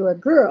boys and you're a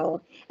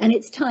girl, and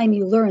it's time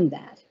you learn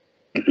that."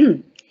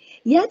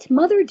 Yet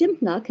Mother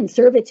Dimna,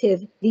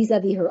 conservative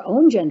vis-a-vis her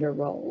own gender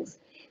roles,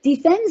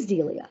 defends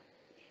Delia,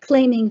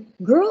 claiming,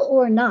 girl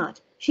or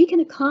not, she can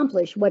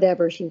accomplish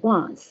whatever she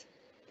wants.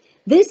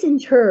 This in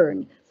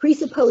turn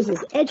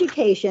presupposes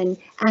education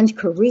and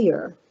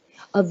career,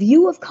 a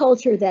view of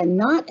culture then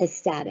not as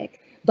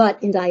static,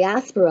 but in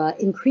diaspora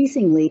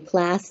increasingly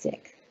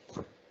plastic.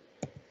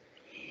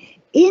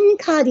 In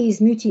Kadi's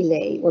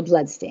Mutilé, or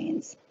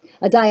Bloodstains,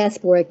 a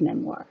diasporic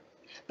memoir,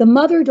 the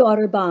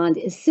mother-daughter bond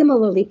is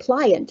similarly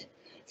pliant,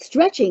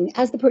 stretching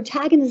as the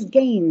protagonist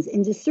gains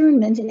in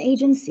discernment and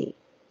agency.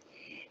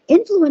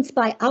 Influenced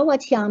by Awa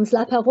Thiam's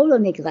La Parole aux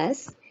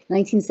Négresses,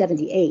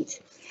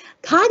 1978,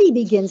 Kadi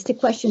begins to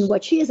question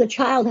what she as a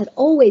child had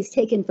always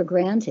taken for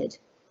granted.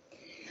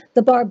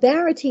 The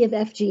barbarity of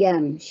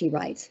FGM, she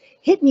writes,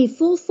 hit me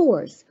full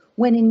force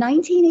when in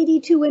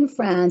 1982 in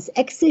France,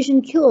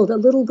 excision killed a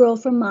little girl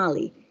from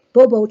Mali,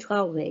 Bobo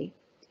Traoré.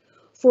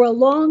 For a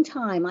long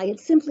time, I had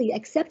simply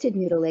accepted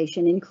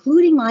mutilation,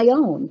 including my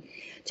own,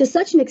 to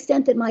such an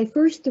extent that my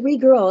first 3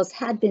 girls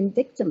had been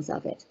victims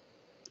of it.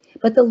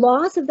 But the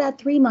loss of that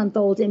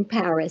 3-month-old in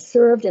Paris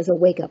served as a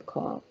wake-up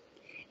call.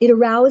 It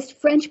aroused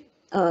French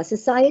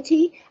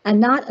society and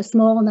not a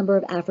small number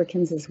of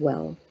Africans as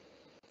well.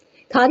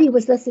 Kadi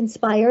was thus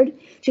inspired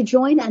to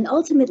join and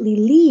ultimately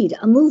lead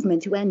a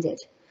movement to end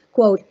it.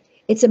 Quote,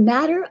 "It's a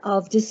matter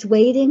of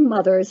dissuading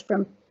mothers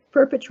from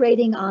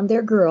perpetrating on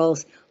their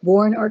girls,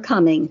 born or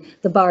coming,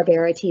 the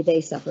barbarity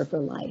they suffer for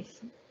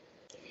life."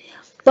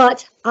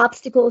 But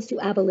obstacles to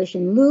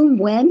abolition loom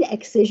when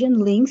excision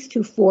links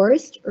to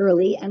forced,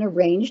 early, and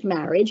arranged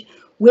marriage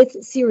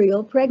with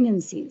serial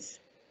pregnancies.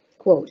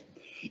 Quote,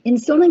 "In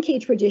Soninke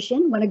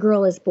tradition, when a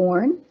girl is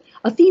born,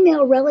 a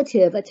female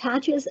relative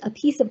attaches a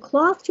piece of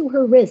cloth to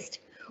her wrist,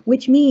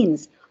 which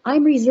means,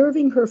 I'm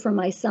reserving her for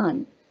my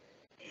son.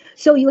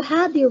 So you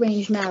had the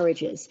arranged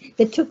marriages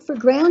that took for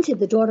granted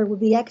the daughter would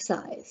be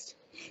excised,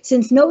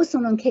 since no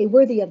Soninke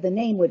worthy of the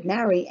name would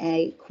marry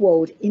a,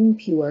 quote,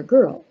 impure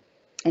girl,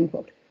 end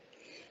quote.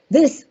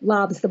 This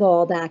lobs the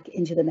ball back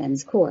into the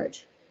men's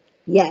court.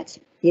 Yet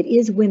it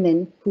is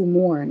women who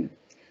mourn.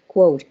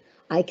 Quote,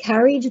 "I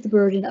carried the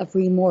burden of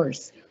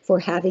remorse for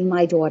having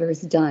my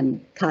daughters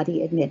done,"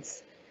 Kadi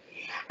admits.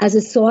 As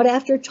a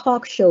sought-after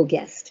talk show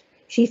guest,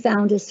 she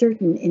found a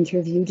certain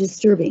interview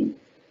disturbing.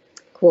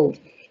 Quote,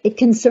 "It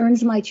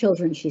concerns my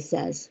children," she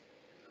says.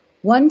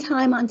 One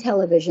time on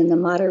television, the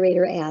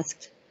moderator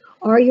asked,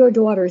 "Are your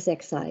daughters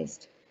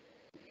excised?"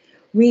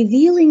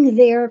 Revealing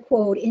their,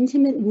 quote,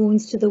 "intimate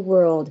wounds to the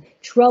world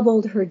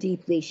troubled her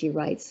deeply," she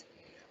writes,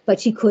 but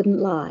she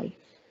couldn't lie.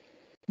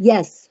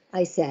 "Yes,"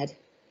 I said,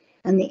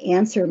 and the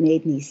answer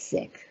made me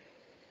sick.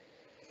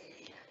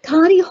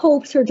 Kadi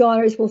hopes her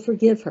daughters will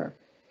forgive her.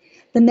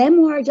 The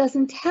memoir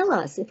doesn't tell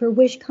us if her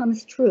wish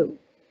comes true.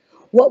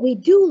 What we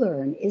do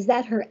learn is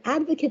that her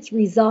advocate's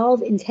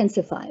resolve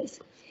intensifies.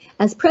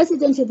 As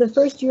president of the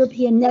first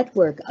European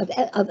network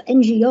of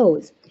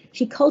NGOs,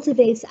 she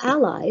cultivates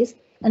allies,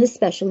 and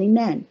especially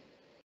men.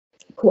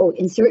 Quote,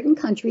 "In certain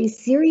countries,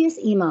 serious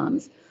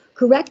imams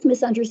correct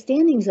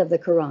misunderstandings of the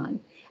Quran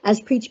as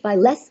preached by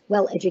less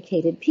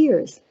well-educated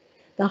peers.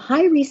 The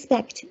high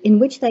respect in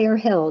which they are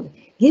held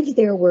gives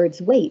their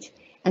words weight,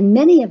 and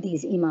many of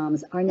these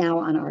imams are now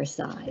on our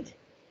side.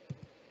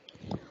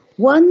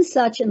 One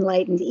such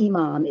enlightened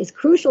imam is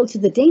crucial to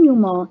the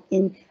denouement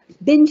in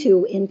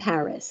Bintu in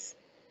Paris.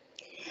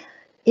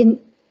 In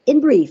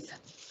brief,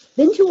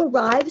 Bintu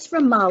arrives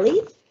from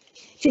Mali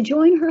to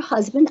join her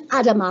husband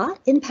Adama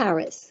in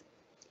Paris.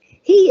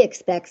 He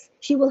expects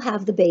she will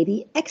have the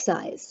baby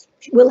excised,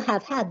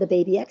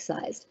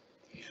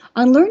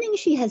 On learning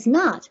she has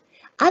not,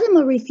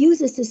 Adama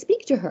refuses to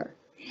speak to her.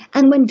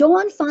 And when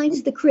Dawn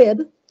finds the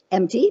crib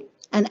empty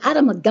and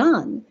Adama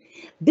gone,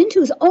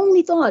 Bintu's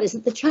only thought is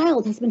that the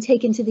child has been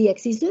taken to the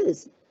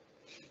exciseuse.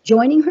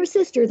 Joining her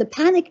sister, the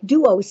panicked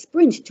duo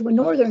sprint to a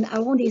northern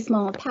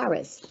arrondissement of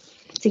Paris.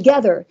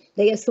 Together,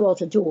 they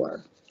assault a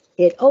door.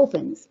 It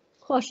opens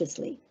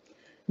cautiously.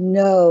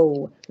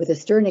 No, with a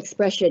stern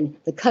expression,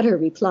 the cutter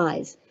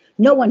replies,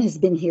 no one has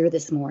been here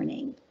this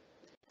morning.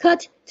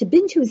 Cut to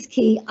Bintu's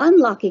key,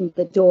 unlocking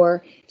the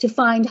door to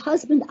find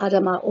husband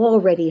Adama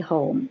already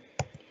home.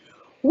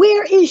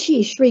 Where is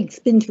she? Shrieks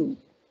Bintu,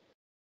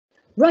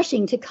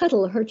 rushing to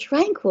cuddle her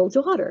tranquil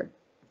daughter.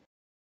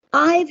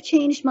 I've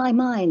changed my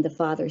mind, the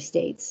father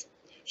states.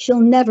 She'll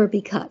never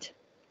be cut.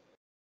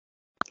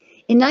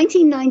 In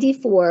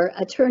 1994,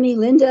 attorney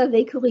Linda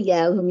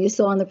Vécuriel, whom you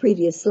saw on the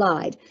previous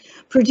slide,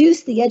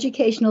 produced the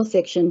educational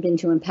fiction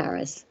Bintu in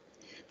Paris.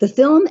 The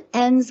film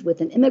ends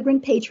with an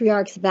immigrant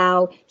patriarch's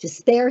vow to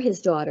spare his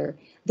daughter,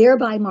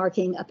 thereby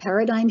marking a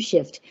paradigm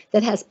shift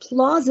that has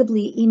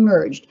plausibly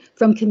emerged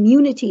from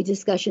community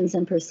discussions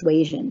and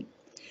persuasion.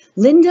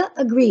 Linda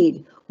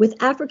agreed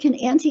with African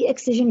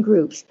anti-excision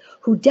groups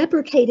who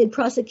deprecated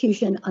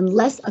prosecution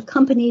unless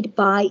accompanied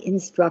by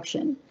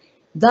instruction.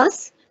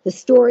 Thus, the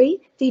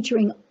story,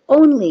 featuring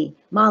only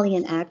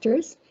Malian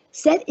actors,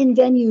 set in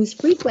venues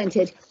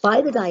frequented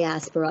by the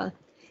diaspora,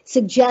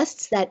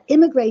 suggests that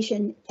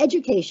immigration,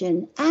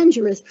 education, and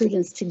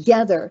jurisprudence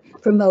together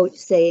promote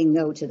saying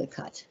no to the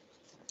cut.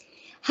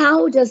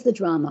 How does the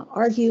drama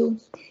argue?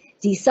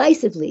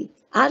 Decisively,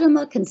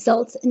 Adama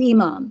consults an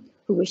imam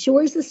who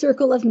assures the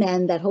circle of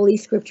men that Holy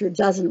Scripture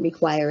doesn't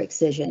require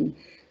excision.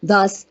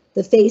 Thus,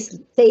 the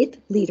faith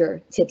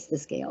leader tips the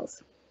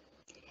scales.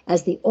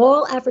 As the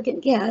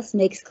All-African Cast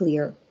makes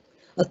clear,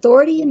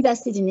 authority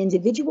invested in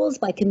individuals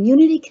by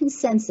community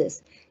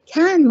consensus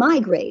can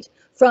migrate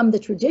from the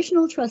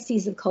traditional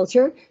trustees of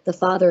culture, the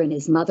father and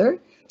his mother,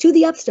 to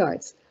the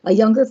upstarts, a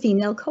younger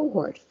female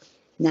cohort.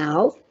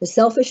 Now, the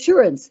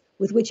self-assurance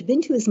with which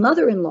Bintu's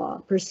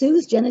mother-in-law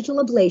pursues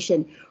genital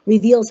ablation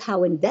reveals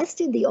how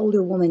invested the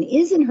older woman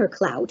is in her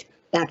clout,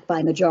 backed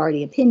by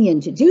majority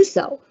opinion to do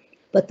so,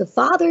 but the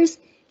father's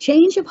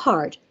change of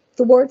heart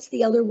thwarts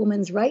the elder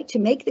woman's right to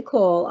make the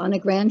call on a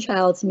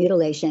grandchild's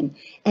mutilation,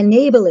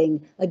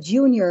 enabling a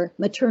junior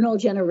maternal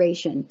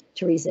generation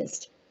to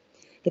resist.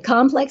 The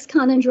complex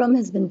conundrum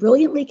has been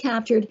brilliantly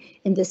captured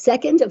in the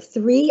second of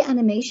 3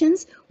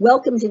 animations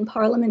welcomed in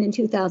Parliament in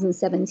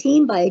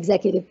 2017 by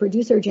executive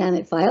producer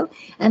Janet Phyll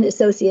and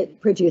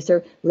associate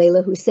producer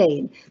Leila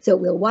Hussein. So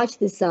we'll watch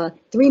this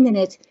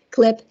 3-minute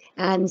clip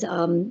and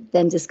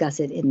then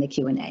discuss it in the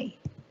Q&A.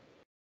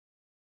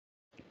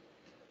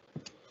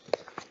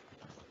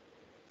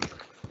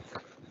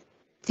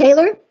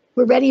 Taylor,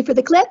 we're ready for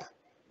the clip?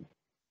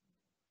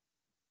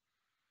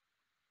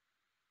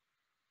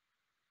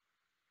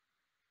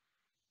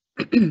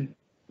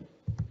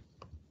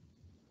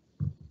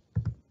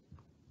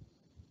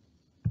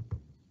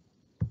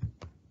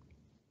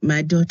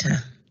 My daughter,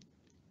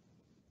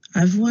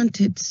 I've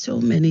wanted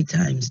so many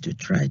times to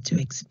try to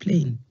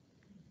explain,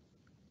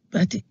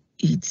 but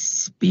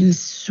it's been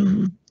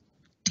so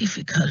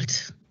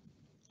difficult.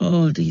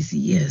 All these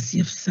years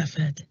you've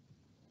suffered.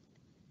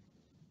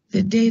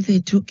 The day they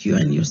took you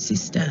and your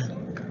sister,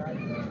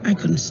 I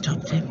couldn't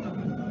stop them.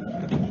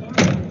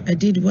 I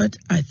did what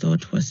I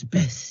thought was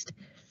best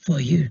for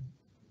you,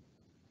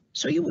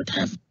 so you would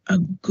have a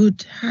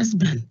good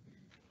husband,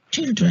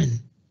 children,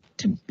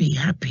 to be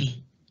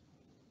happy.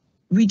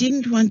 We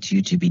didn't want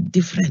you to be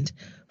different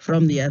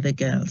from the other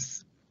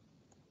girls.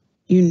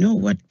 You know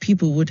what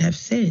people would have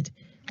said.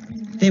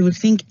 They would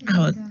think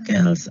our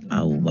girls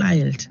are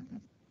wild.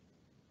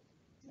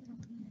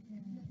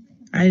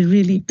 I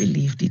really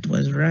believed it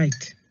was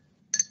right.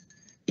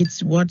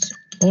 It's what's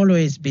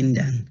always been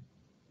done.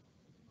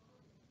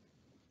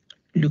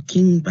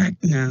 Looking back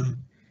now,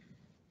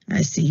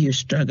 I see you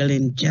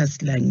struggling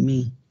just like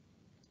me.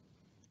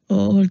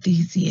 All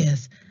these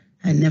years,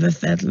 I never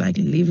felt like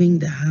leaving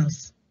the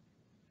house.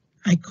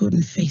 I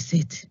couldn't face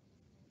it.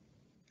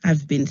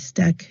 I've been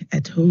stuck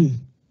at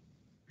home,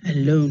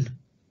 alone,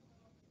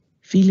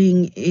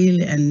 feeling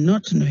ill and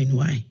not knowing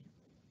why.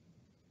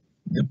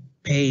 The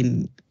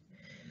pain,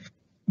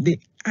 the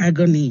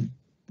agony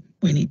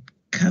when it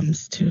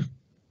comes to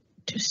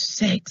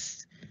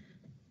sex,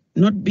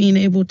 not being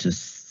able to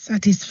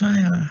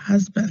satisfy our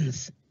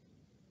husbands.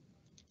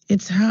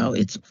 It's how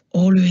it's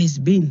always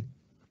been,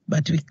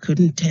 but we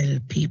couldn't tell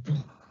people.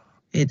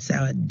 It's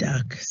our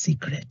dark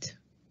secret.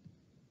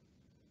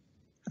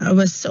 I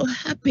was so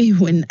happy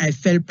when I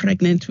fell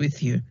pregnant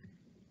with you.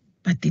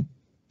 But the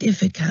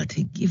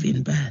difficulty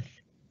giving birth,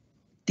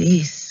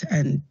 this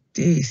and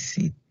this,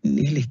 it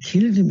nearly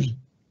killed me.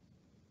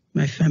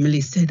 My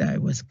family said I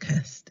was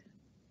cursed.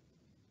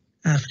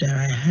 After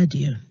I had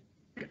you,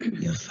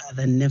 your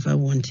father never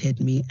wanted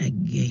me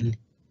again.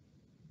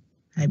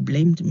 I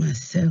blamed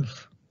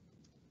myself,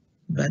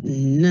 but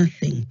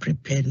nothing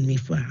prepared me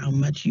for how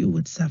much you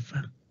would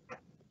suffer.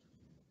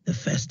 The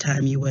first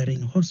time you were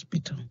in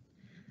hospital,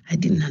 I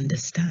didn't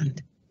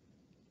understand.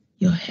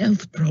 Your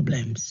health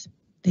problems,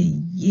 the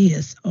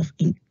years of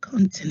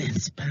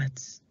incontinence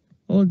pads,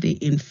 all the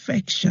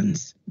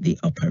infections, the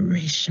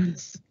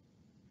operations.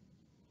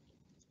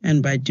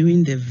 And by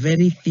doing the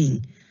very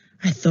thing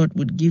I thought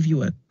would give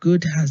you a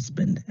good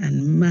husband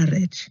and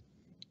marriage,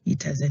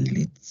 it has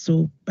ended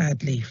so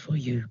badly for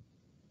you.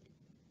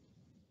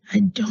 I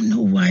don't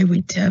know why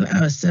we tell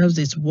ourselves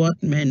it's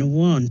what men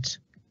want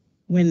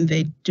when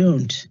they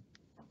don't.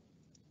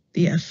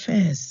 The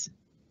affairs,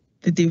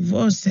 the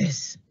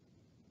divorces.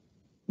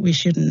 We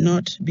should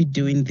not be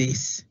doing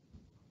this.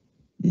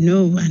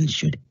 No one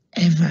should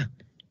ever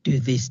do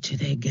this to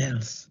their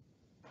girls.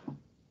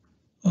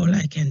 All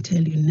I can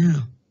tell you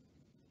now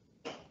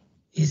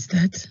is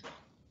that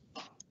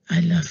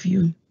I love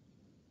you.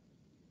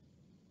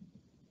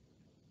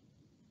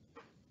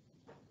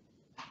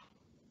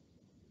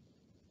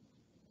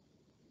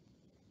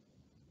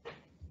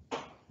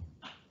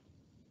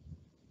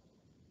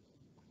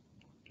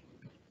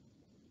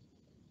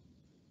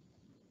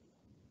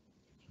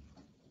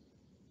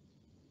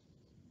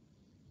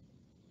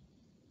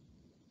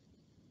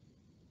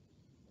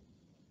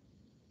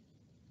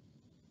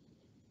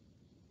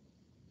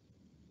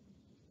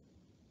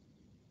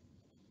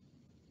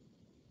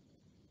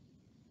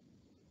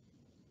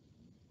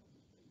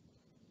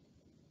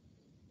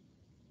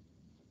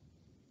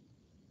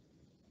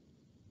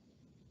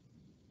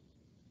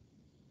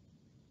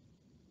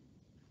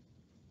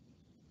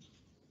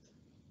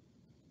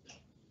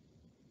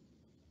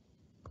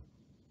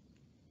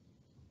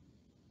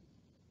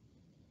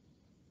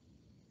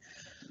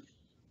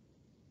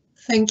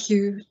 Thank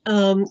you.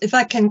 If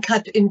I can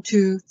cut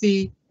into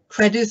the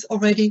credits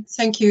already,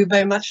 thank you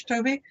very much,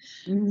 Tobe.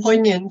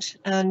 Poignant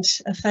and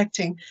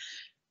affecting.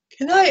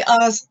 Can I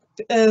ask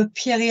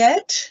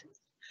Pierrette,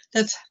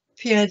 that's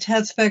Pierrette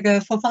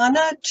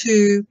Herzberger-Fofana,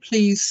 to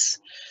please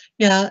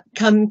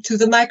come to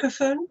the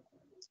microphone?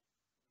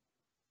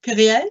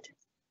 Pierrette?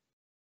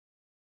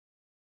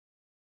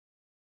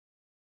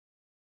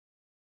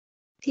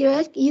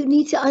 Pierrette, you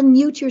need to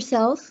unmute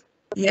yourself.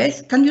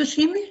 Yes, can you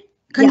see me?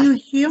 Can you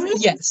hear me?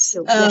 Yes,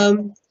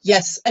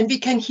 yes, and we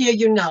can hear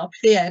you now,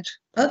 Pierrette.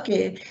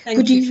 Okay,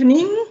 good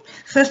evening.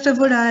 First of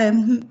all, I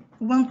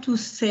want to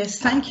say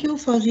thank you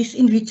for this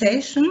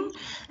invitation,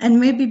 and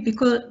maybe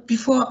because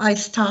before I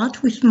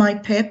start with my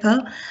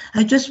paper,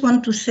 I just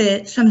want to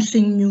say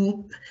something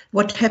new,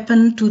 what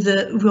happened to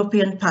the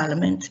European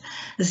Parliament.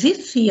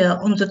 This year,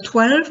 on the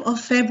 12th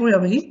of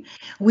February,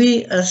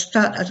 we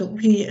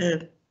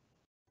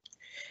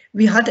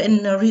had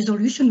a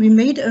resolution, we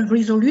made a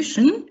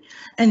resolution,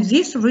 and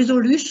this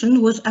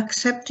resolution was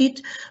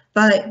accepted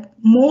by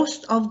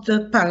most of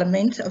the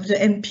parliament, of the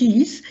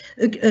MPs,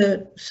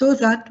 so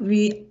that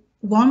we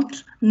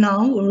want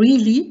now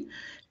really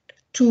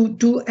to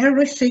do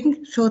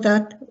everything so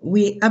that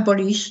we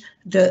abolish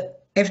the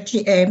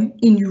FGM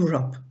in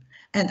Europe.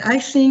 And I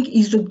think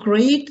it's a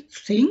great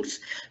thing,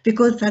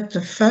 because that's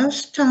the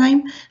first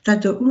time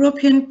that the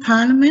European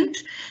Parliament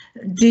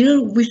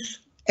deal with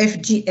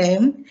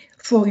FGM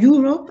for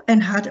Europe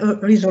and had a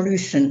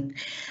resolution.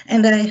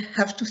 And I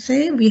have to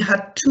say we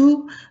had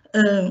two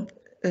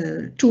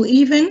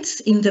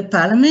events in the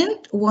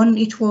Parliament. One,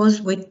 it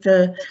was with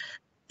the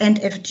End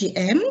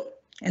FGM,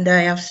 and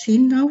I have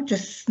seen now,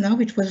 just now,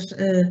 it was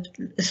a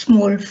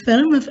small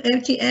film of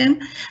FGM,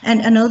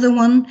 and another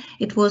one,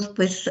 it was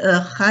with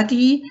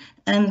Hadi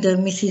and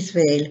Mrs.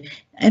 Vale.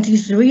 And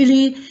it's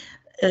really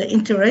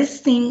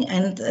interesting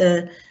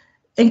and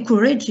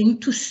encouraging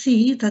to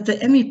see that the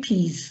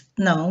MEPs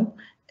now,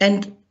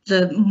 and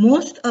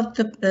most of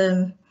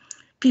the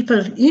people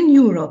in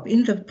Europe,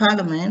 in the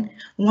Parliament,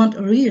 want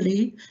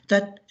really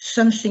that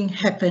something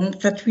happened,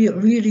 that we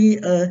really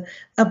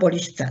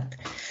abolish that.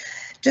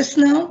 Just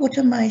now, what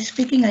am I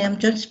speaking? I am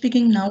just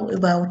speaking now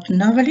about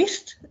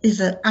novelist. Is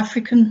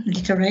African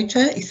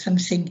literature is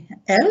something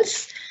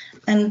else,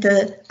 and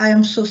I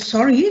am so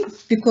sorry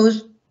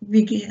because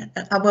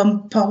our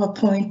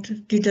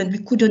PowerPoint we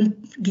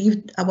couldn't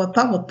give our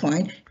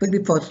PowerPoint. It will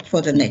be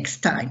for the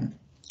next time.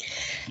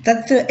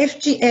 That the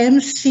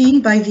FGM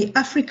seen by the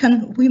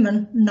African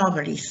women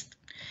novelists.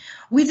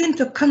 Within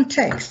the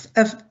context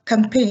of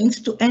campaigns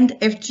to end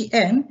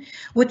FGM,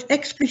 what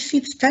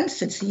explicit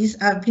stances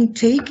have been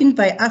taken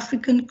by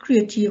African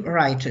creative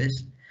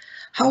writers?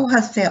 How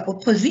has their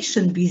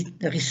opposition been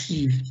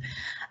received?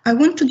 I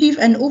want to give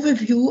an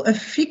overview of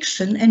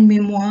fiction and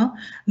memoir,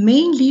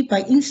 mainly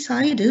by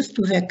insiders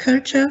to their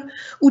culture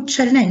who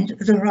challenge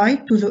the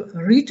right to the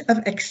rite of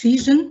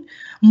excision,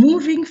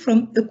 moving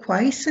from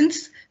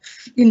acquiescence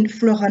in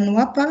Flora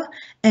Nwapa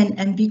and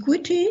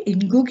ambiguity in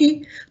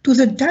Ngugi to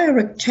the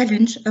direct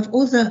challenge of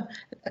other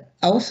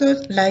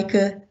authors like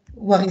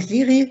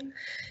Wariziri,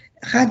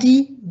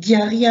 Hadi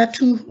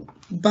Diariatu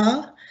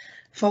Ba,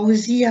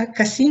 Fauzia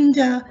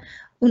Kasinda,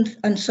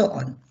 and so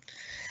on,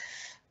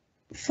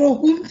 for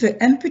whom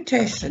the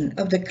amputation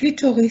of the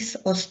clitoris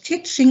or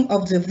stitching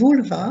of the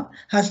vulva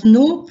has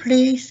no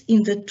place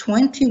in the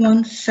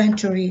 21st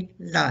century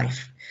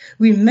life.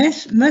 We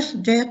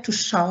must dare to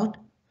shout,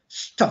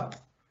 stop.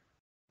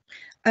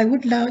 I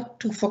would like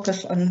to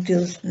focus on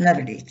those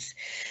novelists.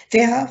 They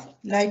have,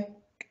 like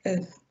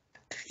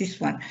this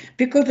one,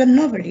 because the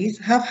novelists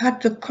have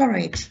had the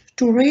courage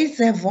to raise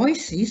their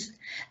voices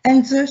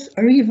and thus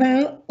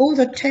reveal all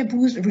the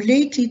taboos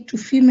related to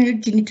female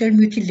genital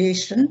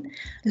mutilation,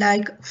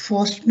 like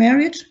forced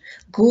marriage,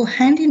 go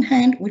hand in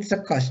hand with the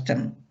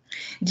custom.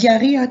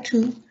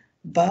 Diariatu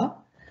Ba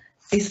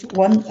is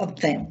one of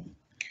them.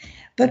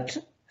 But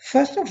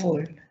first of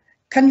all,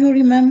 can you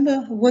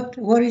remember what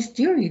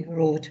Wariziri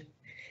wrote?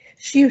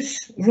 She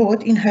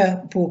wrote in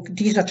her book,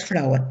 Desert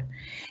Flower,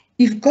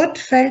 if God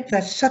felt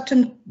that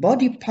certain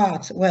body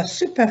parts were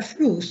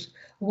superfluous,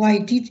 why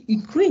did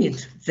he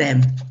create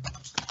them?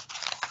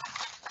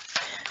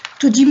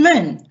 To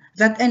demand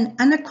that an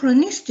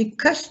anachronistic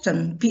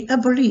custom be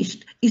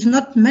abolished is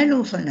not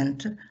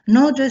malevolent,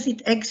 nor does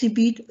it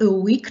exhibit a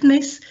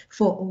weakness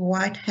for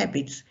white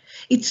habits.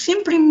 It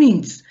simply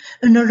means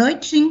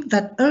acknowledging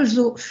that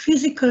although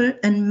physical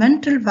and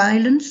mental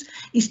violence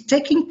is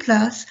taking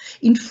place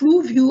in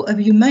full view of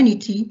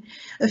humanity,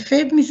 a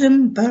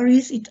feminism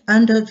buries it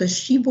under the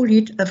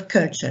shibboleth of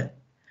culture.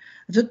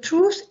 The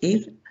truth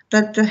is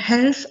that the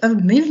health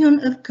of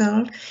millions of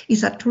girls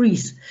is at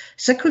risk,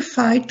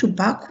 sacrificed to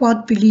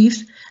backward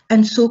beliefs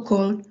and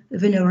so-called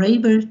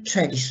venerable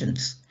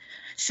traditions.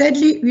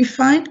 Sadly, we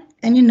find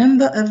any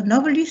number of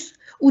novelists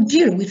who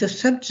deal with the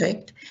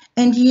subject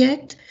and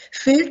yet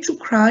fail to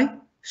cry,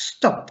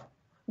 stop,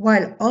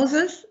 while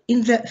others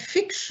in their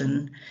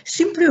fiction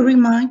simply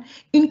remain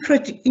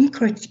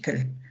uncritical.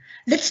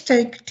 Let's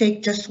take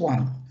just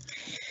one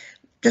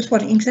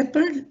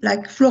example,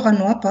 like Flora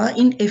Nwapa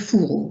in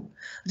Efuru,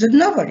 the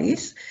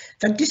novelist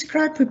that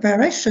described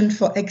preparation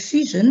for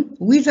excision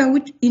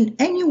without in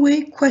any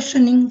way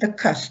questioning the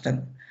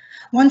custom.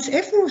 Once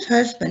Efuru's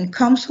husband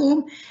comes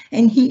home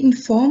and he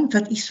informed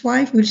that his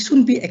wife will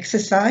soon be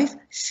exercised,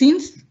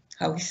 since,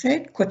 how he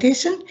said,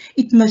 quotation,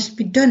 it must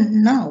be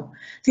done now.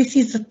 This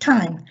is the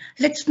time.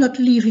 Let's not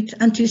leave it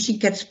until she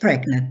gets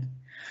pregnant.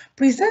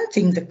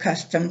 Presenting the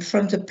custom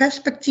from the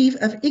perspective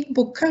of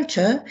Igbo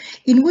culture,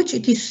 in which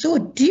it is so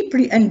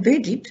deeply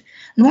embedded,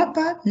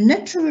 Nwapa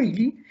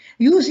naturally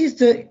uses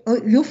the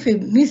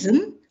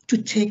euphemism to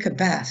take a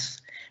bath,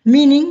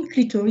 meaning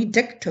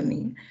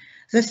clitoridectomy,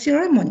 the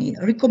ceremony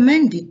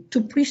recommended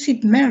to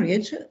precede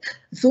marriage,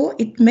 though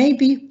it may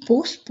be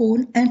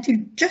postponed until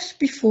just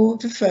before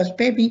the first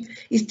baby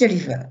is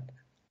delivered.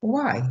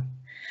 Why?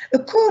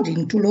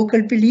 According to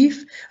local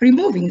belief,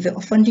 removing the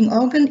offending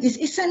organ is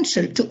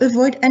essential to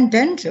avoid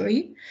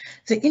endangering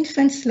the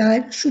infant's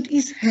life should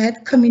his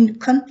head come in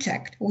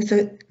contact with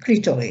the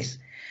clitoris.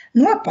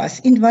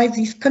 Nwapas invites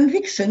this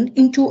conviction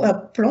into a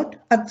plot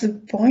at the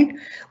point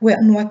where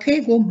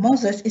Nwakego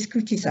Moses is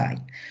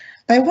criticized.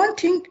 By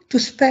wanting to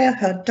spare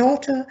her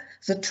daughter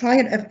the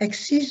trial of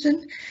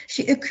excision,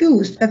 she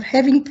accused of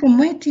having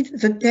promoted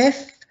the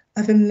death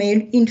of a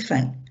male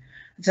infant.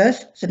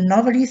 Thus, the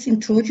novelist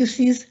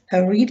introduces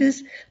her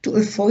readers to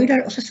a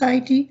feudal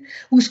society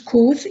whose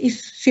cause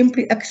is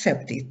simply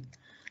accepted.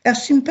 Her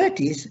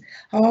sympathies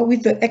are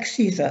with the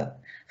exciser,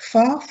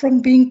 far from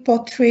being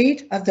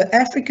portrayed as the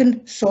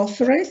African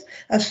sorceress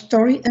of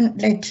story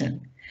and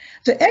legend.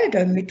 The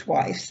elder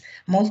midwife's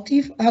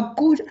motives are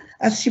good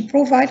as she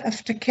provides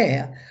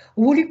aftercare,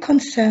 wholly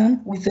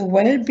concerned with the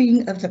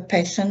well-being of the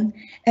patient,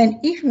 and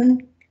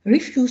even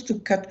refuse to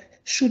cut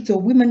should the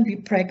woman be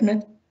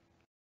pregnant.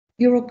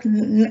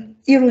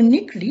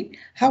 Ironically,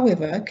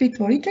 however,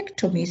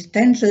 clitoridectomy's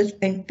dangers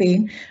and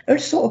pain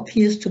also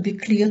appears to be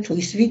clear to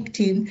his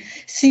victim,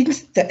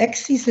 since the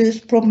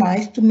excisors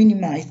promise to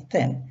minimize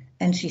them.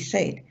 And she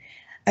said,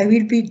 I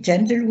will be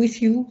gentle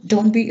with you,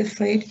 don't be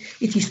afraid,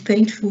 it is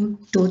painful,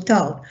 no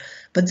doubt,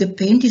 but the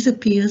pain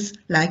disappears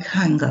like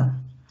hunger.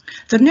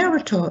 The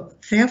narrator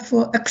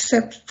therefore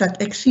accepts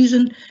that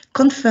excision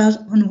confers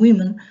on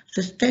women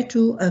the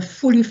status of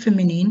fully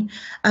feminine,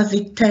 as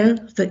they tell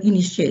the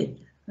initiate,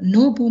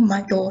 Noble,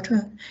 my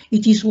daughter,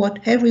 it is what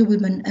every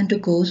woman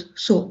undergoes,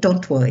 so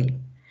don't worry.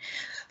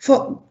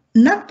 For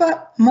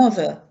Napa,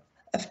 mother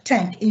of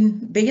Tank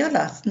in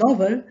Beyala's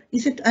novel,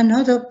 is it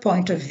another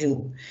point of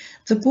view.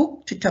 The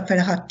book, Tu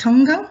t'appelleras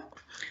Tanga,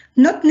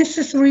 not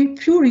necessarily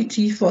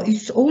purity for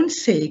its own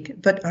sake,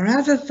 but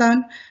rather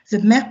than the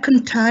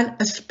mercantile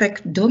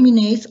aspect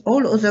dominates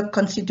all other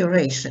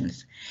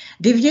considerations.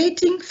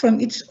 Deviating from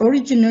its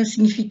original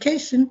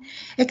signification,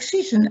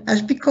 excision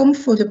has become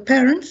for the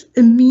parents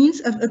a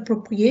means of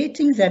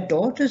appropriating their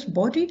daughter's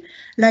body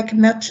like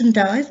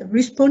merchandise,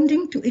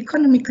 responding to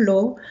economic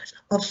law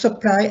of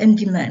supply and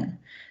demand.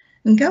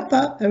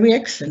 Ngapa, a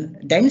reaction,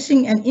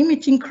 dancing and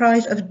emitting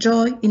cries of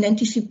joy in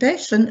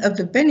anticipation of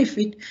the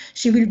benefit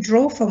she will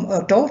draw from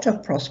her daughter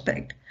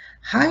prospect,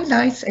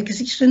 highlights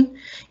excision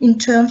in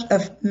terms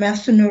of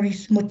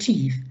mercenaries'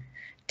 motive.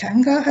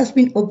 Tanga has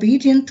been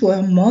obedient to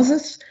her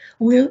mother's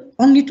will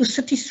only to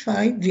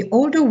satisfy the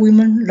older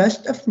woman's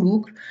lust of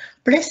look,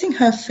 placing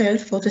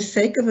herself for the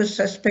sake of a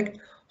suspect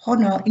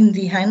honor in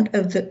the hand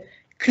of the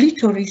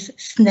clitoris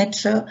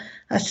snatcher,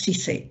 as she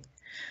said.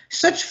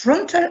 Such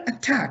frontal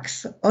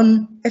attacks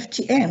on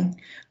FGM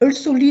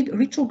also lead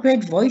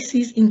retrograde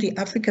voices in the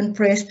African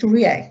press to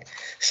react,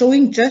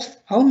 showing just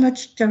how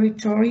much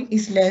territory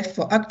is left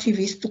for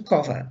activists to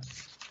cover.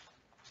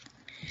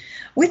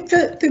 With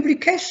the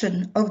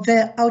publication of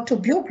their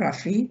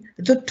autobiography,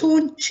 the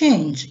tone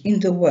changed in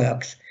the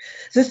works.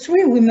 The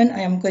three women I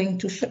am going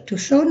to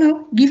show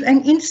now give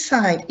an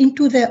insight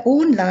into their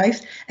own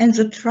lives and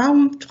the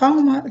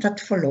trauma that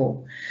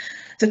follow.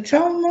 The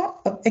trauma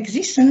of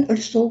excision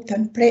also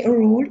can play a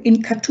role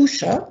in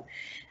Katusha.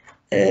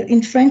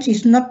 In French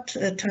is not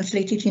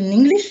translated in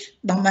English,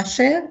 dans ma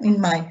chair, in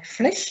my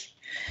flesh.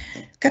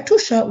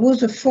 Katusha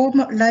was a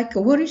former, like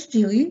Waris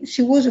Diri,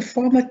 she was a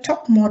former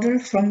top model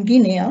from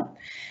Guinea,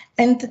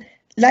 and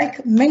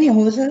like many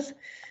others,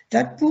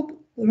 that book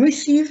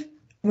received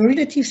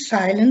relative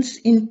silence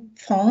in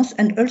France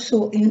and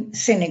also in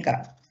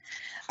Senegal.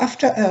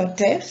 After her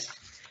death,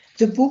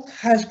 the book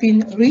has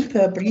been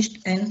republished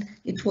and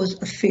it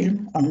was a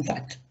film on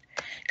that.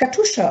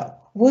 Katusha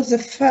was a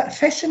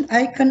fashion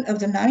icon of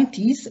the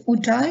 90s who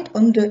died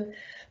on the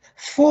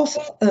 4th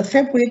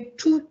February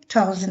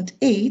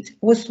 2008,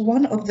 was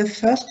one of the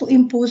first to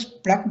impose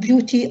black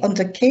beauty on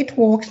the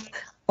catwalks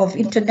of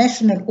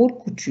international haute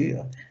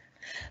couture.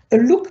 A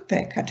look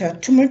back at her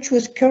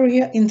tumultuous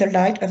career in the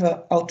light of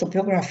her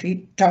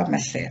autobiography,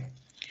 Dalmacher.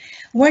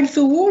 While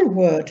the whole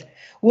world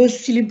was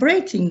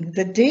celebrating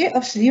the Day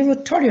of Zero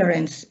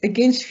Tolerance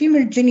against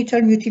female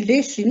genital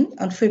mutilation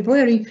on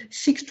February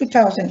 6,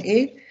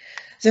 2008,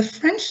 the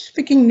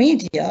French-speaking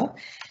media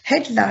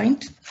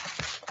headlined,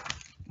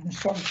 the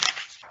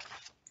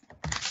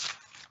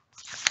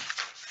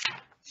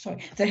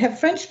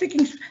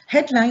French-speaking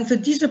headline the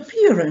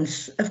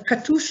disappearance of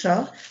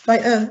Katusha by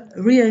her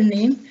real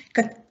name,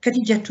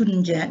 Khadijatou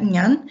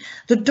Nyan,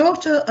 the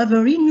daughter of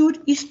a renewed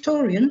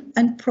historian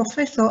and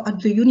professor at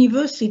the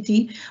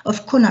University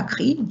of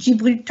Conakry,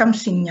 Djibril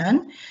Tamsine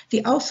Nyan,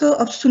 the author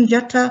of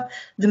Sundiata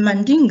the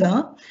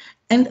Mandinga,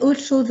 and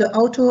also the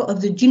author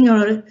of the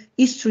General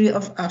History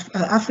of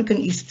African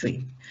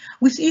History.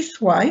 With his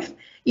wife,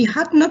 he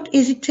had not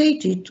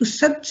hesitated to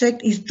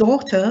subject his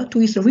daughter to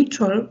his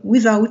ritual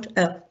without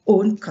her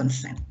own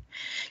consent.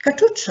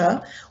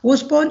 Katusha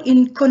was born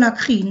in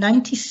Conakry in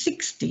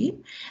 1960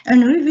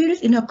 and revealed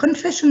in her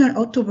confessional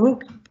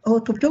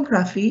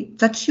autobiography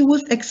that she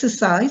was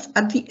exercised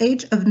at the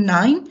age of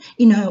 9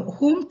 in her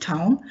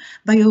hometown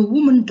by a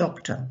woman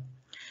doctor.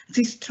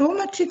 This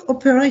traumatic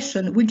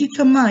operation will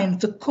determine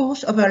the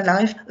course of her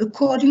life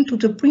according to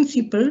the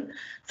principle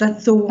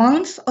that the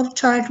wounds of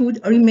childhood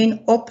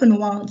remain open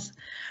wounds.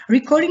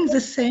 Recalling the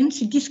scene,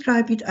 she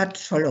described it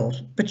as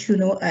follows, but you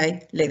know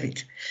I leave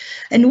it.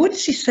 And what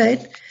she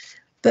said,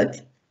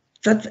 but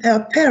that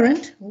her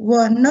parents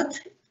were not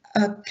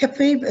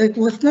capable,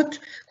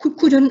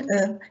 couldn't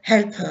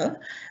help her.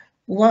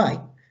 Why?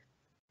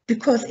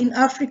 Because in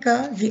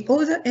Africa, the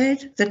other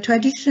age, the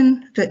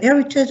tradition, the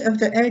heritage of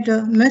the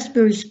elder must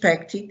be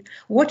respected,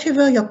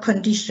 whatever your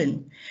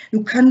condition.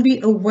 You can be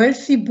a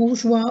wealthy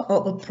bourgeois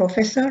or a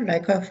professor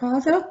like her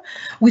father,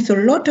 with a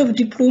lot of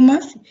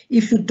diplomas.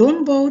 If you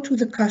don't bow to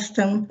the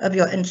custom of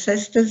your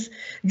ancestors,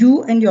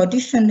 you and your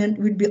descendants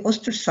will be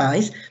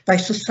ostracized by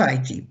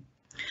society.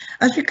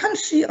 As we can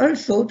see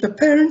also, the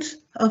parents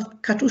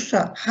of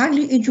Katusha,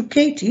 highly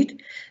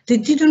educated, they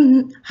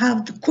didn't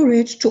have the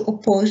courage to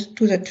oppose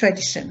to the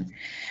tradition.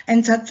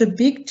 And that's a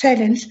big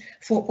challenge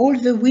for all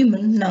the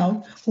women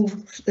now who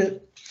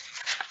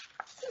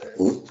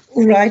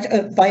write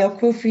a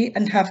biography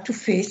and have to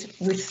face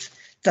with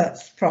that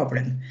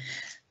problem.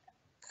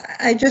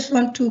 I just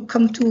want to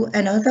come to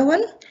another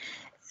one.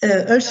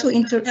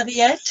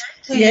 Pierrette,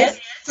 yes.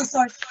 So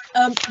sorry.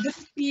 Would it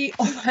be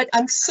all right?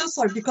 I'm so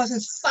sorry because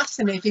it's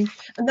fascinating.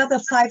 Another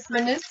 5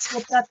 minutes.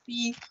 Would that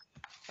be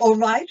all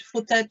right?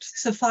 Would that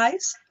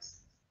suffice?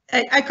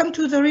 I come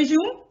to the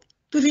resume,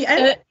 to the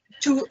end.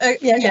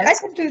 Yes. I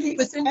come to the.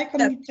 I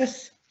come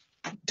just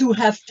to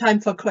have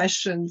time for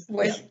questions.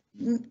 Well,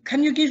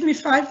 can you give me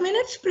 5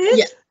 minutes,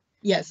 please?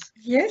 Yes.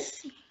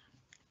 Yes.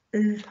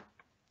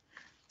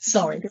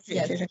 Sorry.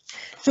 Yes.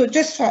 So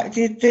just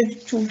the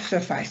to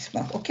suffice,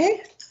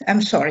 okay?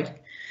 I'm sorry.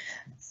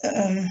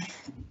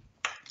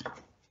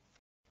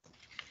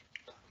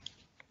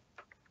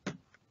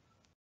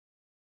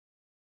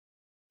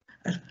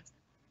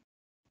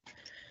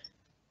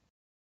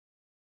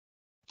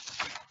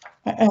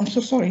 I'm so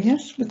sorry,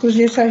 yes, because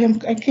yes,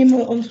 I came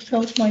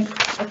without my,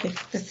 okay,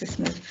 this is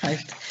my height.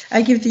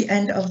 I give the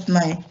end of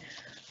my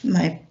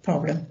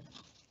problem.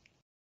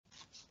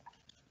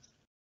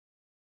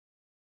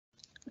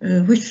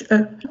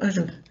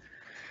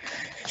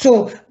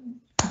 So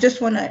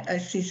just when I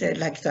see it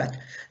like that.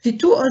 The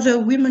two other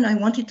women I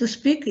wanted to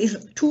speak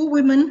is two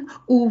women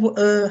who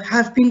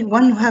have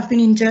been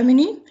in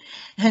Germany,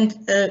 and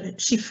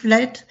she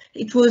fled.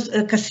 It was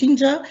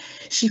Kassinja.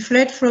 She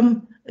fled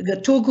from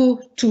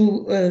Togo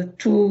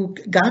to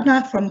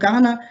Ghana, from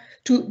Ghana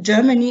to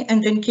Germany,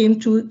 and then came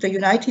to the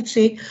United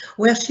States,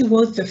 where she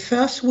was the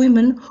first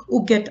woman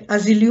who get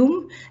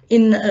asylum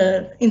in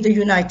the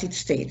United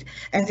States.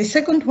 And the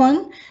second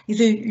one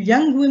is a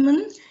young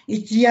woman,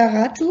 is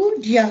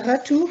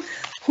Diaratu,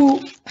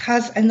 who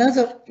has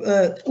another,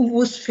 who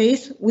was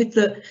faced with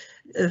the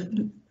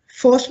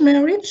forced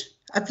marriage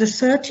at the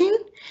 13,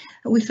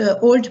 with an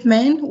old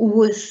man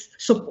who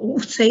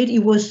said he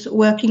was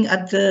working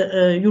at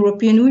the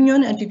European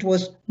Union, and it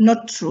was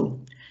not true.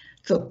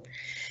 So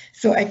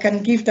I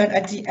can give that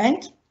at the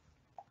end.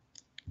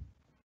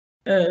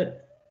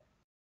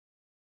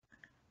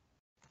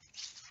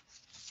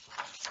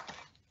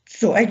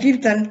 So I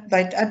give them,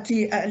 but at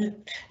the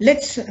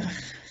let's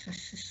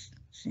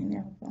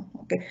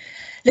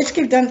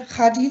give them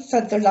Khadi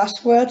at the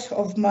last word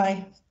of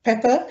my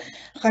paper.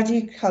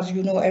 Khadi, as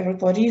you know,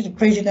 everybody, is the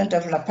president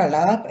of La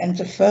Palab and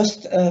the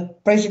first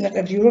president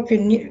of the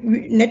European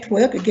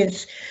Network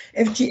Against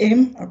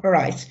FGM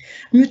rights.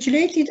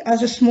 Mutilated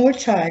as a small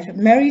child,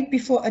 married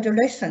before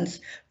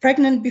adolescence,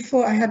 pregnant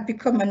before I had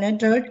become an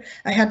adult,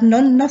 I had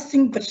known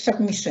nothing but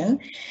submission,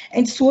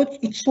 and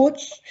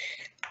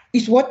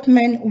is what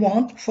men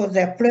want for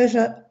their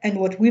pleasure and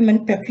what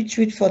women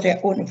perpetuate for their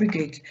own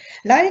regret.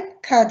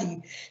 Like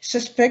Khadi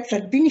suspects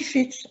that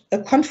benefits a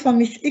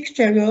conformist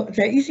exterior,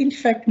 there is in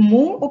fact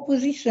more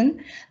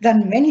opposition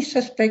than many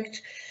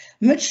suspect,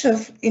 much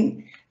of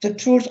in the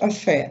truth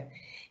unfair.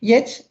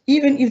 Yet,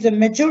 even if the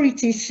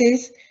majority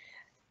says,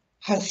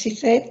 as she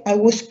said, I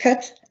was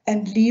cut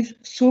and live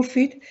through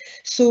it,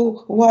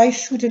 so why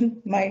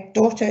shouldn't my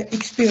daughter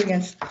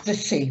experience the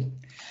same?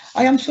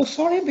 I am so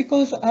sorry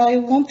because I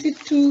wanted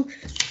to.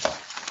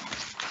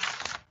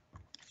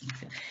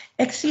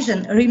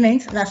 Excision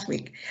remains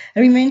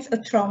a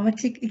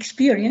traumatic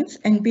experience,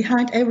 and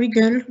behind every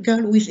girl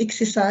who is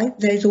exercised,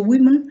 there is a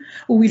woman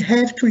who will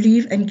have to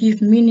live and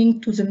give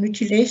meaning to the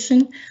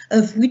mutilation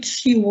of which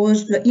she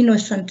was the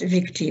innocent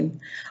victim.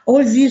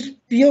 All these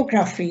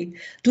biographies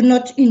do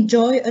not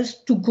enjoy us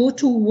to go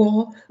to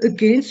war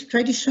against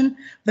tradition,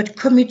 but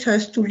commit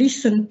us to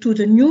listen to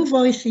the new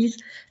voices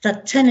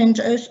that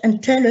challenge us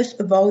and tell us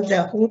about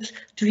their hopes,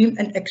 dreams,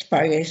 and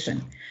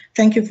aspiration.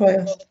 Thank you for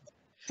your.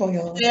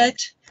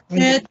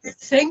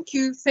 Thank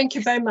you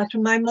very much.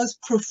 And my most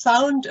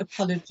profound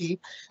apology,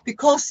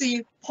 because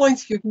the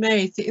points you've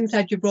made, the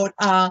insight you brought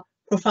are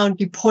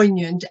profoundly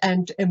poignant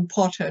and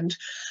important.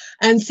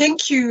 And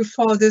thank you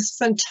for this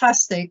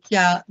fantastic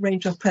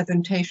range of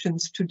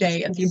presentations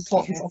today and the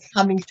importance of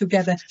coming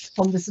together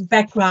from this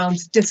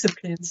backgrounds,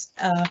 disciplines,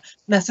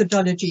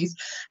 methodologies.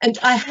 And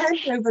I hand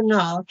over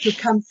now to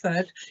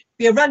Comfort.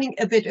 We are running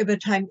a bit over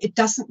time. It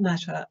doesn't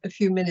matter, a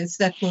few minutes,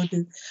 that will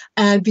do.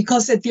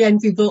 Because at the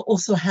end, we will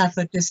also have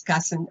a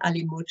discussion,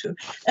 Alimatu.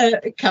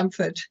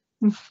 Comfort.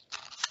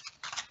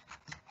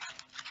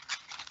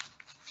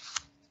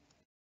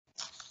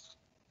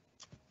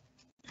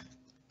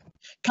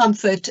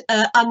 Comfort,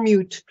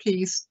 unmute,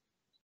 please.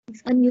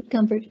 Unmute,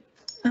 Comfort.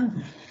 Oh.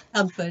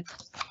 Comfort.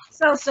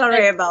 So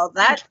sorry about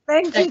that.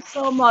 Thank you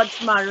so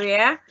much,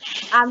 Maria.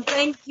 And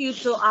thank you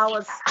to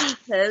our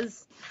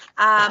speakers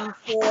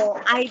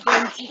for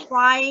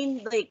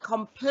identifying the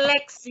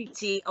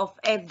complexity of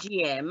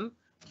FGM,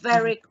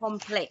 very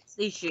complex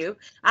issue.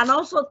 And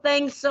also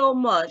thanks so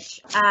much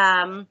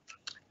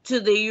to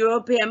the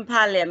European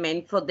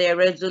Parliament for their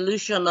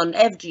resolution on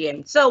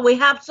FGM. So we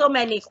have so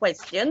many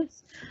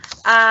questions.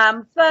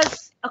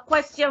 First, a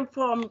question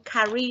from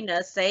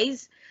Karina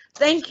says,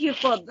 thank you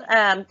to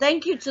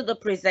the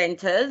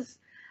presenters.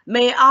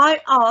 May I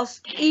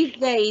ask if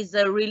there is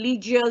a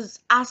religious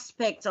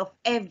aspect of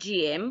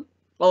FGM,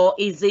 or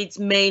is it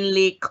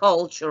mainly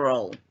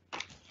cultural?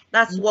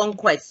 That's one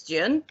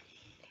question.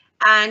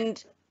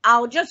 And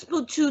I'll just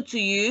put two to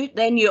you,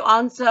 then you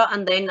answer,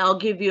 and then I'll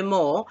give you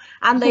more.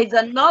 And there's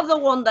another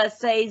one that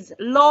says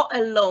law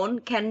alone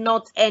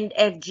cannot end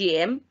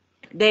FGM.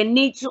 They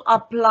need to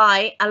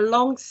apply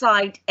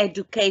alongside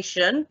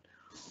education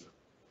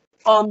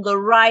on the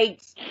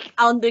rights,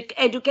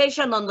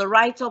 education on the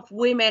rights of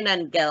women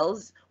and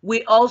girls.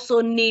 We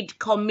also need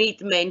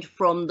commitment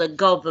from the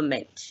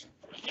government.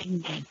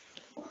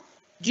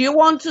 Do you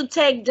want to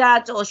take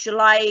that, or shall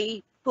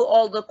I put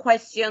all the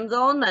questions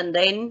on and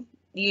then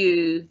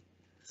you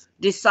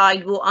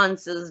decide who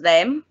answers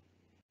them?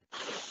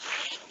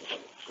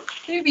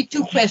 Maybe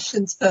two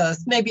questions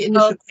first, maybe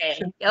initial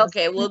question.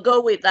 Okay, we'll go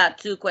with that,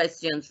 two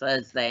questions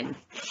first then.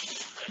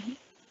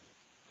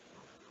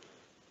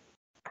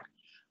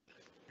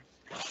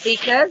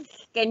 Speakers,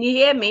 can you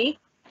hear me?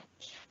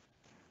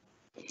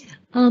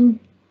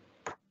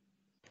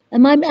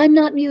 I'm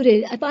not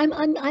muted. If I'm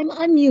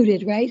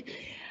unmuted, right?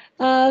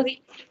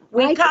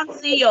 We can't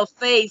see your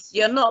face.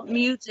 You're not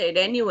muted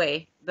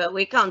anyway, but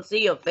we can't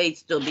see your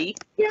face, Tobe.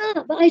 Yeah,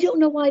 but I don't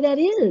know why that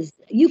is.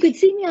 You could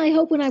see me, I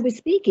hope, when I was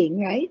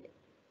speaking, right?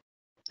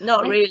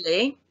 Not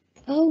really.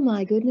 Oh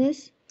my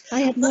goodness.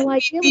 I have no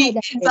idea why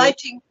that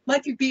is.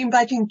 Might we be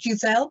inviting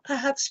Giselle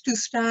perhaps to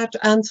start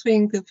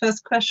answering the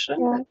first question?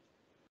 Yeah,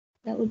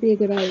 that would be a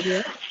good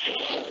idea.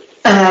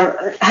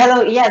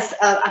 Hello, yes,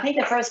 I think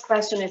the first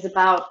question is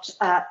about,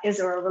 is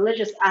there a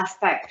religious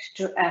aspect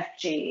to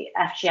FGM,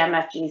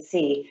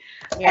 FGC?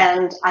 Yeah.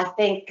 And I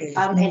think in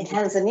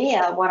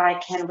Tanzania, what I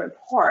can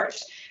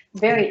report,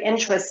 very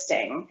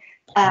interesting,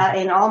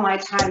 in all my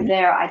time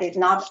there, I did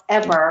not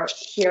ever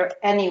hear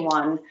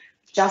anyone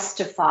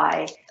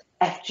justify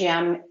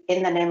FGM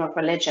in the name of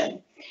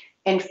religion.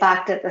 In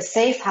fact, at the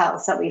safe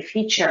house that we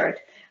featured,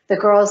 the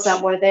girls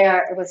that were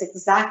there, it was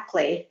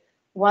exactly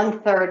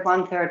 1/3,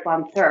 1/3,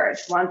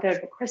 1/3.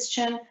 1/3 were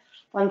Christian,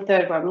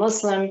 1/3 were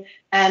Muslim,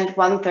 and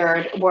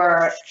 1/3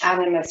 were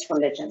animist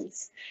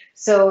religions.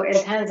 So in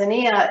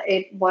Tanzania,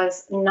 it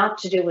was not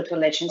to do with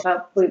religion,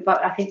 but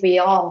I think we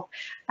all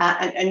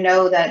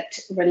know that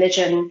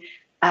religion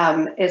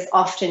is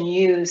often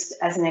used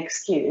as an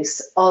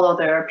excuse, although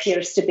there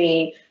appears to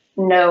be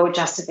no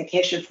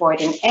justification for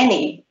it in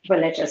any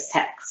religious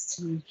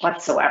text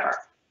whatsoever.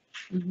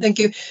 Thank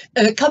you.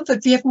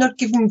 Comfort, we have not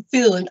given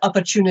Phyll an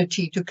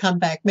opportunity to come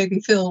back.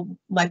 Maybe Phyll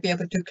might be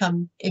able to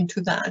come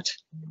into that.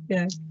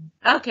 Yeah.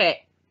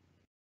 Okay.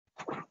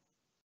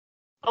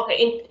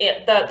 Okay,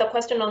 the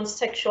question on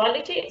sexual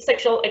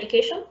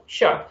education,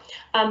 sure.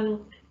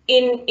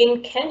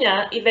 In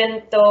Kenya,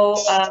 even though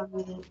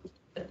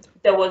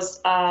there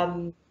was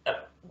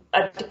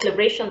a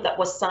declaration that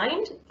was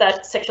signed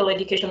that sexual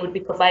education would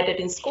be provided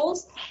in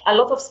schools, a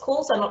lot of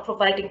schools are not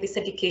providing this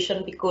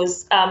education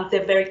because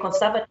they're very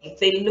conservative.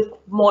 They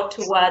look more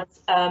towards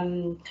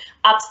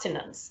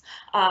abstinence,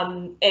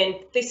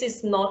 and this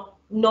is not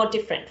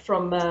different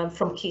from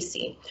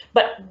Kisii.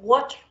 But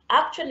what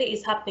actually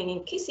is happening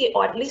in Kisii,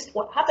 or at least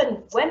what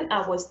happened when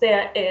I was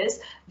there, is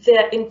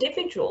there are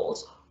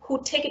individuals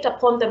who take it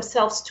upon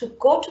themselves to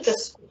go to the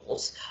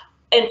schools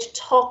and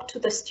talk to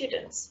the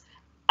students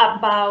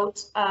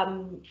about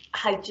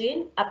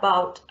hygiene,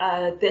 about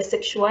their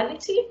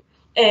sexuality,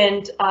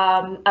 and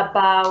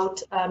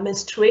about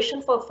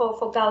menstruation for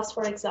girls,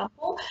 for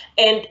example,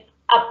 and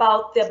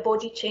about their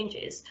body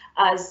changes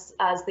as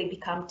they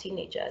become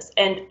teenagers.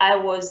 And I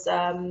was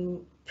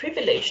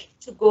privileged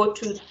to go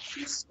to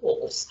 2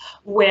 schools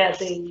where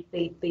they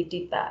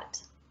did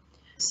that.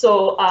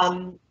 So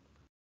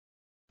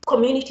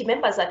community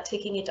members are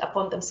taking it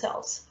upon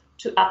themselves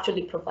to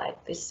actually provide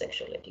this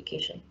sexual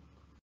education.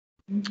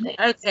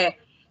 Okay,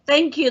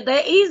 thank you.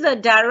 There is a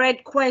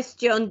direct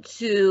question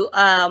to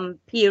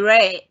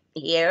Pierrette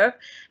here.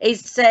 It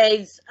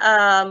says,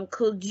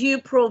 could you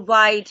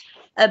provide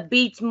a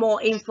bit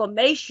more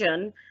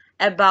information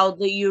about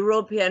the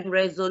European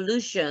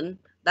resolution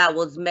that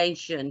was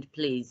mentioned,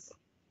 please?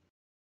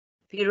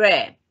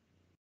 Pierrette.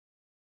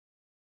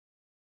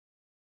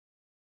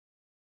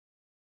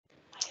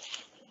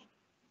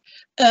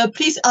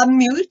 Please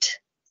unmute.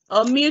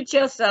 Unmute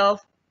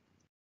yourself.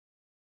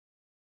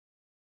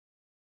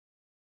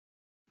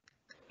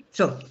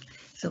 On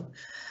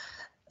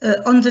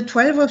the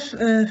 12th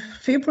of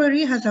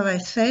February, as I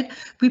said,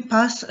 we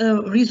passed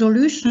a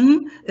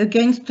resolution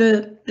against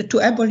to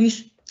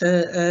abolish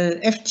the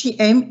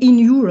FGM in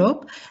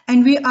Europe,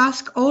 and we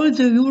ask all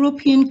the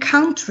European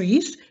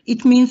countries,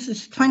 it means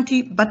it's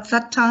 20, but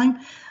that time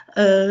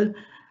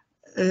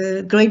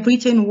Great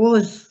Britain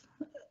was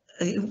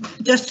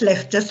just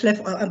left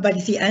by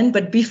the end,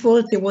 but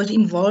before they was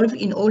involved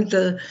in all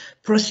the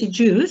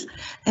procedures,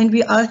 and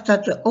we asked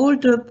that all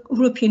the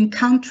European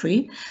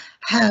countries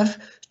have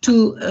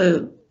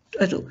to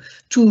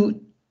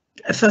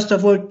first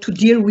of all to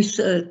deal with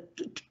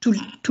to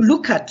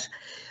look at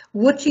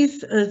what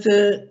is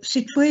the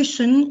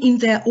situation in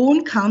their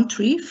own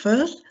country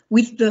first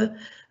with the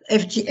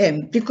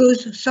FGM,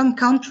 because some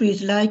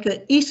countries like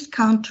East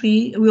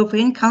country,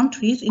 European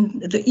countries, in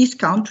the East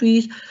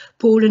countries,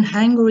 Poland,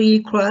 Hungary,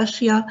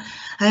 Croatia.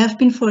 I have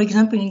been, for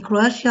example, in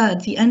Croatia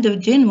at the end of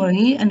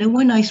January, and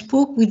when I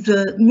spoke with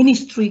the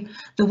ministry,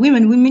 the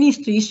women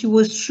ministry, she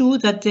was sure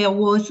that there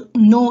was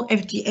no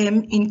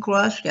FGM in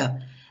Croatia.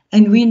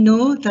 And we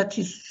know that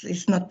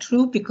is not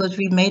true because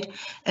we made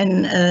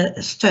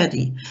a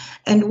study.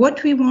 And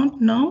what we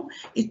want now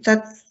is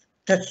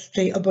that's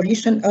the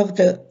abolition of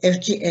the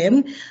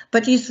FGM,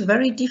 but it's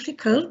very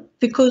difficult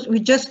because we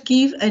just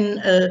give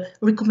a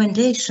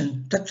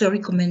recommendation. That's a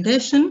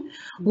recommendation.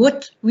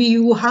 What we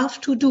have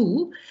to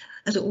do,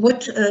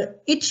 what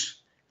each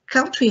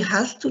country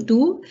has to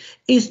do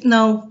is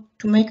now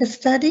to make a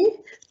study,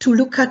 to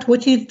look at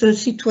what is the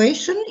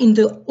situation in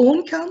their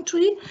own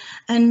country,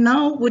 and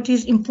now what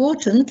is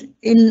important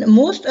in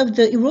most of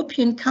the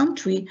European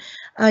country.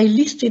 We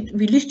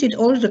listed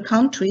all the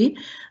country.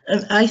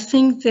 I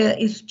think there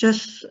is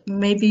just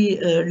maybe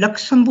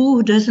Luxembourg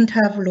who doesn't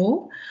have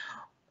law,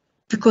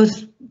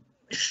 because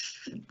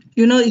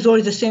You know, it's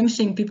always the same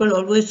thing. People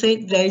always say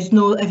there is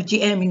no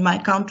FGM in my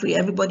country.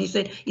 Everybody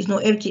said it's no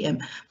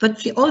FGM. But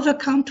the other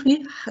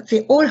country,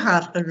 they all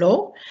have a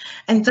law,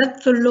 and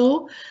that's the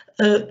law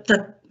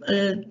that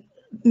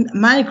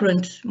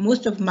migrants,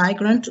 most of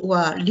migrants who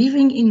are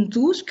living in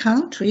those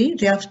countries,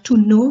 they have to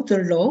know the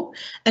law.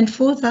 And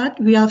for that,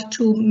 we have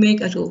to make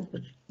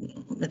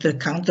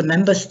the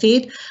member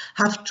state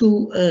have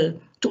to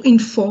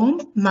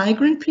inform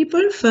migrant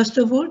people, first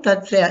of all,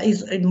 that there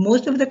is in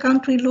most of the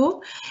country law.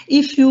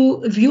 If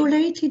you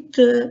violated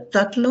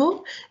that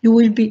law, you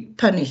will be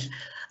punished.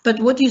 But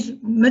what is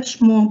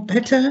much more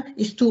better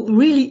is to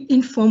really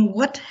inform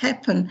what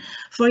happened.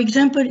 For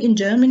example, in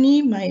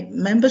Germany, my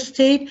member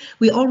state,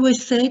 we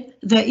always say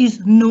there is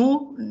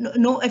no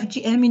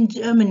FGM in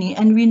Germany,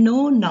 and we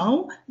know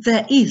now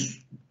there is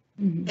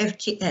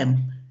FGM,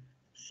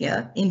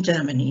 yeah, in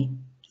Germany.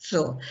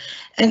 So,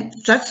 and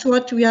that's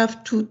what we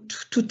have to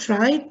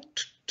try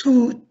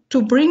to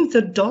bring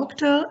the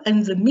doctor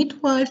and the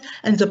midwife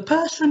and the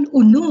person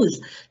who knows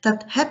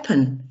that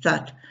happened,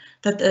 that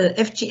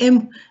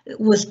FGM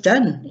was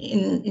done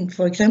in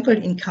for example,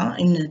 in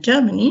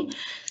Germany,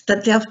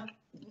 that they have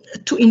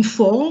to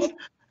inform,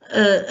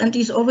 and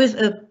it's always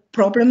a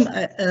problem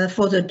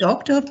for the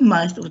doctor,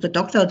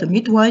 or the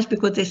midwife,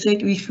 because they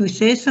said if we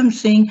say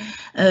something,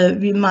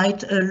 we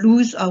might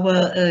lose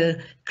our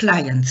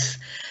clients.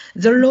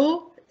 The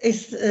law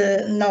is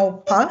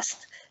now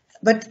passed,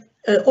 but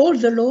all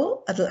the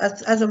law,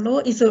 as a law,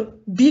 is a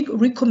big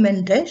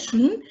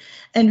recommendation,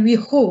 and we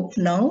hope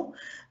now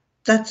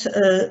that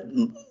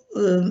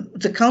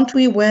the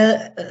country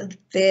where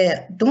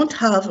they don't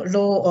have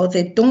law, or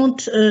they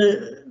don't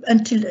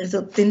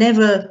until they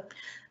never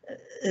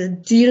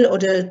deal, or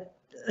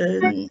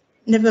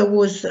never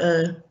was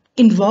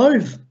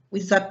involved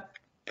with that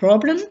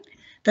problem,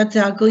 that they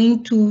are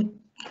going to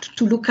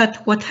look at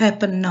what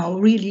happened now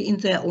really in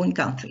their own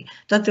country.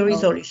 That's the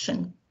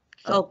resolution.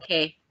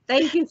 Okay,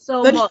 thank you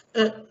so much.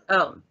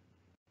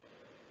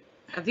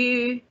 Have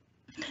you?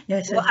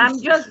 Yes, well,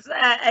 I'm just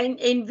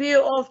in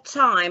view of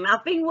time, I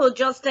think we'll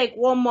just take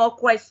one more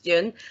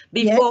question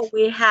before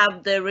we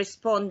have the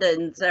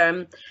respondents.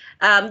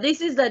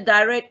 This is a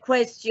direct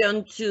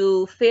question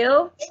to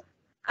Phil.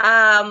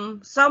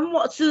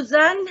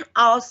 Susan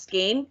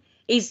asking,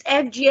 is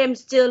FGM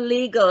still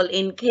legal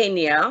in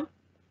Kenya?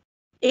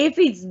 If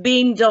it's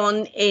being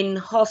done in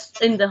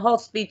the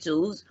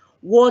hospitals,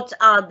 what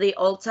are the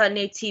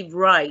alternative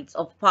rites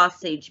of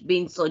passage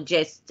being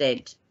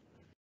suggested?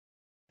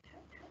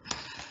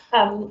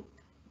 No,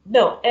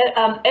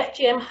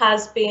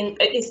 FGM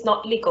is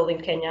not legal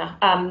in Kenya,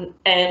 and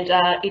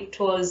it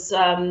was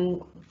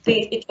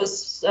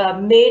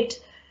made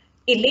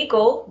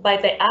illegal by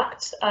the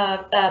Act,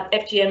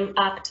 FGM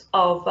Act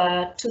of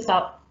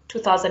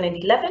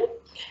 2011,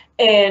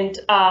 and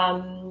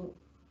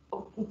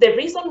the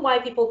reason why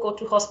people go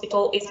to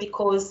hospital is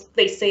because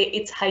they say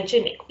it's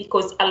hygienic,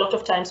 because a lot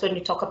of times when we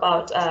talk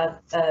about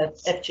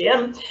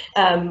FGM,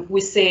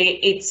 we say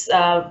it's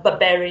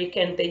barbaric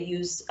and they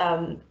use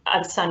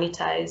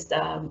unsanitized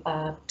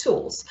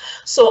tools.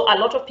 So a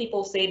lot of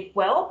people say,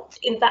 well,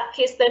 in that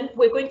case, then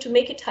we're going to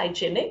make it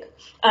hygienic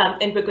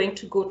and we're going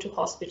to go to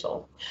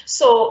hospital.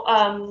 So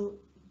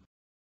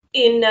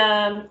in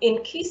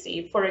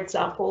Kisii, for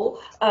example,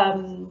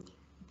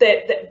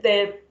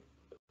 the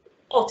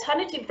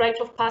alternative rite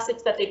of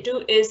passage that they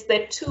do is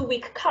the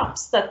 2-week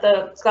camps that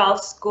the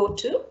girls go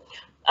to,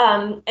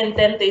 and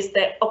then there's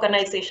the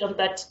organization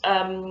that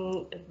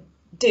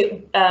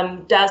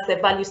does the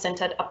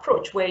value-centered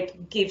approach, where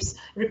it gives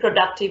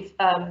reproductive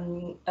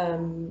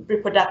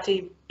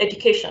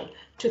education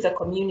to the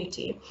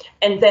community,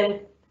 and then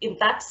in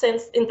that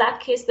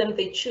case, then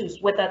they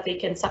choose whether they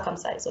can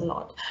circumcise or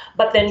not.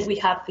 But then we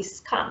have these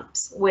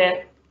camps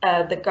where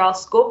the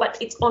girls go, but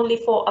it's only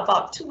for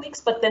about 2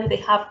 weeks, but then they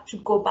have to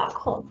go back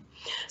home.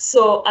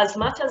 So as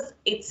much as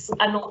it's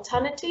an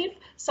alternative,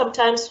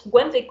 sometimes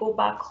when they go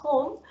back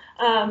home,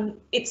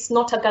 it's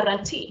not a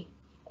guarantee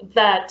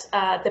that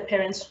the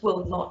parents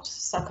will not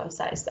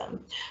circumcise them.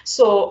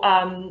 So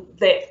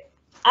the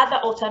other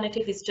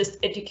alternative is just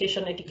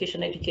education,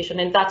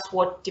 and that's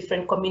what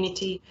different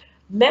community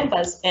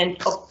members and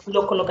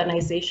local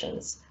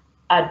organizations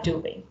are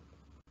doing.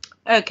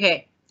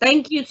 Okay.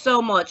 Thank you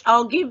so much.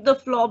 I'll give the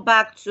floor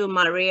back to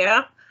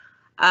Maria.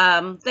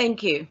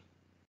 Thank you.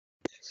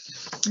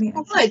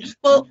 All right.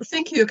 Well,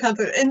 thank you,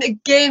 Catherine. And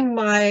again,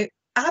 my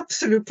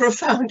absolute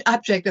profound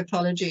abject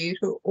apology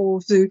to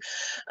all who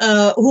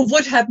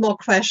would have more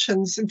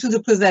questions, to the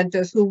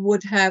presenters who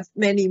would have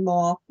many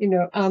more,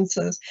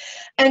 answers.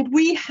 And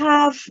we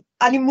have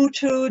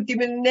Alimatu,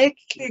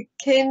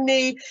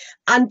 Dimonikene,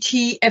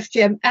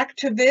 anti-FGM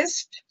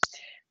activist,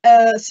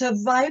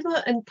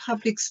 survivor and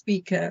public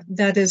speaker.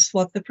 That is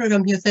what the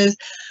program here says.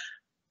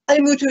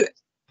 Alimatu,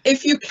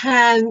 if you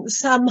can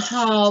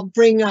somehow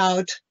bring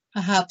out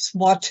perhaps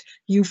what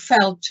you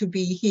felt to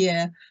be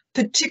here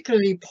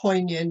particularly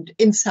poignant,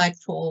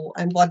 insightful,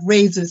 and what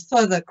raises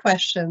further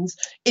questions,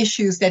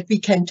 issues that we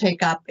can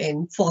take up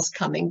in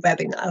forthcoming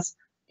webinars.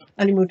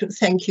 Alimatu,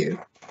 thank you.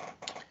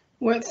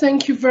 Well,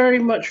 thank you very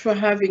much for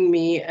having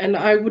me. And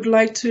I would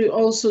like to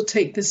also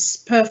take this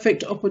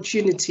perfect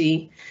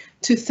opportunity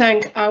to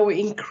thank our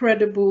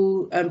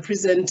incredible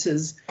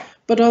presenters,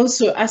 but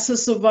also as a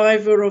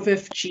survivor of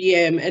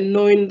FGM and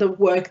knowing the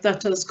work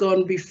that has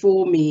gone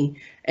before me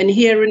and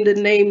hearing the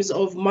names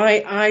of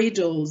my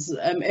idols,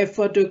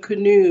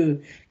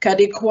 Efwadokunu,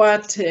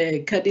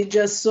 Kadikwate,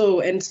 Khadija So,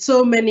 and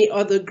so many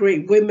other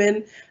great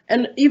women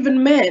and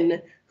even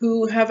men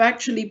who have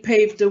actually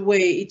paved the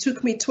way. It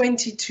took me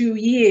 22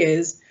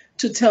 years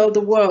to tell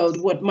the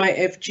world what my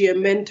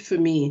FGM meant for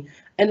me.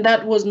 And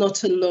that was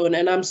not alone.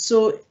 And I'm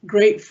so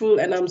grateful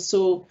and I'm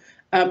so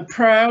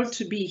proud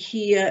to be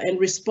here and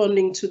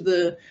responding to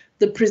the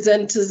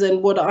presenters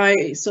and what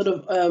I sort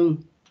of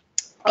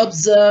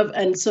observe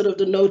and sort of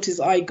the notice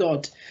I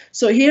got.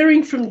 So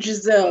hearing from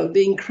Giselle,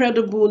 the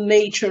incredible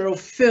nature of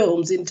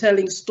films in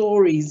telling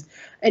stories.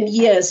 And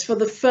yes, for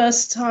the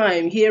first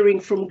time, hearing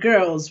from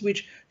girls,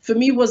 which for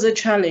me was a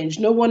challenge.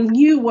 No one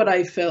knew what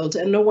I felt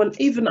and no one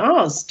even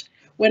asked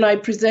when I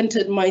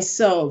presented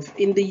myself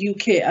in the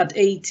UK at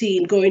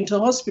 18, going to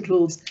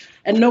hospitals,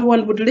 and no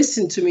one would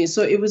listen to me.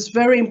 So it was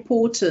very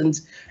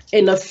important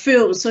in a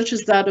film such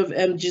as that of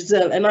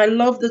Giselle. And I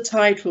love the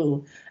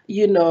title,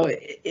 you know,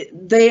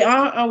 they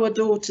are our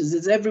daughters,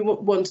 it's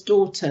everyone's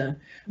daughter.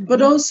 Mm-hmm.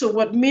 But also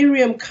what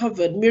Miriam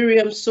covered,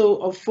 Miriam So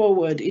of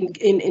Forward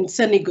in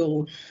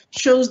Senegal,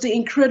 shows the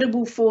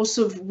incredible force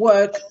of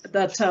work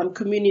that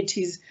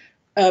communities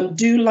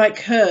do like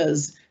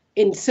hers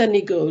in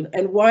Senegal,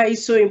 and why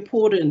it's so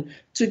important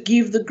to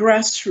give the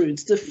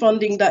grassroots the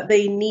funding that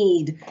they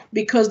need,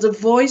 because the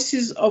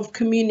voices of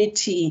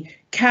community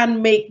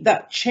can make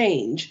that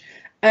change.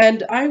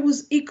 And I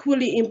was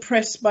equally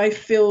impressed by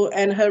Phyll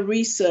and her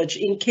research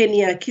in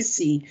Kenya,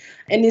 Kisii.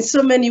 And in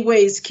so many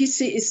ways,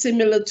 Kisii is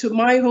similar to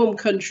my home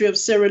country of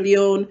Sierra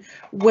Leone,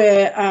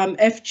 where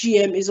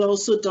FGM is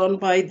also done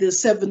by the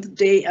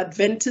Seventh-day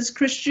Adventist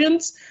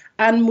Christians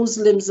and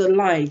Muslims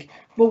alike.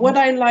 But what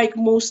I like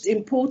most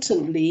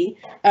importantly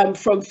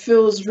from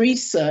Phyll's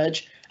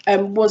research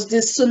was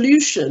this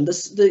solution,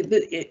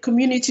 the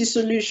community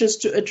solutions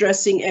to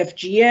addressing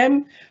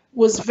FGM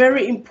was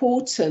very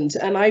important.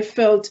 And I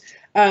felt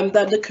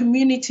that the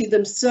community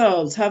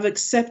themselves have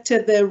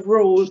accepted their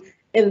role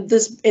in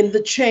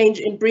the change,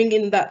 in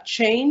bringing that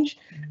change.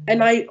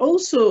 And I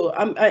also,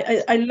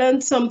 I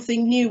learned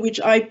something new, which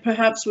I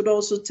perhaps would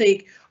also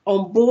take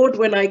on board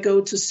when I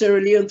go to Sierra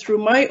Leone through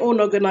my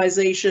own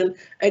organization,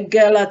 A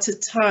Girl at a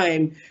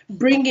Time,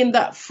 bringing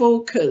that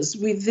focus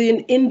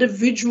within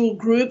individual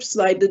groups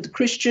like the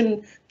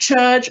Christian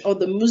church or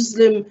the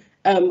Muslim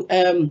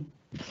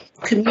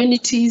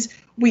communities.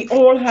 We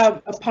all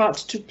have a part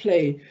to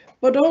play.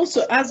 But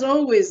also, as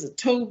always,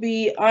 Tobe,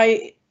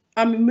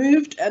 I'm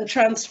moved and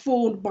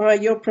transformed by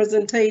your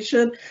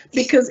presentation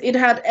because it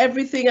had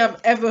everything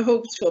I've ever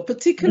hoped for,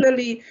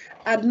 particularly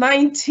at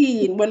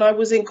 19, when I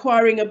was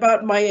inquiring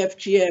about my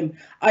FGM.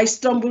 I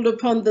stumbled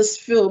upon this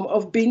film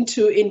of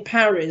Bintu in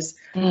Paris.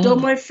 Though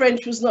my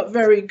French was not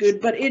very good,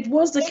 but it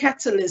was the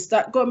catalyst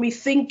that got me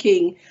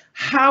thinking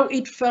how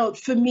it felt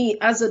for me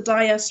as a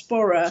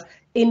diaspora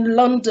in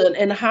London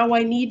and how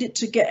I needed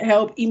to get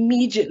help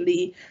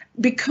immediately,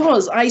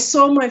 because I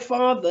saw my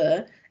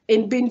father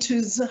in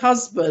Bintu's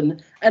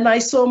husband, and I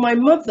saw my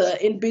mother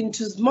in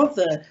Bintu's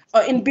mother,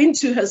 in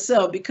Bintu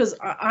herself, because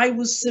I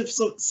was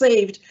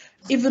saved,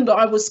 even though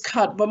I was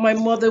cut, but my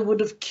mother would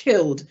have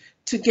killed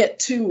to get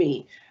to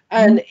me.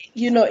 And,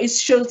 you know, it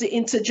shows the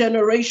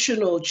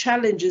intergenerational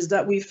challenges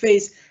that we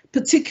face,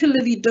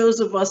 particularly those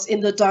of us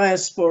in the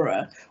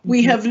diaspora.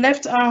 We have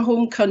left our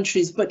home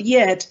countries, but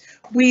yet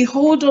we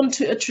hold on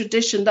to a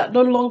tradition that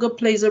no longer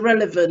plays a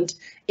relevant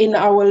in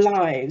our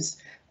lives.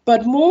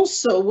 But more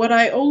so, what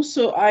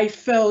I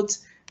felt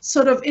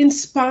sort of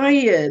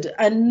inspired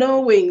and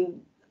knowing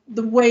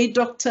the way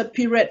Dr.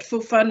 Pierrette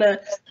Fofana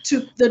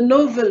took the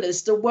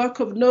novelist, the work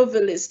of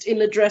novelists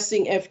in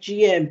addressing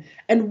FGM,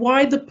 and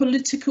why the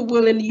political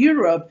will in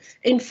Europe,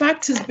 in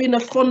fact, has been a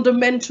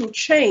fundamental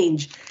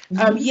change.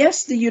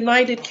 Yes, the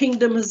United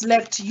Kingdom has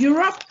left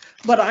Europe,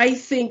 but I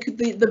think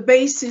the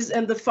basis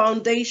and the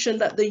foundation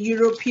that the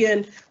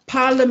European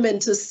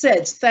Parliament has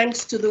set,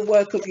 thanks to the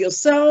work of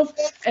yourself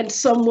and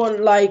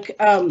someone like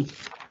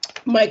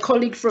my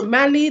colleague from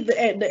Mali, the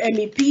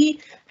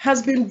MEP,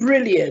 has been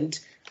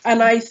brilliant.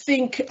 And I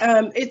think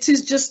it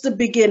is just the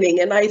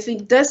beginning. And I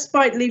think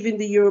despite leaving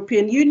the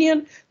European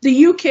Union,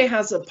 the UK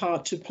has a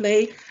part to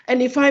play.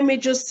 And if I may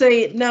just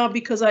say it now,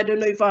 because I don't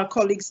know if our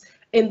colleagues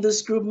in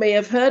this group may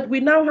have heard, we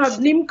now have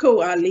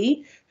Nimco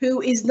Ali,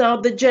 who is now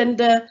the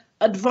gender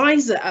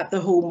advisor at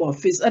the Home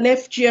Office, an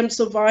FGM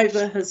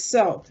survivor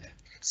herself.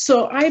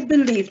 So I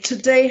believe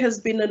today has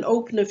been an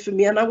opener for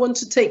me, and I want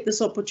to take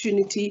this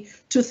opportunity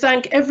to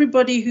thank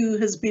everybody who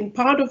has been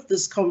part of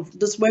this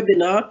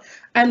webinar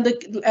and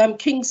the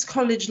King's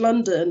College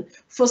London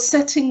for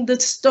setting the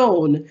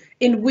stone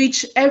in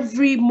which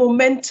every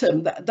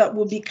momentum that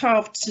will be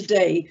carved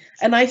today.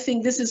 And I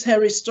think this is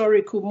her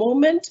historical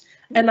moment.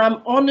 And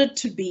I'm honored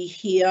to be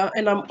here,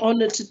 and I'm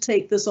honored to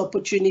take this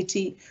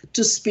opportunity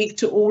to speak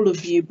to all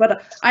of you.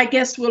 But I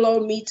guess we'll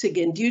all meet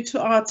again. Due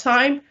to our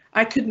time,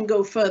 I couldn't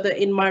go further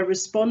in my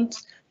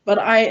response, but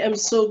I am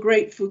so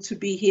grateful to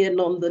be here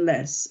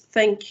nonetheless.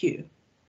 Thank you.